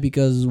aftergrad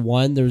because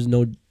one, there was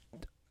no.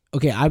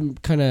 Okay, I'm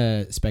kind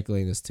of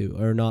speculating this too,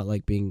 or not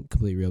like being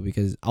completely real,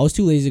 because I was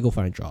too lazy to go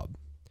find a job.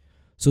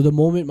 So the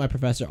moment my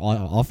professor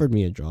offered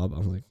me a job, I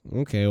was like,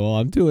 okay, well,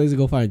 I'm too lazy to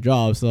go find a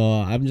job, so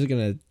I'm just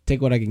gonna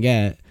take what I can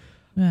get.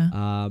 Yeah.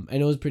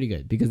 And it was pretty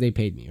good because they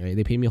paid me, right?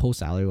 They paid me a whole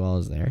salary while I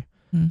was there.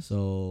 Hmm.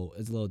 So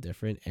it's a little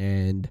different,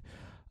 and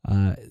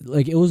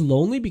like it was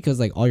lonely because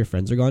like all your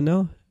friends are gone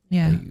now.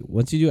 Yeah. Like,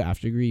 once you do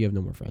after degree, you have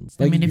no more friends.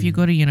 I Like, mean, if you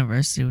go to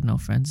university with no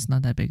friends, it's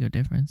not that big of a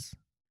difference.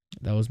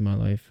 That was my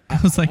life. I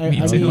was like, I me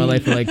That was too. my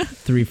life for like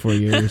 3-4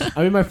 years.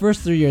 I mean, my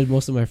first 3 years,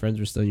 most of my friends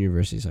were still in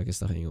university, so I could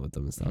still hang out with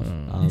them and stuff.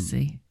 Oh. I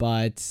see.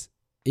 But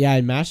yeah,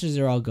 in masters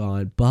they're all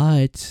gone,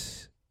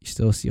 but you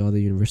still see all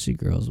the university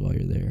girls while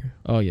you're there.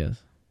 Oh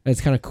yes. And it's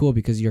kind of cool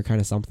because you're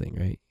kind of something,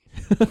 right?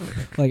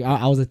 Like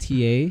I was a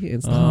TA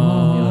and stuff.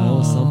 Oh. You know, I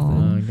was something.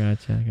 Oh,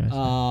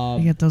 gotcha.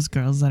 You get those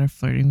girls that are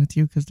flirting with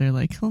you because they're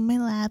like, oh, my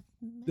lab.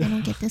 I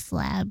don't get this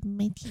lab.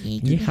 My TA.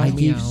 Yeah, I help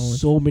me gave out.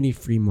 so many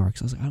free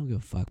marks. I was like, I don't give a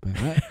fuck,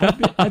 man.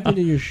 I've been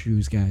in your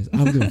shoes, guys. I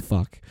don't give a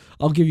fuck.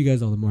 I'll give you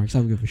guys all the marks. I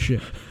don't give a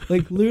shit.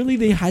 Like, literally,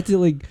 they had to,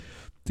 like,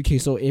 okay,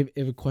 so if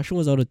a question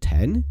was out of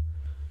 10,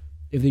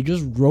 if they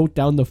just wrote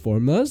down the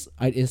formulas,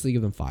 I'd instantly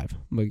give them 5.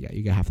 I'm like, yeah,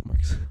 you got half the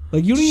marks.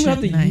 Like, you don't even have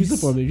to Shit, use the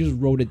nice. formula. You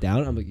just wrote it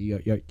down. I'm like,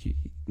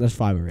 that's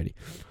 5 already.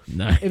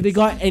 Nice. If they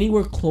got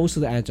anywhere close to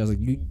the answer, I was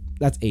like,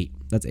 that's 8.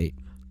 That's 8.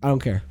 I don't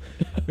care.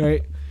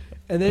 Right?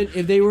 And then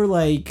if they were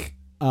like,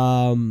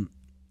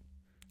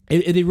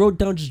 if they wrote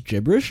down just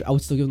gibberish, I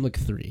would still give them like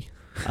 3.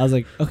 I was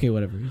like, okay,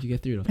 whatever. You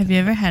get 3 out of 10. Have you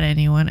ever had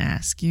anyone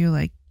ask you,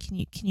 like,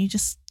 can you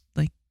just,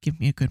 like, give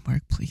me a good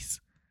mark, please?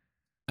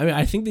 I mean,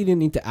 I think they didn't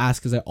need to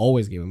ask because I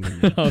always gave them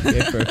good marks.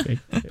 Okay,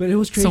 perfect. But it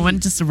was crazy. Someone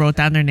just wrote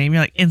down their name.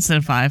 You're like,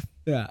 instant 5.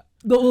 Yeah.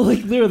 No,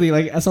 like literally,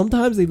 like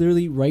sometimes they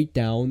literally write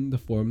down the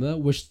formula,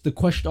 which the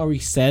question already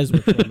says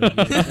which formula.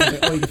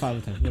 Oh, you get 5 out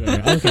of 10.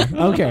 Whatever. I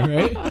don't care,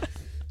 right?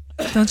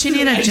 Don't you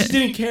need I a just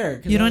didn't care.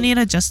 'cause you I don't was- need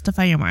to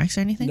justify your marks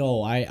or anything?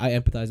 No, I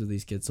empathize with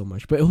these kids so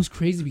much. But it was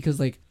crazy because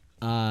like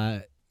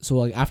so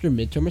like after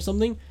midterm or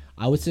something,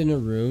 I would sit in a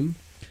room,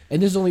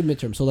 and this is only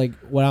midterm. So like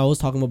what I was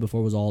talking about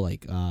before was all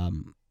like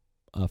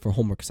for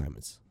homework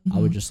assignments. I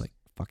would Mhm. just like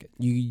fuck it.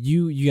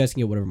 You guys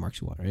can get whatever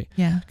marks you want, right?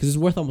 Yeah. Because it's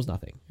worth almost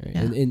nothing, right?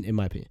 Yeah. In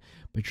my opinion.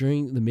 But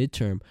during the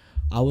midterm,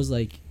 I was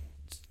like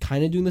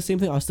kind of doing the same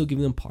thing. I was still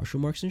giving them partial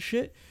marks and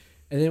shit.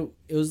 And then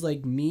it was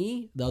like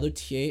me, the other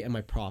TA, and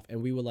my prof,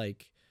 and we were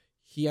like,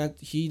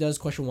 he does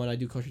question 1, I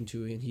do question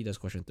 2, and he does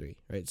question 3,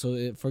 right?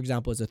 So for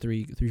example, it's a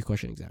three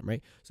question exam,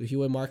 right? So he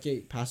would mark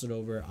it, pass it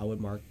over. I would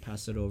mark,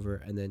 pass it over,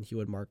 and then he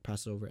would mark,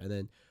 pass it over, and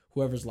then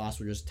whoever's last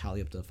would just tally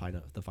up the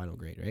final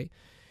grade, right?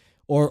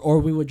 Or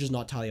we would just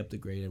not tally up the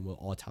grade, and we'll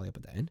all tally up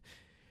at the end.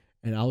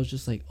 And I was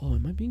just like, oh,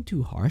 am I being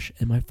too harsh?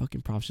 And my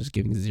fucking prof's just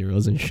giving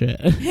zeros and shit.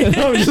 And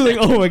I was just like,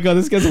 oh my god,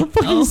 this guy's a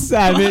fucking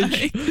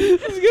savage.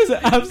 This guy's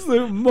an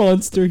absolute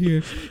monster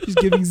here. He's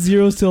giving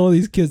zeros to all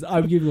these kids.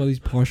 I'm giving all these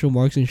partial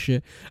marks and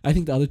shit. I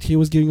think the other team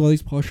was giving all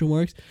these partial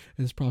marks,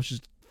 and this prof's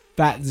just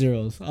fat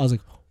zeros. I was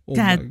like, oh my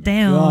God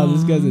damn. god,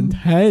 this guy's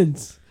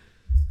intense.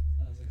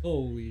 I was like,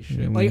 holy shit.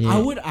 Yeah, Like, yeah. I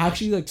would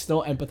actually like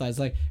still empathize.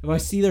 Like, if I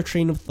see their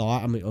train of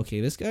thought, I'm like,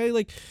 okay, this guy,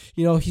 like,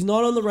 you know, he's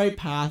not on the right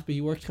path, but he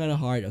worked kind of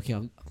hard. Okay,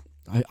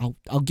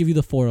 I'll give you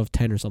the 4 of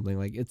 10 or something.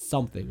 Like, it's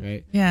something,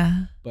 right?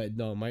 Yeah. But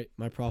no, my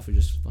prof would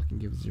just fucking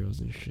give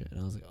zeros and shit. And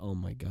I was like, oh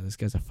my god, this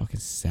guy's a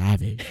fucking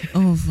savage.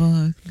 Oh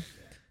fuck.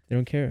 They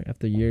don't care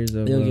after years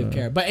of. They don't give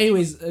care. But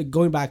anyways,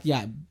 going back,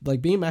 yeah,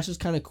 like being a master is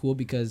kind of cool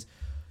because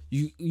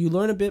you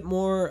learn a bit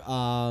more.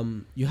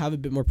 You have a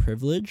bit more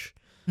privilege.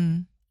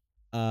 Mm.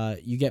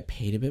 You get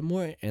paid a bit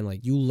more, and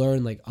like you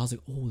learn. Like, I was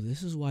like, oh,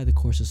 this is why the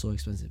course is so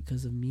expensive,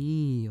 because of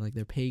me. Like,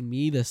 they're paying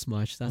me this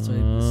much. That's why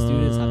the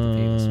students have to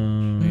pay this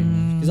much.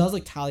 Right? Because I was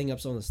like tallying up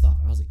some of the stuff.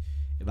 I was like,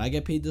 if I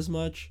get paid this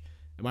much,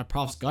 and my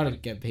prof's gotta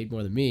get paid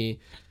more than me,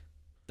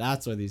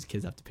 that's why these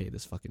kids have to pay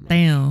this fucking much.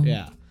 Damn.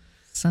 Yeah.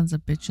 Sons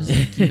of bitches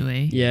like you,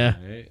 eh? Yeah.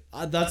 Right?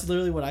 That's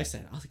literally what I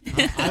said. I was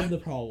like, I'm the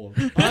problem.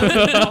 I'm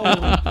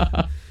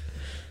the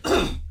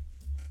problem.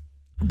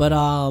 But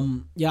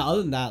yeah,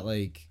 other than that,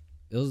 like,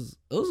 it was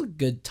a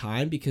good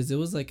time because it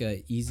was like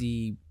a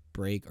easy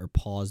break or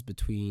pause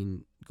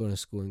between going to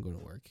school and going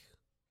to work.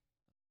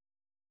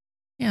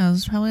 Yeah, it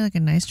was probably like a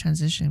nice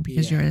transition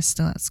because Yeah. you were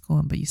still at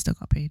school, but you still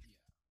got paid.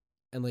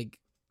 And like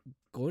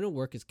going to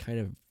work is kind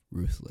of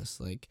ruthless.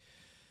 Like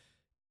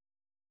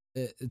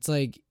it's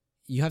like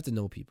you have to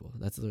know people.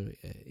 That's literally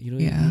it. You know,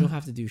 Yeah. you don't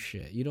have to do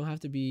shit. You don't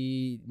have to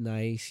be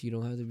nice. You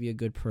don't have to be a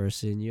good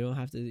person. You don't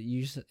have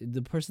to.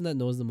 The person that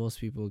knows the most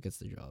people gets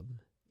the job,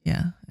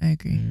 Yeah, I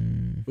agree.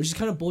 which is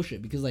kind of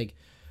bullshit because like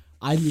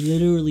I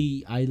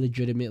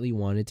legitimately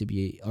wanted to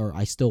be, or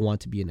I still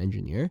want to be an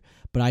engineer,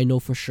 but I know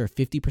for sure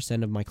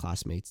 50% of my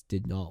classmates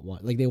did not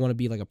want, like, they want to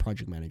be like a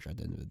project manager at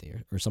the end of the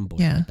day or some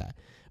bullshit Yeah. like that.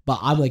 But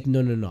I'm like,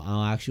 no,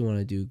 I actually want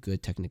to do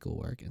good technical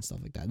work and stuff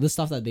like that. The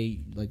stuff that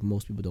they, like,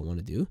 most people don't want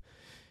to do.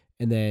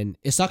 And then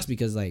it sucks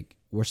because like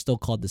we're still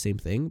called the same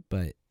thing,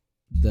 but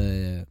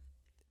the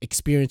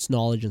experience,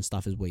 knowledge, and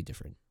stuff is way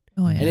different.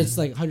 Oh yeah. And it's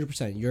like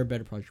 100%. You're a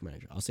better project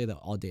manager. I'll say that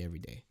all day, every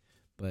day.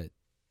 But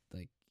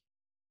like,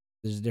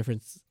 there's a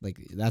difference. Like,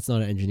 that's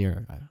not an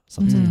engineer.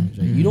 Sometimes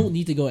right? You don't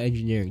need to go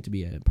engineering to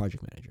be a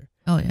project manager.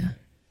 Oh yeah.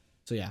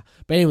 So yeah.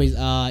 But anyways,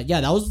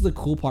 yeah, that was the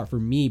cool part for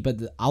me. But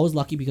I was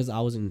lucky because I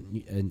was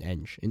in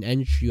Eng. In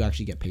Eng, you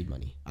actually get paid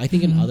money. I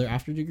think in other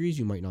after degrees,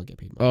 you might not get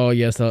paid money. Oh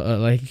yes,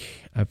 like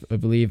I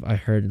believe I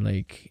heard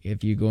like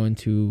if you go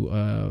into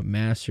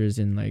masters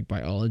in like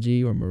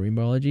biology or marine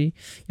biology,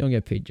 you don't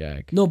get paid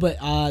jack. No, but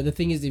the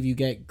thing is, if you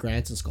get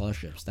grants and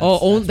scholarships, That's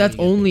when you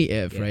only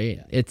get if paid. Yeah, right.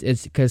 yeah.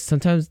 It's because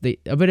sometimes they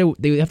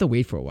have to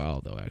wait for a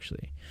while though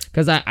actually.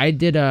 Because I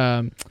did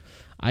a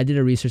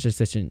research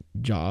assistant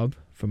job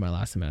for my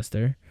last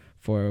semester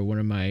for one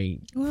of my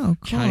Wow, cool.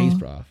 Chinese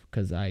prof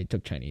because I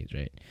took Chinese,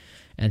 right?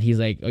 And he's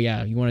like, "Oh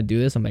yeah, you want to do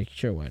this?" I'm like,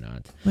 "Sure, why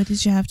not?" What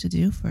did you have to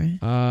do for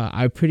it?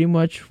 I pretty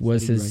much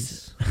was Studied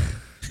his.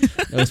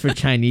 It was for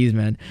Chinese,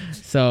 man.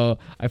 So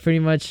I pretty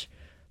much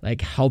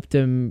like helped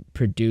him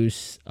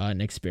produce an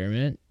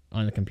experiment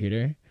on the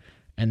computer,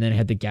 and then I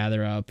had to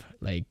gather up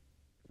like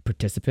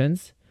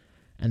participants,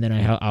 and then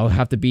I'll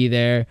have to be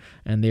there,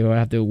 and they will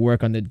have to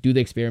work on do the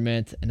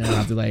experiment, and then I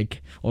have to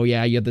like, oh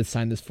yeah, you have to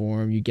sign this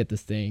form, you get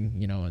this thing,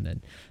 you know, and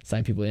then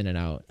sign people in and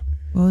out.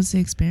 What was the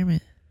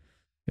experiment?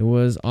 It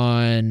was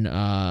on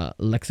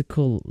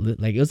lexical,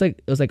 like it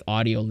was like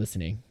audio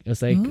listening. It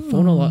was like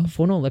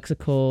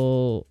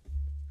phonolexical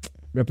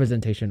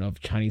representation of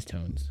Chinese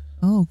tones.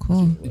 Oh,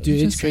 cool. Dude, it's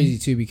Interesting. crazy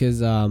too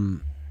because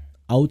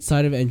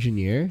outside of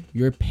engineer,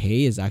 your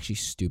pay is actually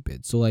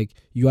stupid. So like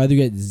you either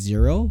get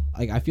zero,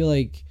 like I feel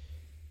like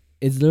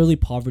it's literally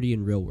poverty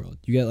in real world.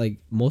 You get like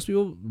most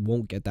people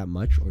won't get that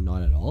much or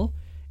not at all,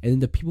 and then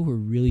the people who are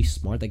really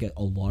smart that get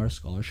a lot of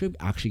scholarship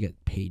actually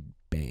get paid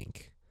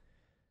bank.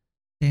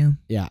 Damn.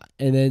 Yeah,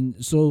 and then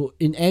so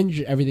in Eng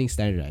everything's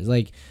standardized.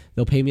 Like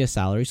they'll pay me a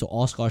salary, so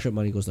all scholarship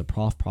money goes to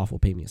prof. Prof will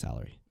pay me a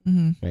salary.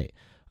 Mm-hmm. Right.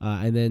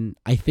 And then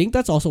I think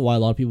that's also why a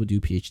lot of people do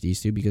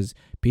PhDs too, because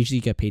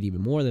PhD get paid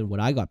even more than what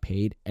I got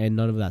paid, and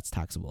none of that's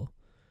taxable.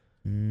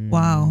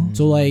 Wow.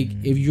 So like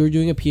if you're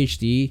doing a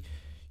PhD,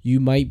 you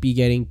might be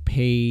getting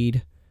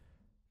paid,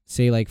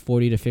 say like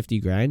 40 to 50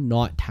 grand,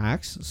 not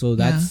tax. So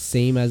that's Yeah.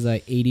 same as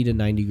a 80 to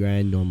 90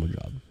 grand normal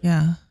job.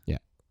 Yeah.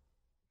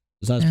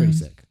 So that's pretty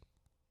Damn. sick.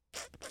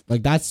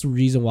 Like that's the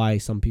reason why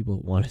some people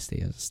want to stay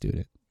as a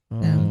student.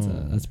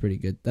 That's pretty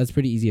good. That's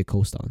pretty easy to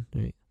coast on,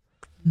 right?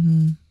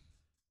 Mm-hmm.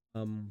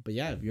 But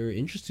yeah, if you're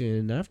interested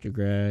in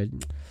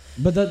aftergrad,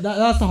 but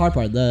that's the hard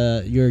part.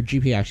 Your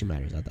GPA actually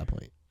matters at that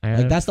point.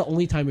 Like that's the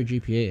only time your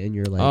GPA and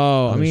you're like.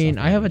 I other mean,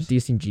 stuff I have a matters.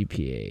 decent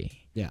GPA.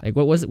 Yeah. Like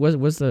what's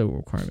the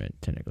requirement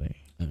technically?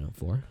 I don't know,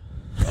 4.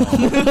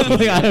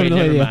 Like, I have no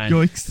never idea. mind.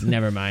 Yikes.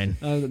 Never mind.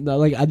 No,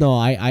 like I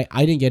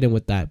didn't get in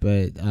with that,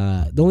 but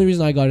the only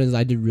reason I got in is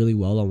I did really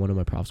well on one of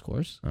my prof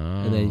scores,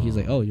 and then he's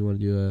like, "Oh, you want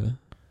to do a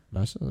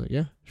master?" I was like,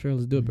 "Yeah, sure,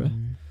 let's do it, bro."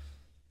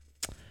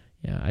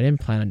 Yeah, I didn't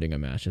plan on doing a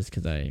match just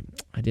because I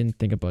didn't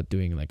think about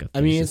doing like a.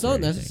 I mean, thesis it's or not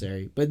anything.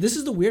 necessary, but this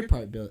is the weird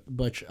part,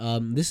 Butch.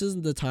 This is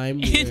the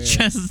time. Where,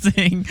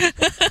 Interesting.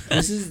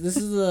 this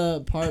is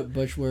the part,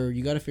 Butch, where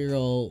you got to figure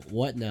out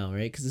what now,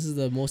 right? Because this is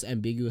the most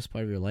ambiguous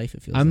part of your life.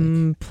 It feels like.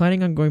 I'm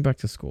planning on going back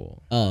to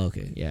school. Oh,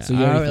 okay. Yeah. So you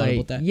already I, thought like,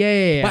 about that.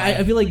 Yeah. But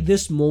I feel like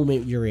this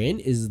moment you're in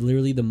is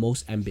literally the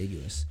most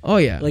ambiguous. Oh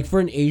yeah. Like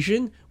for an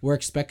Asian, we're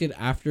expected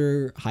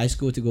after high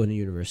school to go into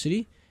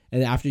university,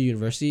 and after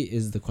university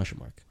is the question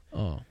mark.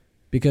 Oh.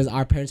 Because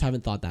our parents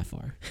haven't thought that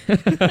far.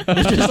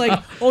 It's just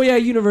like, oh yeah,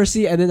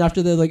 university, and then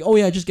after they're like, oh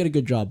yeah, just get a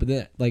good job. But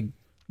then like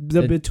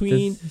the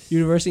between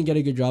university and get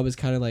a good job is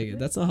kind of like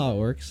that's not how it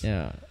works.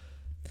 Yeah.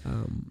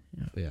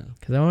 Yeah.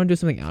 Because I want to do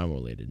something animal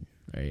related,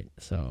 right?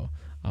 So,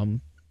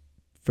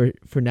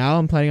 for now,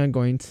 I'm planning on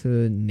going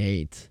to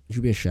Nate. You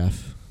should be a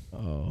chef.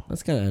 Oh.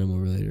 That's kind of animal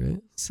related,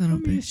 right? Son of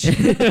a bitch.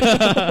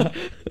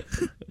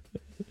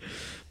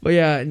 But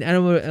yeah, an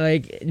animal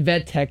like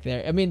vet tech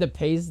there. I mean, the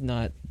pay's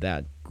not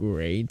that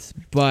great,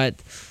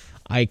 but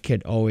I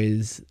could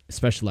always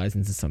specialize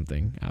into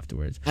something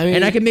afterwards. I mean,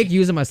 and I can make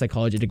use of my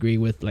psychology degree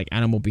with like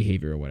animal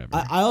behavior or whatever.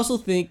 I also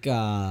think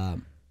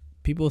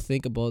people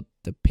think about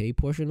the pay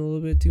portion a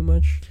little bit too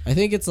much. I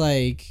think it's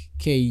like,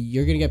 okay,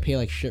 you're gonna get paid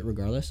like shit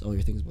regardless. Oh,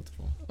 your thing's about to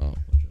fall. Oh.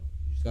 You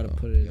just gotta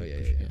put it. Oh,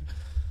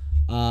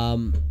 yeah.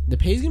 The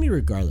pay's gonna be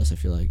regardless. I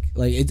feel like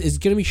it's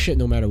gonna be shit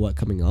no matter what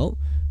coming out.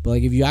 But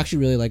like if you actually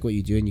really like what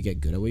you do and you get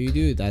good at what you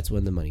do, that's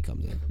when the money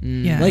comes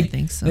in. Yeah, Like- I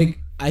think so. Like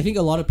I think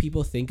a lot of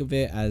people think of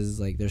it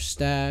as like there's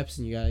steps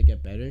and you gotta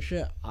get better and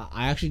shit.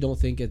 I actually don't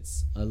think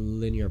it's a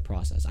linear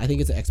process. I think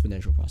it's an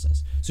exponential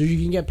process. So you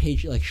can get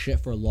paid like shit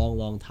for a long,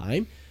 long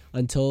time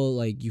until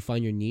like you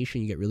find your niche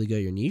and you get really good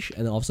at your niche,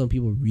 and then all of a sudden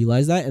people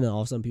realize that, and then all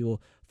of a sudden people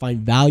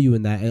find value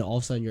in that, and all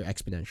of a sudden you're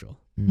exponential.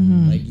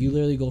 Mhm. Like you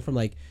literally go from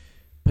like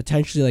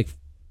potentially like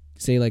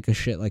say like a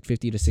shit like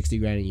 50 to 60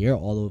 grand a year,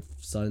 all of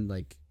a sudden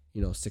like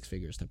 6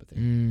 figures type of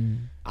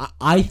thing.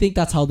 I think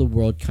that's how the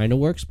world kind of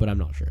works, but I'm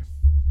not sure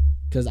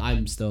because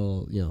I'm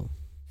still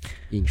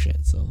eating shit.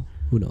 So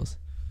who knows?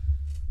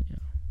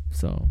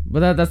 So,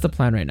 but that's the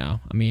plan right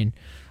now. I mean,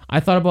 I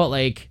thought about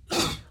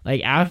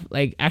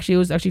actually it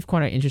was actually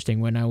quite interesting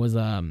when I was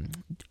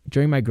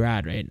during my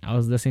grad, right? I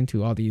was listening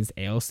to all these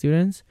AL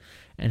students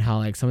and how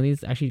like some of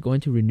these actually go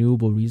into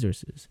renewable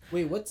resources.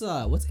 Wait, what's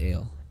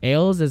ale?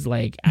 ALs is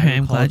like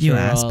I'm glad you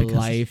asked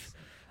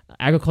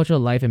agricultural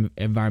life and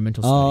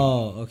environmental study.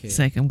 Oh, okay.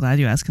 Sick. I'm glad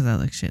you asked because I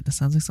was like, shit, that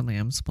sounds like something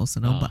I'm supposed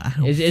to know, but I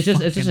don't. It's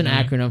just fucking an know.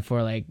 acronym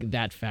for like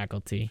that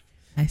faculty.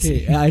 I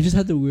see. Okay, I just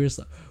had the weirdest.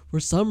 For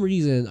some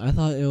reason, I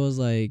thought it was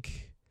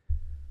like.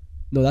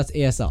 No, that's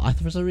ASL.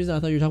 For some reason, I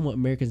thought you were talking about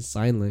American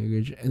Sign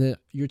Language, and then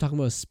you were talking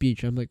about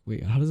speech. I'm like,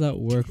 wait, how does that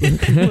work?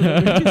 with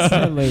American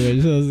Sign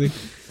Language. I was like,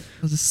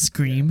 I'll just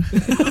scream.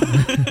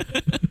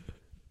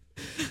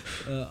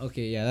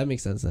 okay, yeah, that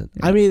makes sense then.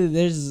 I mean,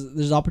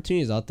 there's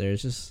opportunities out there.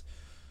 It's just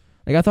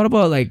Like I thought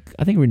about like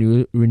I think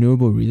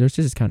renewable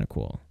resources is kind of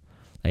cool,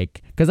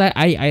 like because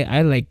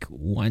I like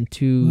want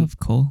to Love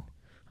coal.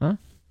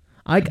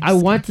 I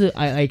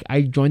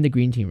joined the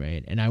green team,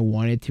 right, and I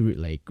wanted to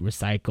like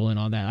recycle and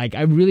all that. Like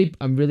I'm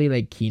really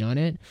like keen on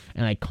it,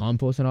 and like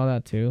compost and all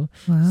that too.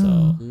 Wow.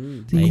 So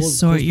Do you like,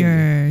 sort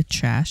your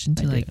trash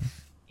into I like do.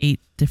 8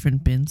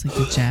 different bins, like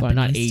the Japanese well,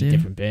 not 8 do?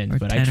 different bins, Or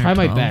but I 10 or try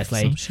my 12, best.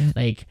 some shit.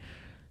 Like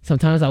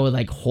sometimes I would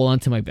like hold on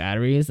to my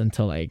batteries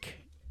until like.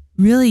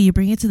 Really, you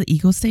bring it to the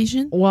eco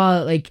station?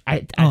 Well, like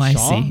I I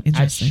Shaw, see. at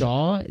Interesting.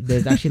 Shaw,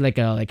 there's actually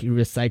like you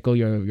recycle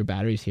your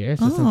batteries here.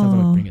 So sometimes I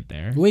Oh. would bring it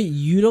there. wait.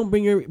 You don't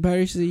bring your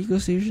batteries to the eco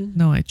station?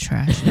 No, I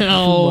trash.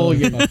 No,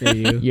 Motherfucker,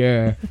 you.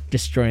 you're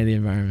destroying the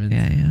environment.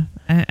 Yeah.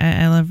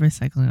 I love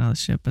recycling all this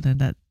shit, but then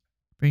that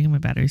bringing my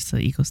batteries to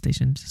the eco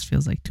station just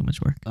feels like too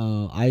much work.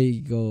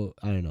 I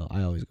don't know.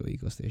 I always go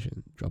eco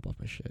station, drop off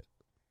my shit.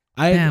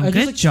 Damn, I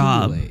good just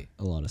job. accumulate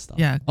a lot of stuff.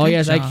 Yeah. Oh good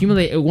yes, I job.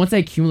 accumulate. Once I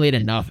accumulate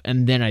enough,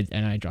 and then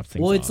I drop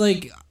things. Well, it's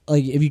off.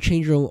 like if you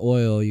change your own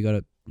oil, you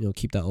gotta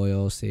keep that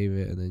oil, save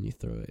it, and then you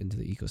throw it into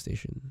the eco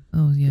station.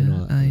 Oh yeah, and all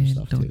that other I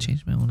stuff, don't too.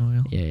 change my own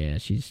oil. yeah.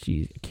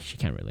 She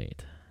can't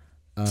relate.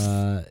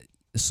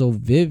 So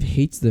Viv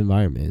hates the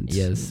environment.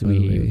 Yes, by the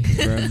we way.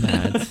 confirm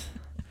that.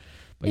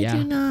 But I yeah,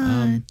 do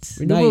not.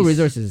 renewable Nice.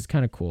 resources is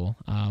kind of cool.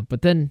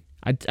 But then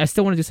I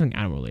still want to do something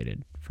animal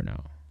related for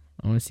now.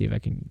 I want to see if I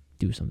can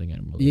do something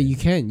animal related. Yeah, you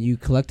can. You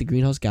collect the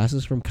greenhouse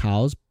gases from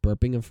cows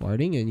burping and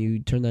farting, and you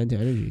turn that into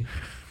energy.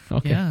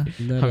 Okay. Yeah.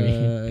 Isn't that I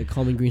mean- a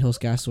common greenhouse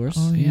gas source?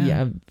 Oh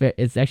yeah. Yeah,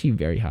 it's actually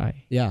very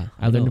high. Yeah,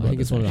 I learned know. about I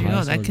think it's this one of the There you go.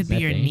 highest That ones. could be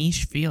your thing.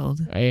 niche field.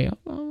 I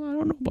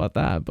don't know about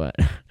that, but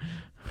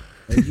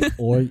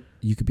Or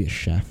you could be a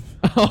chef.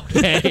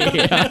 okay.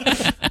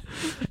 Yeah.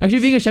 Actually,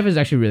 being a chef is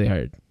actually really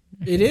hard.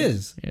 It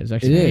is. Yeah, it's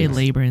actually It Very is.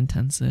 labor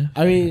intensive.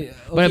 I mean,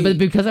 But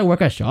because I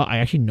work at Shaw, I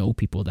actually know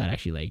people that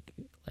actually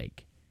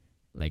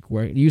like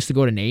work used to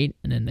go to Nate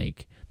and then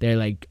like they're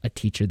like a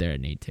teacher there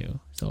at Nate too.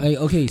 So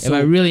Okay, if so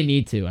I really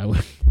need to, I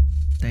would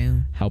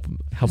Damn. help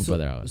a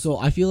brother out. So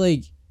I feel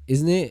like,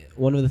 isn't it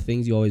one of the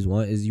things you always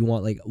want is you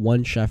want like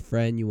one chef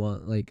friend, you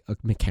want like a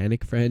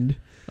mechanic friend,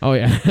 Oh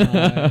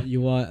yeah.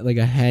 you want like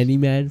a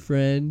handyman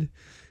friend,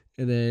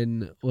 and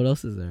then what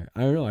else is there?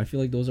 I don't know. I feel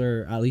like those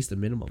are at least the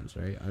minimums,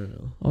 right? I don't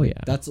know. Oh yeah.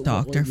 That's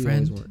Doctor what we always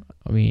friend. want.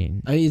 I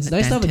mean, It's A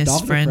nice to have a dentist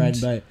doctor friend,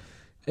 friend. but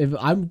if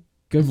I'm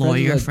good friends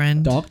Lawyer with a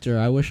friend. doctor,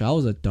 I wish I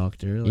was a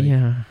doctor. Like,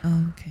 yeah.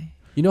 Oh, okay.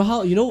 You know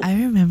how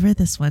I remember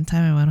this one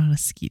time I went on a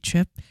ski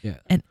trip, Yeah.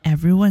 and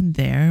everyone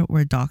there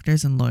were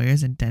doctors and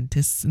lawyers and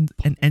dentists and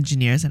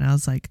engineers, and I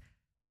was like,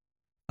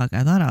 fuck,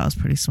 I thought I was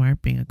pretty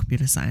smart being a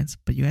computer science,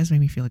 but you guys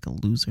make me feel like a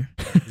loser.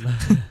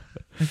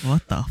 Like,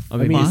 what the I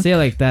mean, if you fuck? say it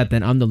like that,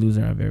 then I'm the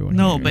loser of everyone.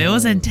 No, here. but it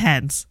was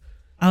intense.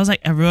 I was like,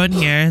 everyone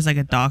here is like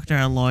a doctor,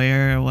 a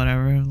lawyer, or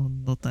whatever.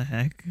 What the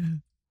heck?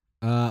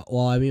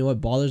 well, I mean,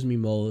 what bothers me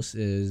most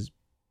is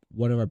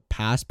one of our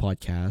past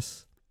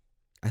podcasts.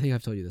 I think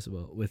I've told you this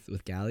about with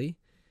Gally.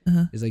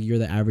 Uh-huh. Is like you're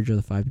the average of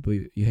the 5 people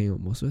you hang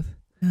out most with.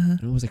 Uh-huh.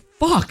 And I was like,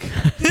 fuck!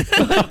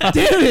 God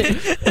damn it!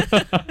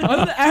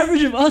 I'm the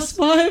average of us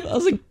 5? I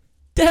was like,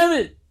 damn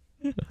it!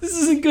 This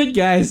isn't good,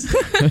 guys.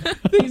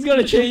 Things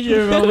gotta change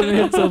here if I want to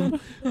hit some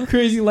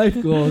crazy life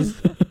goals.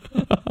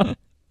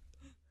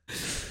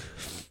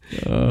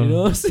 You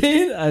know what I'm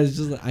saying? I was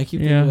just like, I keep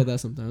thinking Yeah. about that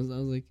sometimes. I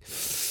was like,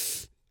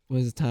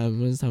 when's the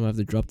time? When's the time I have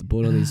to drop the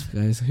boat on these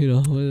guys? You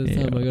know, when's the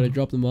time I gotta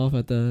drop them off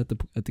at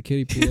the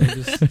kiddie pool?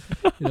 And just,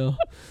 you know,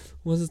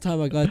 when's the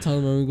time I gotta tell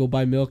them I'm gonna go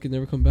buy milk and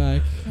never come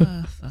back?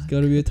 Oh, fuck.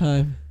 Gotta be a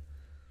time.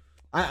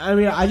 I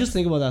mean, I just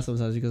think about that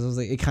sometimes because I was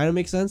like, it kind of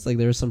makes sense. Like,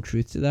 there's some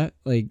truth to that.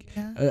 Like,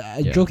 Yeah.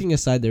 Yeah. joking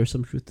aside, there's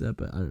some truth to that,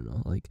 but I don't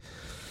know. Like,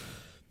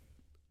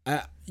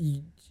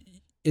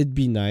 it'd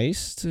be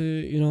nice to,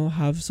 you know,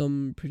 have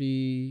some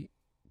pretty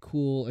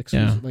cool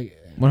exclusive. Yeah. Like,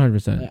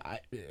 100%.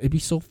 it'd be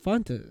so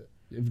fun to.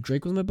 If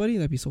Drake was my buddy,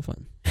 that'd be so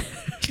fun.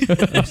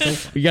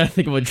 We gotta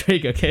think about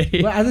Drake, okay?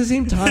 But at the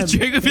same time,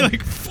 Drake would be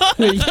like, fuck.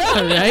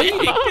 yeah, right?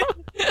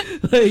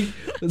 like,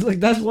 it's like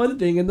that's one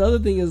thing. Another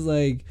thing is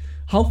like,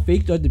 how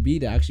fake do I have to be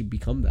to actually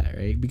become that,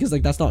 right? Because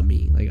like that's not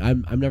me. Like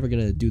I'm never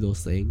gonna do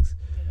those things.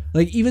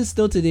 Like even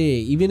still today,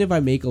 even if I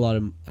make a lot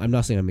of, I'm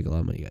not saying I make a lot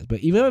of money, guys, but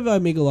even if I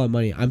make a lot of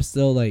money, I'm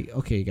still like,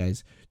 okay,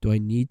 guys, do I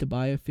need to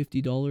buy a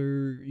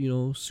 $50, you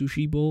know,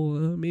 sushi bowl?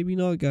 Maybe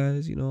not,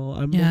 guys. You know,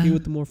 I'm Yeah. okay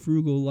with the more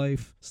frugal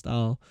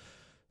lifestyle.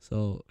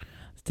 So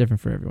It's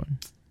different for everyone.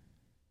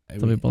 I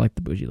Some mean, people like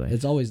the bougie life.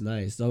 it's always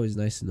nice. It's always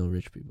nice to know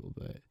rich people,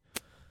 but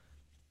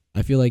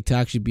I feel like to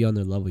actually be on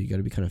their level, you got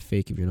to be kind of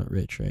fake if you're not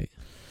rich, right?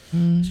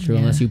 It's true,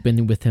 unless you've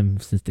been with him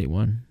since day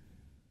one.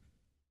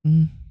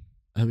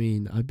 I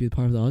mean, I'd be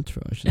part of the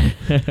entourage.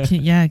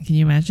 Can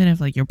you imagine if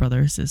like your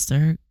brother or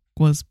sister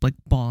was like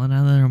balling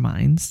out of their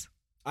minds?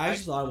 I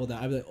actually thought about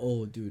that. I'd be like,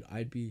 oh, dude,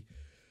 I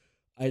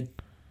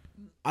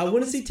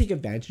wouldn't say take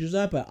advantage of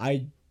that, but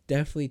I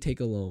definitely take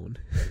a loan.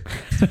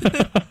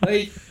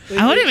 I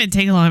wouldn't even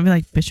take a long. I'd be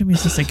like, bitch, me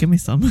sister, give me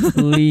some.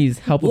 Please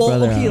help a Well,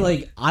 brother okay, out.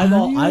 like I'm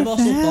I've your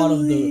also thought of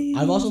family.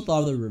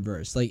 the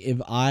reverse. Like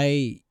if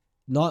I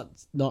not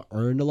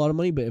earned a lot of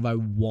money, but if I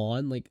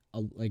won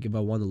if I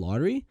won the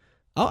lottery,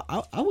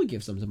 I would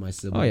give some to my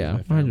siblings. Oh, yeah,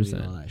 my family, 100%.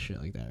 and all that shit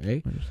like that,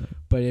 right? 100%.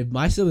 But if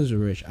my siblings were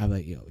rich, I'm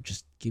like, yo,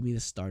 just give me the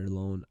starter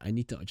loan. I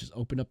need to just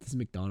open up this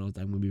McDonald's.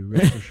 I'm gonna be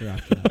rich for sure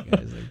after that,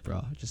 guys. Like,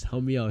 bro, just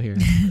help me out here.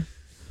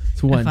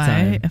 It's one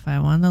time. If I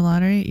won the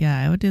lottery, yeah,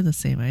 I would do the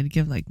same. I'd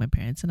give like my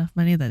parents enough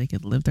money that they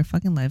could live their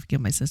fucking life.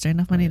 Give my sister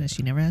enough money that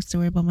she never has to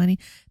worry about money.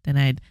 Then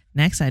I'd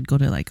go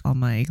to like all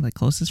my like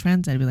closest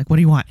friends. I'd be like, what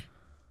do you want?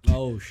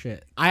 Oh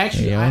shit! I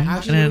actually And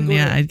would then go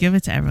to- I'd give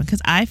it to everyone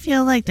because I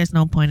feel like there's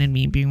no point in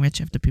me being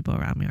rich if the people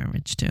around me are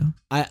rich too.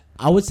 I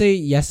would say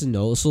yes and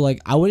no. So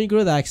like I wouldn't go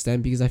to that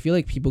extent because I feel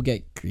like people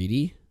get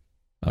greedy.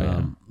 Oh,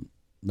 yeah.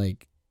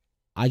 Like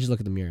I just look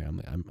at the mirror. I'm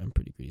like I'm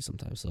pretty greedy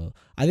sometimes. So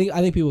I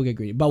think people get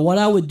greedy. But what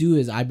I would do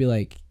is I'd be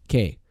like,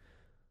 okay,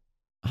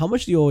 how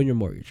much do you owe in your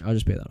mortgage? I'll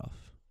just pay that off.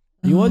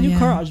 You Oh, want a new yeah.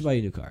 car? I'll just buy you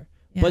a new car.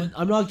 Yeah. But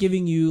I'm not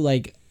giving you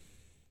like.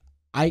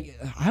 I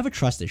have a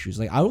trust issues.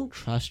 Like I don't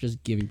trust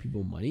just giving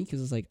people money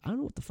because it's like I don't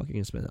know what the fuck you're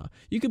gonna spend it on.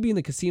 You could be in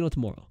the casino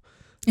tomorrow.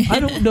 I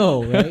don't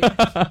know, right?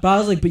 But I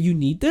was like, but you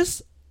need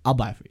this? I'll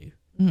buy it for you.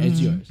 It's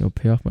Mhm. yours. You'll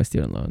pay off my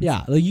student loans.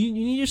 Yeah, like you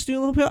need your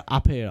student loan pay.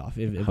 I'll pay it off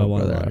if I Help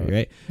want a brother lottery, out.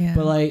 right? Yeah.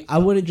 But like I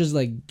wouldn't just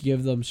like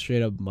give them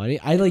straight up money.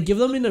 I like give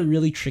them in a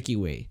really tricky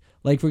way.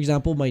 Like for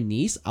example, my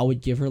niece, I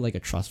would give her like a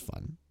trust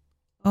fund.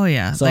 Oh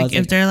yeah, So like it's if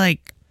like- they're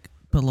like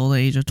below the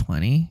age of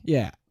 20,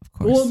 Yeah. of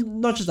course. Well,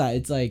 not just that.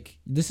 It's like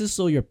this is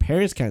so your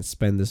parents can't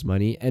spend this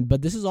money,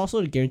 but this is also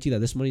to guarantee that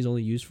this money is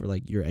only used for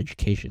like your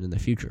education in the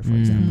future, for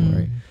example, Mm.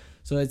 right?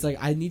 So it's like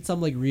I need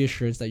some like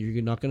reassurance that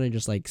you're not gonna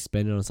just like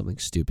spend it on something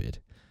stupid.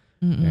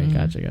 Mm-mm. Right,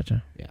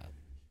 gotcha. Yeah.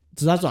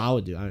 So that's what I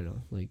would do. I don't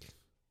know. Like,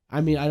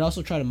 I mean, I'd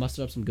also try to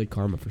muster up some good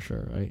karma for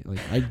sure, right? Like,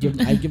 I'd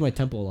give my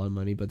temple a lot of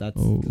money, but that's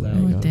Oh, 'cause I there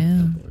don't you have go. a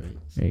Damn. temple, right?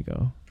 There you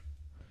go.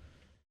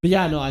 But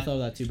yeah, no, I thought of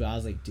that too. But I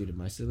was like, dude, if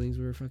my siblings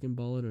were fucking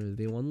balling or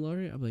they won the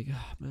lottery, I'm like,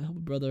 man, help a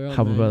brother out.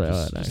 Help a man. brother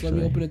just, out, Just let me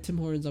actually. open a Tim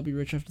Hortons. I'll be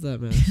rich after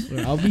that, man. I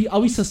swear.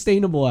 I'll be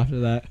sustainable after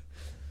that.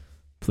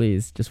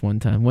 Please, just one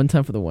time. One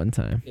time for the one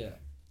time. Yeah.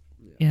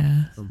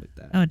 Yeah. Something like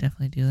that. I would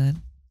definitely do that.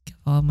 Give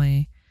all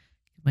my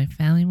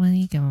family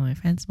money, give all my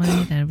friends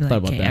money, then I'd be Thought like,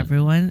 about okay, that.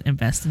 everyone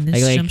invest in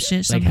this some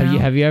shit like somehow.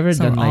 have you ever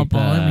so done we're all like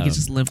balling, we the, could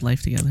just live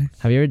life together.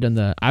 have you ever done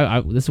the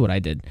I this is what I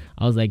did.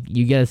 I was like,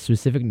 you get a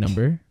specific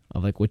number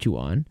of like what you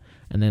want,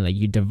 and then like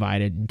you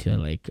divide it into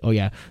like, oh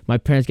yeah, my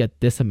parents get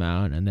this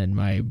amount, and then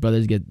my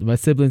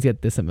siblings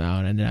get this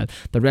amount, and then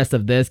the rest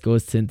of this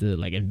goes into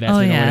like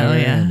investment or whatever,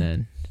 and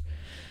then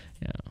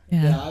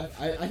Yeah.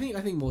 I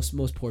think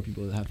most poor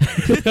people have.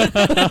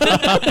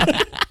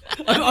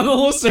 I'm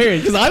almost certain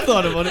because I've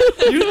thought about it.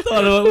 You've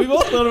thought about it. We've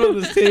all thought about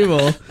this table.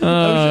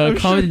 I'm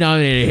common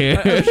denominator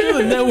here. I'm sure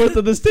the net worth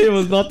of this table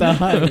is not that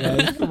high,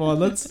 guys. Come on,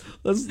 let's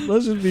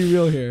just be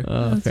real here.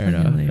 That's Fair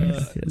enough. fucking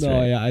hilarious. That's No,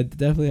 right. yeah, I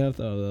definitely have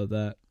thought about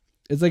that.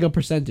 It's like a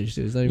percentage,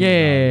 too. It's not even Yeah,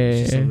 it's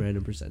just yeah, some yeah.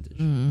 random percentage.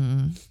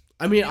 Mm.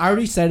 I mean, I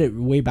already said it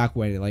way back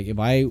when. Like, if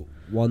I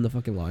won the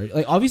fucking lottery,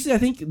 like, obviously, I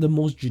think the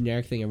most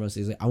generic thing everyone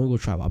says is like, I want to go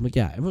travel. I'm like,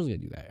 yeah, everyone's gonna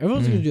do that.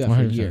 Everyone's gonna do that for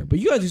a 100%. year, but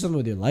you gotta do something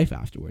with your life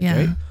afterwards, Yeah.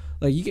 right?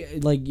 Like you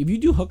get like if you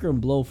do hooker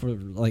and blow for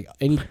like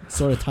any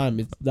sort of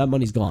time, that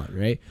money's gone,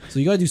 right? So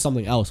you gotta do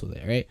something else with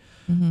it, right?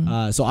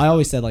 Mhm. So I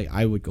always said like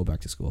I would go back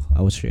to school.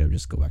 I would straight up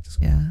just go back to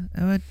school. Yeah,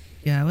 I would.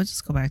 Yeah, I would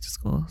just go back to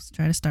school.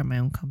 Try to start my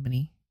own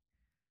company.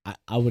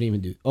 I wouldn't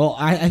even do. Oh,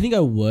 I think I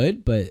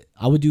would, but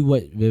I would do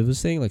what Viv was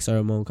saying, like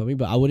start my own company.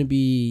 But I wouldn't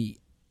be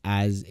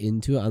as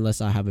into it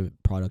unless I have a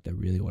product I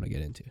really want to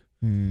get into,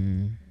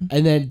 and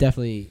then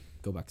definitely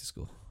go back to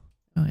school.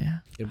 Oh yeah.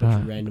 Get a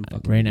bunch of random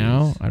fucking Right now,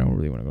 degrees. I don't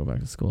really want to go back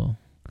to school.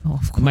 Oh, of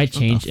course. It might What the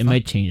change. It fuck?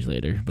 might change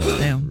later, but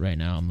Damn. right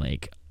now I'm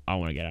like, I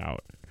want to get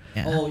out.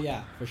 Yeah. Oh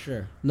yeah, for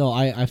sure. No,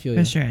 I feel For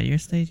you. sure. At your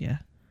stage, yeah.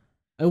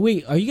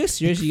 Wait, are you guys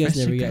serious? You guys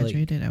Freshly never get like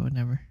graduated. I would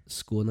never.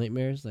 school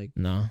nightmares? Like,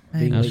 No, I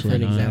being late for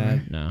an absolutely not.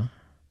 exam. No.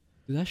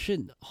 dude, that shit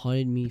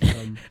haunted me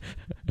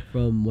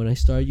from when I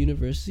started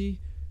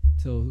university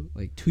till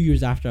like 2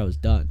 years after I was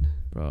done.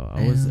 Bro,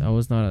 Damn. I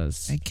was not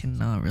as I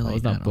cannot I relate.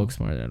 was not at book all.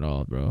 smart at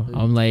all, bro. Really?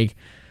 I'm like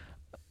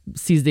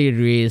C's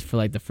degrees for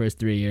like the first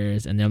 3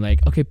 years, and then I'm like,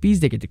 okay, B's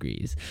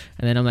degrees,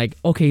 and then I'm like,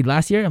 okay,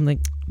 last year I'm like,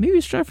 maybe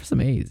let's try for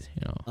some A's,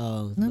 you know.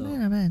 Oh Not bad.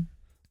 Not bad.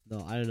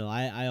 No, I don't know.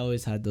 I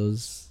always had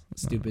those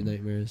stupid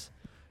nightmares.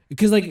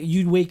 Because, like,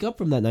 you'd wake up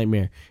from that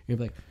nightmare. You're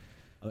like,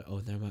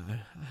 oh never mind.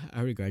 I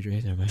already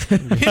graduated. Never mind.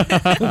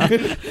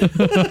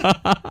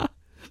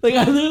 Like,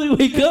 I literally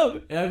wake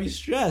up and I'd be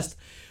stressed.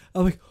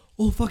 I'm like,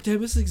 oh, fuck, did I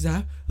miss the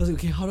exam? I was like,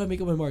 okay, how do I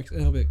make up my marks?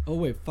 And I'll be like, oh,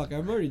 wait, fuck,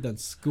 I'm already done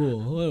school.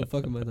 What the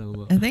fuck am I talking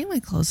about? I think my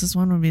closest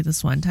one would be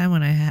this one time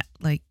when I had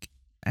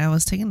I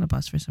was taking the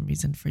bus for some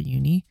reason for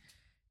uni,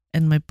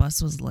 and my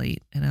bus was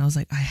late, and I was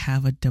like, I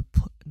have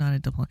not a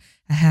diploma.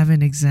 I have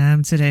an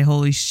exam today.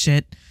 Holy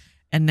shit!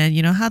 And then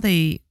you know how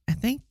I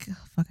don't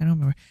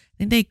remember. I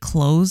think they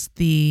closed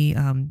the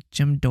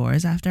gym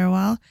doors after a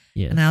while,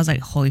 Yeah. and I was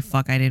like, holy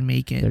fuck, I didn't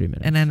make it. 30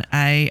 minutes. And then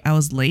I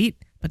was late,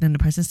 but then the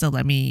person still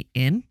let me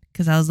in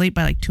because I was late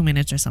by like 2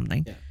 minutes or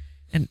something. Yeah.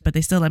 But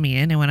they still let me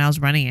in, and when I was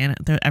running in,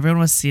 everyone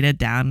was seated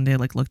down, and they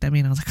like looked at me,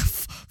 and I was like,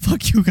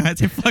 "Fuck you guys,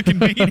 I fucking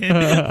made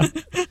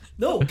it."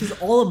 No, because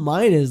all of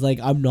mine is like,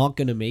 I'm not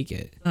going to make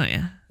it Oh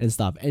yeah, and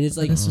stuff. And it's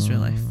like, this is real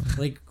life.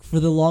 like for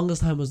the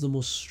longest time was the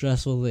most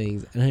stressful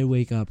things. And I'd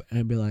wake up and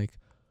I'd be like,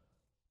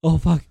 oh,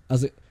 fuck. I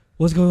was like,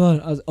 what's going on?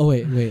 I was, oh,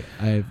 wait,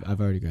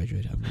 I've already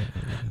graduated. I'm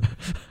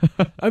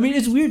good. I mean,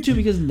 it's weird too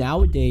because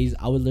nowadays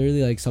I would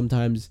literally like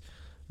sometimes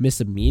miss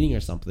a meeting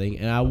or something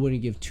and I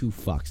wouldn't give two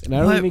fucks. And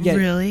I don't even get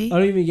really? I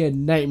don't even get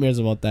nightmares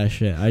about that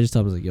shit. I just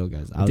tell them like, yo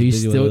guys, I was Do you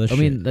busy with still? other I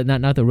mean, shit.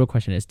 not the real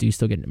question is, do you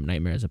still get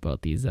nightmares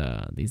about these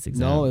exams?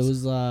 No, it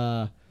was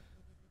a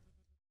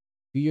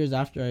few years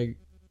after I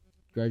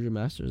graduated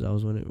masters. That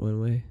was when it went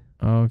away.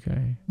 Oh,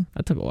 okay.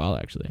 That took a while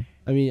actually.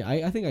 I mean,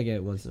 I think I get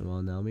it once in a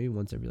while now, maybe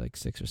once every like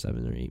 6 or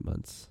 7 or 8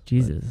 months. But-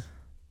 Jesus.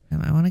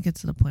 I want to get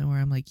to the point where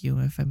I'm like you.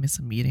 If I miss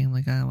a meeting, I'm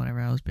like,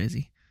 whatever. I was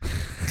busy.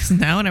 Because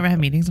now whenever I have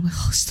meetings, I'm like,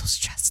 still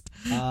stressed.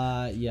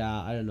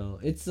 Yeah, I don't know.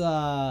 It's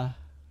yeah, I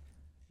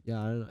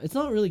don't know. It's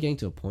not really getting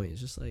to a point.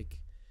 It's just like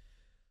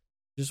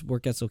just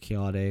work gets so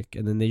chaotic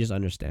and then they just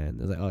understand.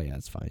 They're like, oh yeah,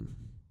 it's fine.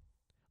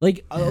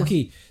 Like Yeah.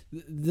 okay,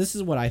 this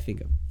is what I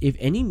think of. If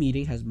any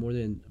meeting has more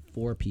than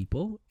 4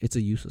 people, it's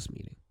a useless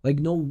meeting. Like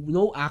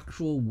no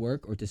actual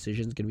work or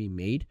decisions can be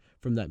made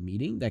from that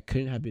meeting that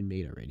couldn't have been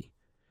made already.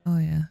 Oh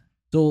yeah.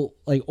 So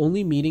like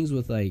only meetings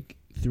with like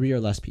 3 or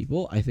less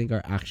people I think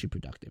are actually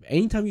productive.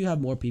 Anytime you have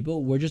more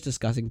people, we're just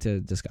discussing to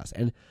discuss.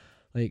 And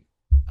like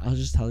I was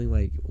just telling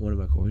like one of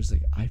my coworkers,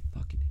 like I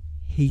fucking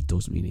hate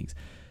those meetings.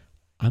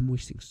 I'm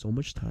wasting so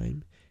much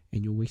time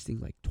and you're wasting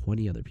like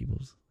 20 other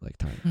people's like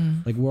time.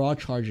 Mm. Like we're all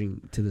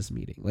charging to this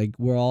meeting. Like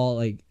we're all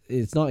like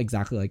it's not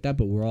exactly like that,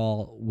 but we're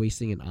all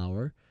wasting an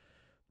hour.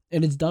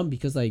 And it's dumb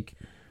because like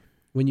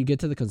when you get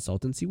to the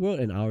consultancy world,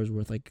 an hour is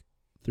worth like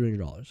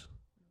 $300.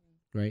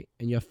 right?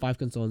 And you have 5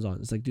 consultants on.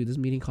 It's like, dude, this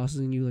meeting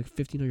costing you like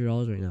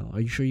 $1,500 right now.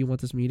 Are you sure you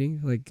want this meeting?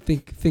 Like,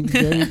 think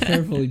very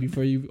carefully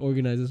before you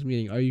organize this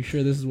meeting. Are you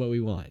sure this is what we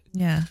want?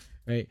 Yeah.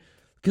 Right?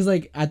 Because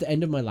like at the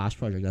end of my last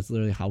project, that's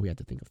literally how we had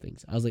to think of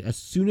things. I was like, as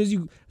soon as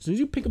you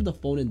pick up the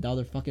phone and dial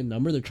their fucking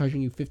number, they're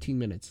charging you 15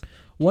 minutes.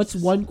 What's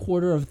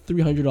 1/4 of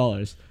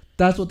 $300?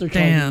 That's what they're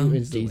charging you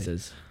instantly.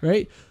 Jesus.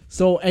 Right?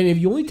 So, and if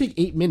you only take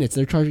 8 minutes,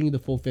 they're charging you the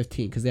full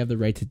 15 because they have the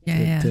right to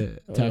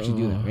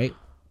actually do that, right?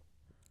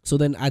 So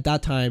then at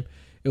that time,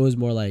 it was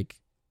more like,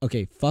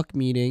 okay, fuck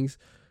meetings,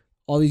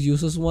 all these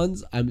useless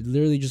ones. I'm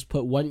literally just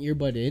put one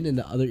earbud in and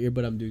the other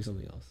earbud I'm doing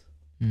something else.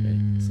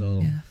 Right?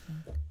 So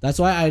that's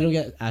why I don't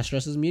get as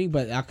stressed as meeting,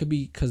 but that could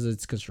be because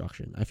it's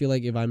construction. I feel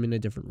like if I'm in a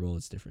different role,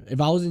 it's different.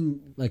 If I was in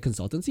like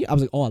consultancy, I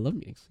was like, oh, I love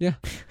meetings. Yeah.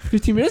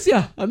 15 minutes?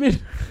 Yeah, I'm in.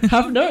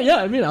 Half an hour?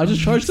 Yeah, I'm in. I'll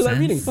just charge to that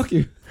meeting. Fuck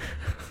you.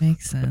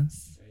 Makes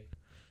sense.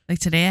 Like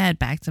today I had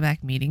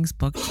back-to-back meetings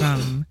booked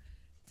from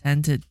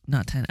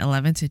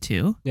 11 to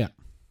 2. Yeah.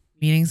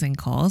 Meetings and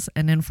calls.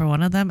 And then for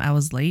one of them, I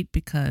was late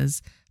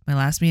because my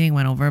last meeting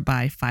went over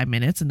by 5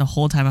 minutes. And the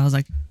whole time I was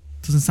like,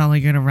 doesn't sound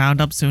like you're going to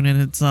round up soon.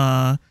 And it's,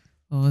 what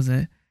was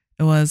it?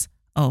 It was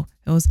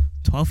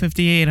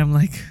 12:58. I'm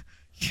like,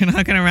 you're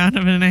not going to round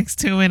up in the next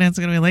 2 minutes.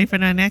 I'm going to be late for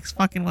the next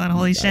fucking one.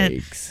 Holy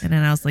shit. And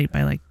then I was late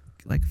by like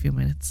a few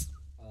minutes.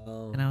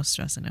 And I was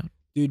stressing out.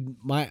 Dude,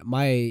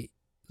 my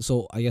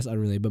so I guess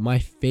unrelated, but my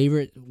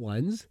favorite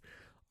ones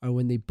are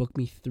when they book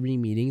me 3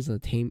 meetings on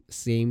the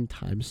same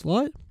time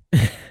slot.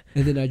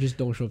 And then I just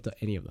don't show up to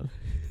any of them.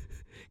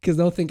 Because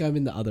they'll think I'm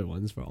in the other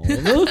ones for all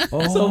of them.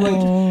 So I'm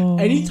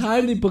like,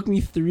 anytime they book me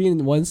 3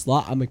 in one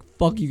slot, I'm like,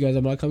 fuck you guys,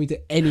 I'm not coming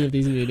to any of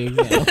these meetings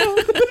now.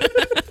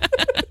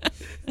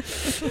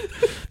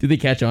 Do they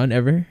catch on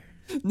ever?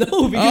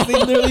 No, because they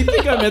literally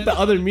think I'm at the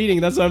other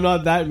meeting. That's why I'm not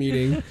at that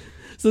meeting.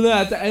 So then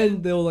at the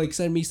end, they'll like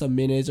send me some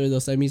minutes or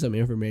they'll send me some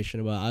information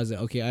about it. I was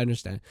like, okay, I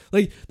understand.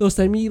 Like they'll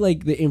send me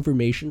like the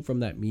information from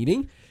that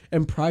meeting.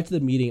 And prior to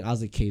the meeting, I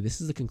was like, okay,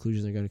 this is the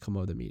conclusion they're going to come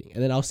out of the meeting.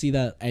 And then I'll see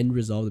that end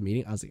result of the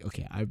meeting. I was like,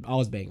 okay, I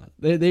was bang on.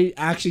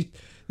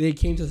 They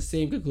came to the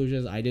same conclusion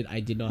as I did.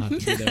 I did not have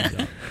to be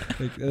there.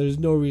 Like, there's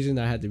no reason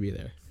I had to be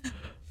there.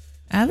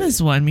 I have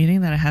this one meeting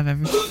that I have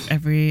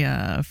every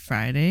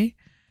Friday.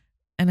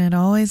 And it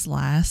always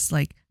lasts,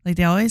 like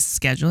they always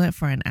schedule it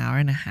for an hour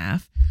and a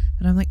half.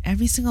 But I'm like,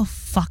 every single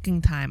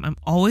fucking time, I'm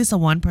always the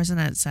one person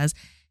that says,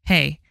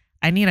 hey,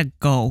 I need to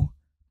go.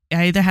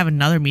 I either have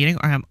another meeting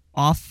or I'm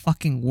off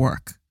fucking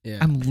work. Yeah.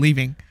 I'm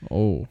leaving.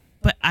 Oh.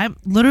 But I'm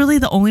literally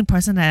the only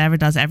person that ever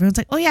does it. Everyone's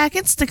like, oh yeah, I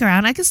can stick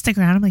around.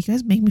 I'm like, you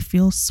guys make me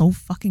feel so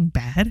fucking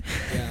bad.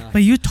 Yeah.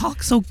 But you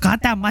talk so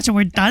goddamn much and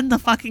we're done the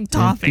fucking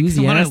topic.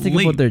 Enthusiastic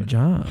about their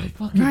job.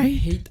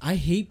 I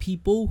hate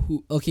people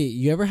who, okay,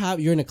 you're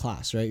in a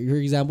class, right? You're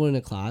example in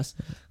a class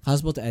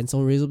about to end,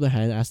 someone raises up their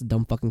hand and asks a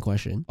dumb fucking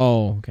question.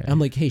 Oh, okay. I'm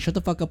like, hey, shut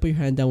the fuck up, put your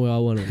hand down, we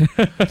all want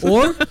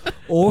to.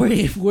 or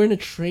if we're in a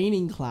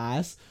training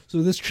class,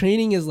 so this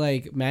training is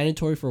like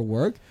mandatory for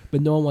work,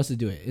 but no one wants to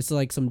do it. It's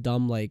like some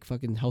dumb like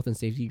fucking health and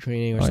safety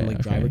training or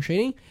driver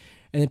training.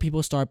 And then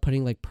people start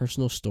putting like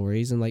personal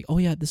stories and like, oh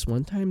yeah, this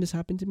one time this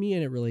happened to me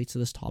and it relates to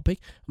this topic.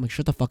 I'm like,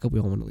 shut the fuck up,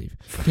 we all want to leave.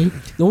 Okay?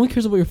 No one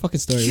cares about your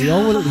fucking story. We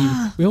all want to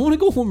leave. We all want to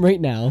go home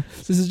right now.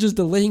 This is just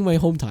delaying my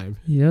home time.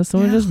 Yeah,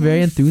 someone's just very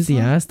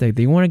enthusiastic.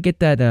 They want to get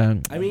that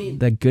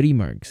that goodie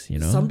marks, you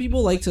know? Some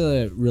people like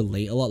to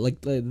relate a lot.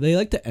 Like they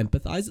like to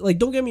empathize. Like,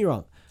 don't get me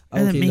wrong.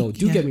 Okay,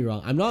 get me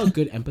wrong. I'm not a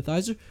good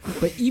empathizer,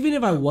 but even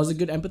if I was a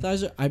good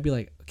empathizer, I'd be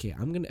like, okay,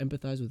 I'm gonna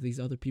empathize with these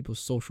other people's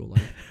social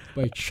life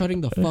by shutting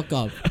the fuck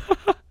up.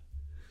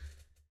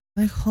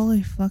 Like,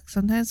 holy fuck!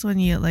 Sometimes when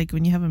you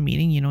have a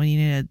meeting, you know, you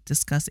need to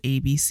discuss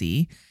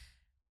ABC,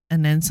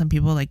 and then some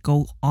people like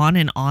go on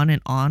and on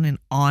and on and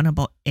on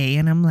about A,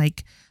 and I'm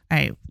like, all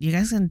right, you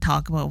guys can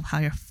talk about how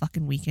your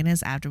fucking weekend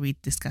is after we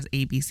discuss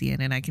ABC,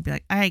 and then I could be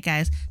like, all right,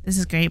 guys, this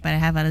is great, but I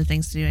have other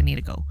things to do. I need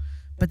to go.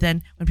 But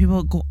then when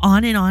people go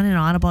on and on and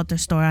on about their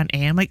story on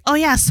A, I'm like, oh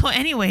yeah, so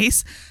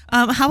anyways,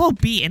 how about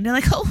B? And they're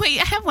like, oh wait,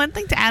 I have one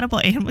thing to add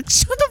about A. I'm like,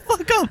 shut the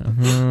fuck up.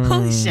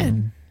 Holy shit.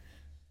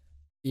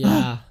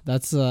 Yeah,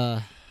 that's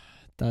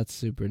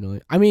super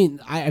annoying. I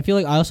mean, I feel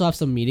like I also have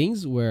some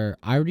meetings where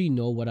I already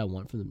know what I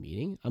want from the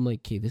meeting. I'm like,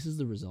 okay, this is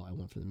the result I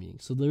want from the meeting.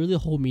 So literally the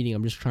whole meeting,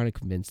 I'm just trying to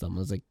convince them. I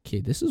was like,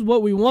 okay, this is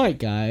what we want,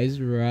 guys,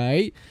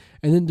 right?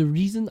 And then the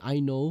reason I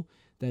know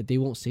that they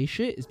won't say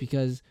shit is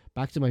because,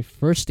 back to my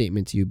first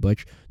statement to you,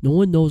 Butch, no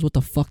one knows what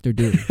the fuck they're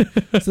doing.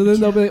 So then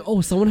they'll be like,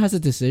 oh, someone has a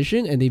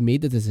decision and they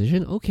made the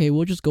decision. Okay,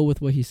 we'll just go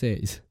with what he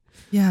says.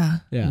 Yeah.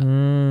 Yeah.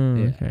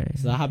 Okay.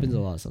 So that happens a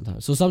lot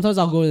sometimes. So sometimes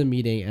I'll go to the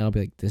meeting and I'll be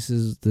like, this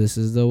is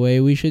the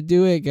way we should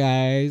do it,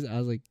 guys. I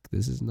was like,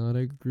 this is not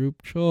a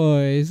group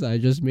choice. I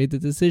just made the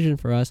decision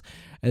for us.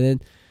 And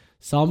then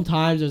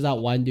sometimes there's that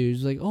one dude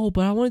who's like, oh,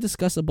 but I want to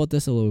discuss about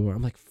this a little more.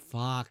 I'm like,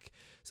 fuck.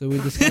 So we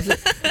discuss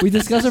it. We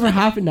discuss it for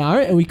half an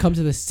hour and we come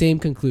to the same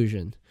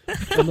conclusion.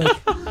 I'm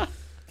like,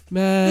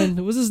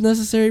 man, was this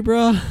necessary,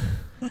 bro?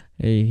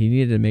 Hey, he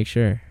needed to make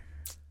sure.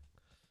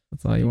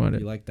 That's all you wanted.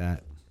 You like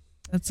that?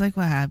 That's like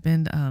what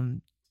happened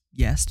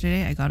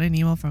yesterday I got an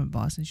email from a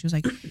boss and she was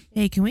like,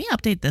 hey, can we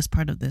update this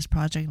part of this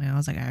project? And I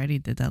was like, I already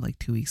did that like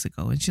 2 weeks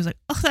ago. And she was like,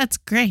 oh, that's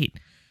great.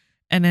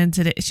 And then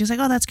today she was like,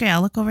 oh, that's great,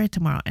 I'll look over it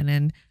tomorrow. And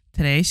then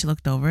today she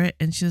looked over it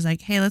and she was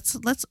like, hey, let's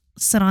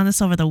sit on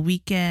this over the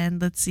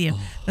weekend. Let's see if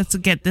let's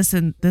get this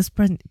and this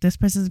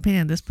person's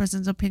opinion, this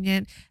person's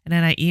opinion. And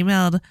then I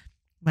emailed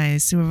my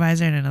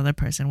supervisor and another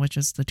person, which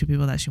was the two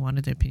people that she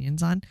wanted their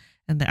opinions on,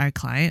 and our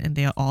client, and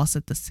they all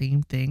said the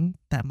same thing,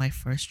 that my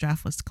first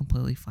draft was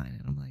completely fine.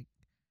 And I'm like,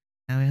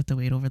 now we have to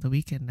wait over the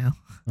weekend now.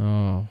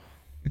 Oh.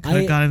 I could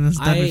have gotten this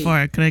done before.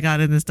 I could have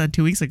gotten this done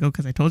 2 weeks ago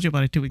because I told you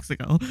about it 2 weeks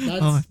ago.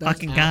 Oh my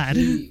fucking god!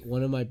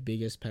 One of my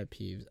biggest pet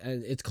peeves,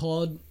 and it's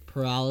called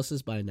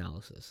paralysis by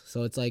analysis.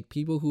 So it's like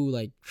people who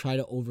like try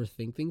to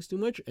overthink things too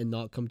much and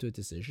not come to a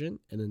decision,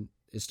 and then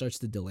it starts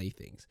to delay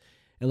things.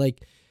 And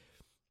like,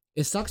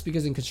 it sucks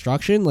because in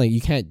construction, like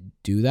you can't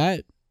do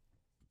that,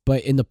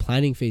 but in the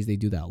planning phase they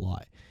do that a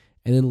lot.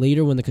 And then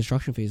later when the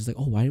construction phase is like,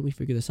 oh, why didn't we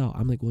figure this out?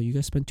 I'm like, well, you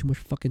guys spent too much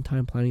fucking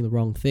time planning the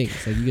wrong things.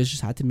 Like, you guys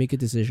just had to make a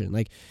decision.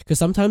 Like, because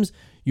sometimes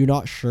you're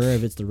not sure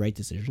if it's the right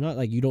decision or not.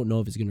 Like, you don't know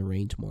if it's going to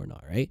rain tomorrow or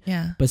not, right?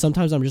 Yeah. But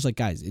sometimes I'm just like,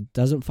 guys, it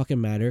doesn't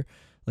fucking matter.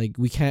 Like,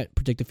 we can't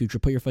predict the future.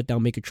 Put your foot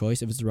down, make a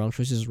choice. If it's the wrong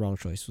choice, it's the wrong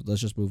choice. So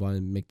let's just move on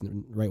and make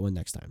the right one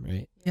next time,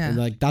 right? Yeah. And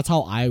like, that's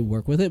how I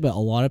work with it. But a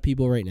lot of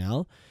people right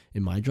now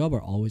in my job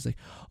are always like,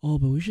 oh,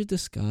 but we should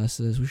discuss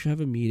this. We should have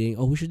a meeting.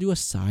 Oh, we should do a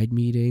side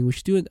meeting. We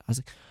should do it. I was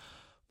like,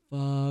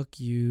 fuck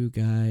you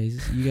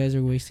guys. You guys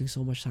are wasting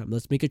so much time.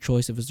 Let's make a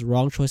choice. If it's the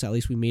wrong choice, at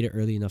least we made it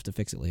early enough to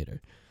fix it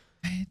later.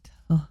 Right.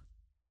 Oh.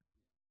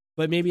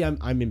 But maybe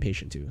I'm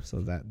impatient too, so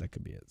that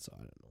could be it. So I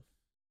don't know.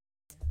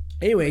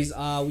 Anyways,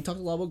 we talked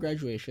a lot about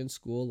graduation,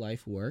 school,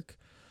 life, work.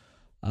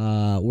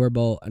 We're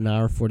about an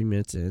hour 40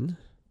 minutes in.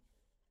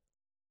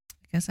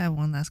 I guess I have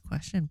one last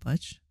question,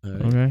 Butch.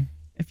 Right. Okay.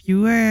 If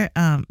you were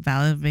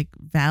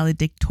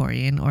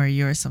valedictorian, or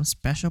you're some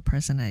special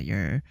person at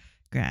your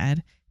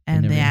grad,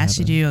 and they asked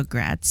you to do a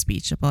grad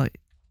speech about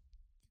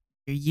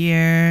your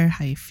year,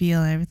 how you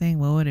feel, and everything,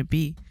 what would it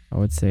be? I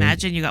would say,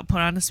 imagine you got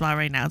put on the spot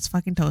right now. It's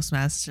fucking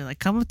Toastmaster. Like,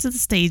 come up to the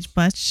stage,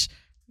 Butch.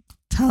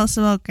 Tell us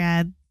about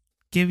grad.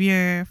 Give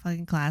your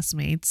fucking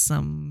classmates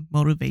some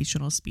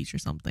motivational speech or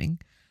something.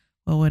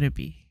 What would it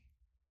be?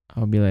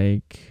 I'll be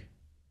like,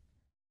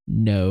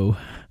 no,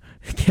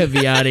 get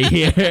me out of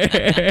here.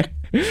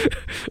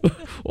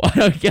 Why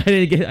don't I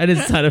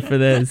didn't sign up for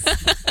this.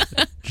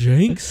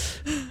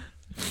 Jinx?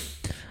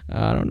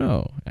 I don't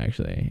know,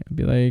 actually. I'd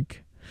be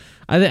like,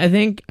 I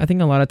think a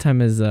lot of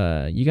time is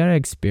you gotta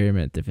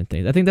experiment different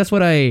things. I think that's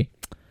what I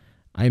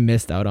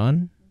missed out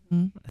on.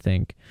 I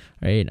think,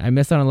 right? I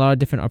missed out on a lot of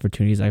different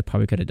opportunities I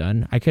probably could have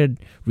done. I could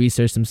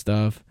research some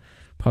stuff,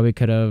 probably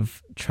could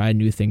have tried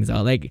new things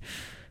out. Like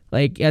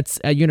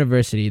at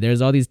university,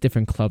 there's all these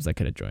different clubs I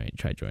could have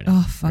tried joining.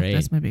 Oh fuck, right?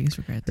 That's my biggest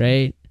regret.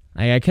 Right?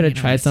 I could have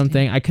tried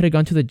something. I could have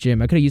gone to the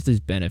gym. I could have used these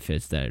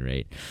benefits that,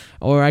 right?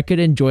 Or I could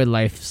enjoy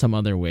life some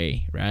other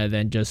way rather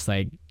than just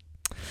be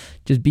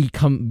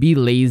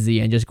lazy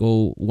and just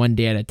go one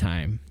day at a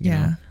time. You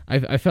know?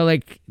 I felt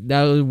like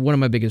that was one of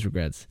my biggest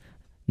regrets,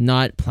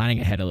 not planning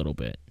ahead a little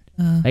bit.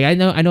 Like I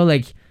know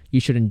like you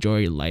should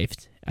enjoy life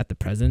at the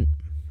present,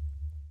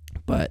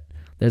 but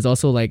there's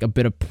also like a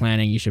bit of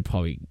planning you should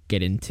probably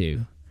get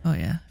into. Oh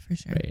yeah, for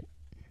sure. Right.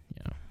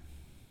 Yeah.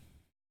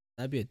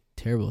 That'd be a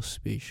terrible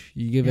speech.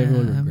 You give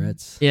everyone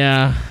regrets.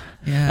 Yeah.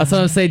 Yeah. That's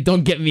what I'm saying.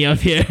 Don't get me up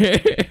here.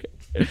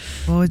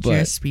 What would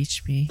your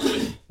speech be?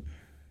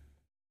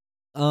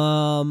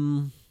 I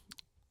don't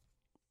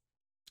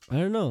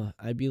know.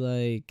 I'd be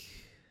like,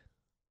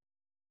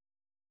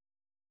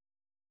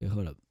 wait,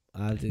 hold up.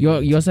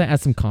 You also add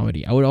some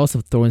comedy. I would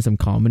also throw in some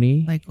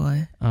comedy. Like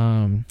what?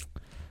 I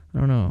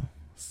don't know.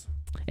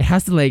 It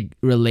has to like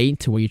relate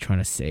to what you're trying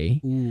to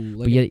say. Ooh,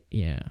 like but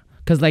yeah.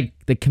 Cause like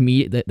the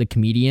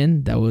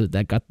comedian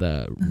that got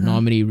the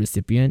nominee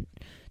recipient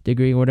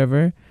degree or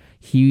whatever,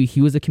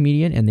 he was a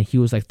comedian, and then he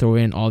was like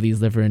throwing in all these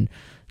different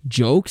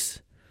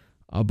jokes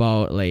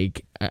about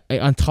like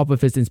on top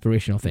of his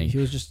inspirational thing. He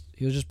was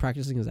just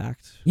practicing his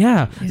act.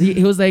 Yeah.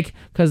 He was like,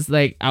 cause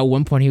like at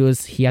one point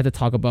he had to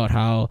talk about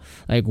how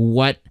like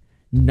what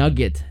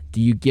nugget do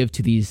you give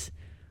to these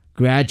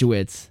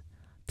graduates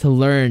to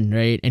learn,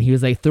 right? And he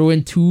was like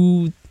throwing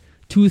two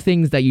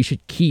things that you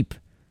should keep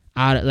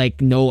out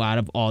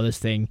of all this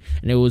thing.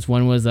 And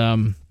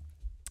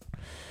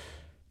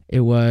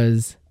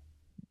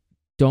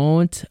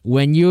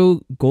when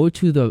you go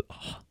to the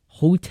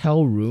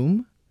hotel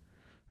room,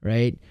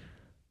 right,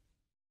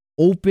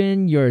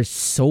 open your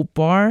soap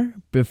bar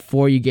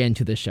before you get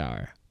into the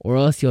shower, or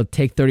else you'll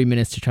take 30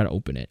 minutes to try to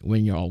open it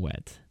when you're all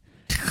wet.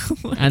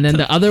 And then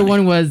the other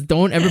one was,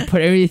 don't ever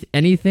put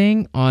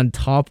anything on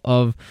top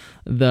of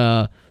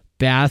the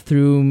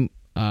bathroom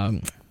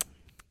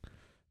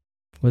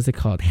what's it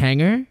called,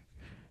 hanger,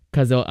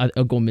 because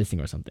it'll go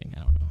missing or something. I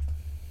don't know.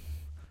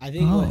 I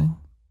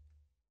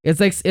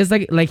think it's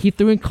like he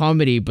threw in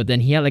comedy, but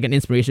then he had like an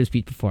inspirational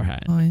speech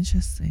beforehand. Oh,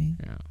 interesting.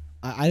 Yeah.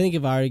 I think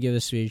if I were to give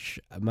a speech,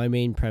 my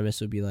main premise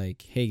would be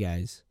like, hey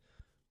guys,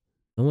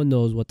 No one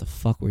knows what the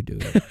fuck we're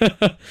doing.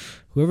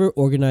 Whoever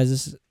organized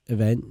this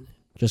event,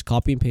 just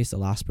copy and paste the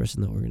last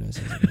person that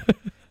organized this event.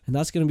 And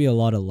that's going to be a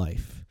lot of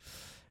life.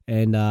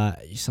 And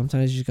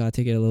sometimes you just got to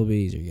take it a little bit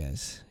easier,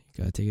 guys.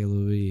 You got to take it a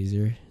little bit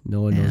easier.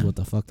 No one knows what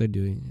the fuck they're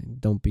doing.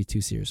 Don't be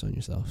too serious on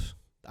yourself.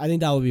 I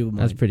think that would be mine.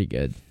 That's pretty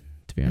good,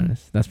 to be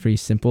honest. That's pretty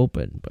simple,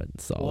 but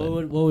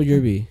solid. What would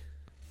your be?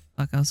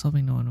 Fuck, I was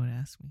hoping no one would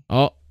ask me.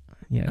 Oh,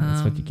 yeah,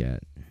 that's what you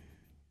get.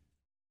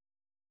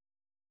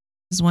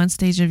 This is one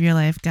stage of your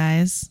life,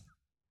 guys.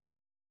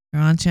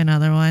 You're on to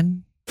another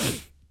one.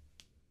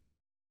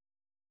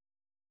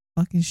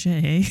 Fucking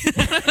shit, hey?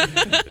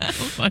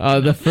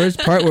 The first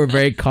part were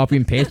very copy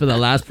and paste, but the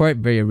last part,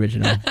 very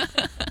original.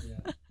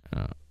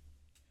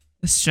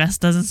 The stress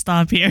doesn't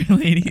stop here,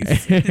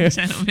 ladies and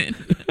gentlemen.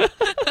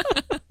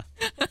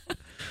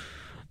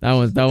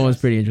 That was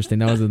pretty interesting.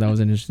 That was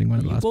an interesting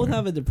one. You both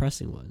have a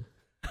depressing one.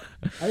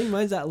 I think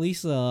mine's at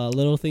least a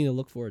little thing to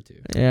look forward to.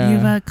 Yeah.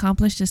 You've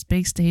accomplished this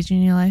big stage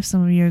in your life.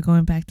 Some of you are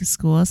going back to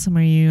school. Some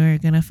of you are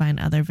going to find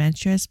other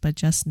ventures. But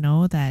just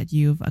know that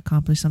you've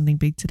accomplished something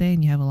big today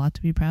and you have a lot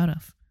to be proud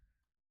of.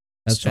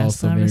 That's Stress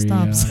also never very,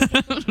 stops.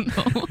 I don't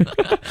know.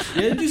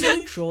 You gotta do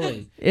something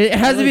trolling. It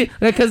has to be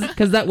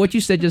because that what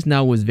you said just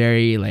now was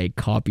very like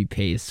copy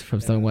paste from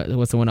someone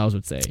what someone else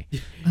would say.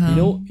 You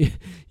know what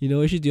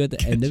you should do at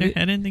the end of Get your it?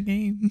 head in the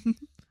game.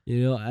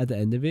 You know, at the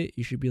end of it,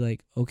 you should be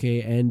like,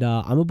 okay, and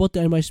I'm about to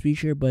end my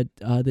speech here, but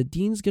the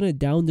dean's gonna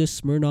down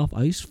this Smirnoff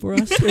Ice for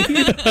us.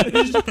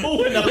 Just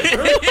pull it up.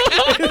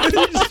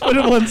 Just put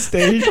him on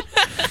stage.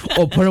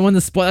 Oh, put him on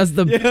the spot. That's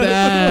the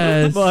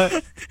best.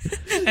 But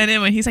And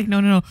then when he's like,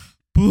 no.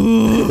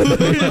 Boo.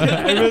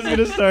 everyone's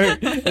gonna start,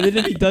 and then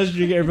if he does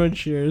drink, everyone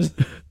cheers.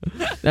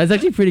 That's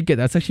actually pretty good.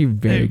 That's actually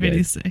very Pretty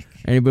good. sick.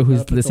 Anybody Gotta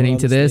who's put listening someone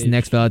to on the this, stage.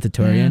 next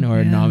valedictorian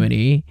or Yeah.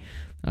 nominee,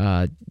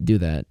 do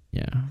that.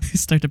 Yeah.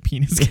 Start a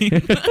penis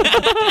game.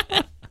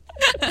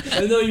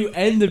 I know you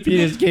end the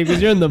penis game because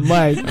you're on the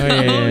mic. Oh,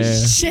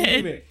 yeah.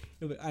 Shit.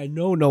 I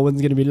know no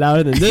one's gonna be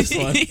louder than this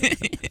one.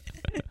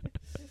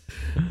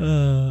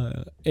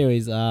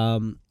 Anyways,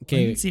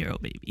 okay.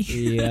 1-0, baby.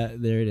 Yeah,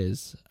 there it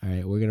is. All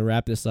right, we're gonna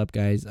wrap this up,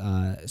 guys.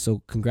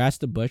 So congrats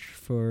to Butch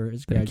for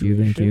his Thank you.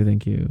 graduation.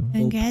 Thank you.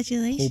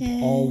 Congratulations.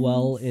 Hope all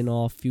well in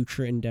all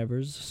future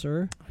endeavors,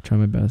 sir. I try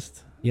my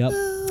best. Yep.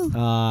 Woo.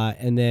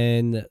 And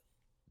then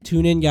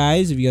tune in,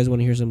 guys, if you guys want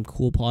to hear some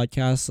cool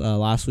podcasts.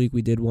 Last week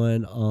we did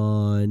one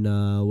on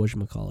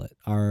whatchamacallit,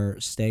 our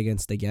Stag and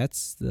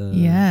Stagettes, the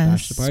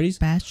bachelor parties.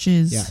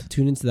 Batches. Yeah,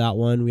 tune into that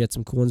one. We had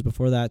some cool ones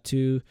before that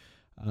too.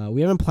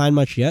 We haven't planned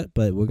much yet,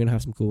 but we're gonna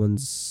have some cool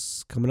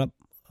ones coming up.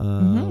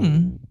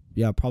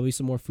 Yeah, probably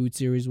some more food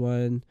series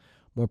one,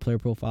 more player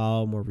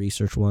profile, more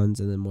research ones,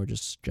 and then more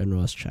just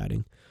general us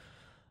chatting.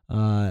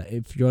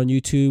 If you're on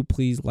YouTube,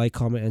 please like,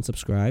 comment, and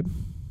subscribe.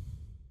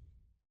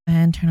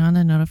 And turn on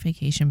the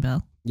notification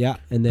bell. Yeah,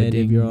 and then if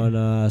Ba-ding. you're on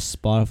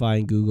Spotify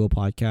and Google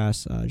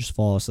Podcasts, just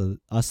follow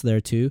us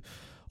there too.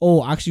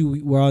 Oh,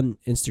 actually, we're on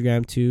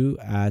Instagram too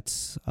at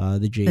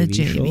the JV, The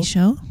JV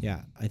show.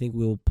 Yeah, I think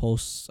we'll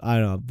post. I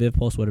don't know. Viv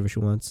posts whatever she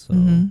wants,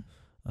 so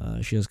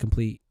she has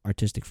complete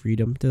artistic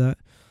freedom to that.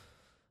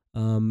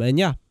 And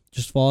yeah,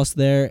 just follow us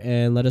there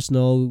and let us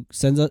know.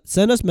 Send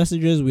us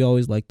messages. We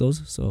always like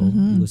those. So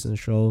you listen to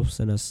the show,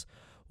 send us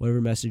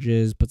whatever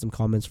messages, put some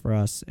comments for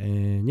us,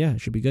 and yeah, it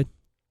should be good.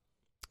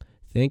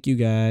 Thank you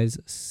guys.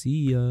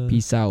 See ya.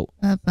 Peace out.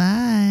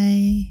 Bye-bye.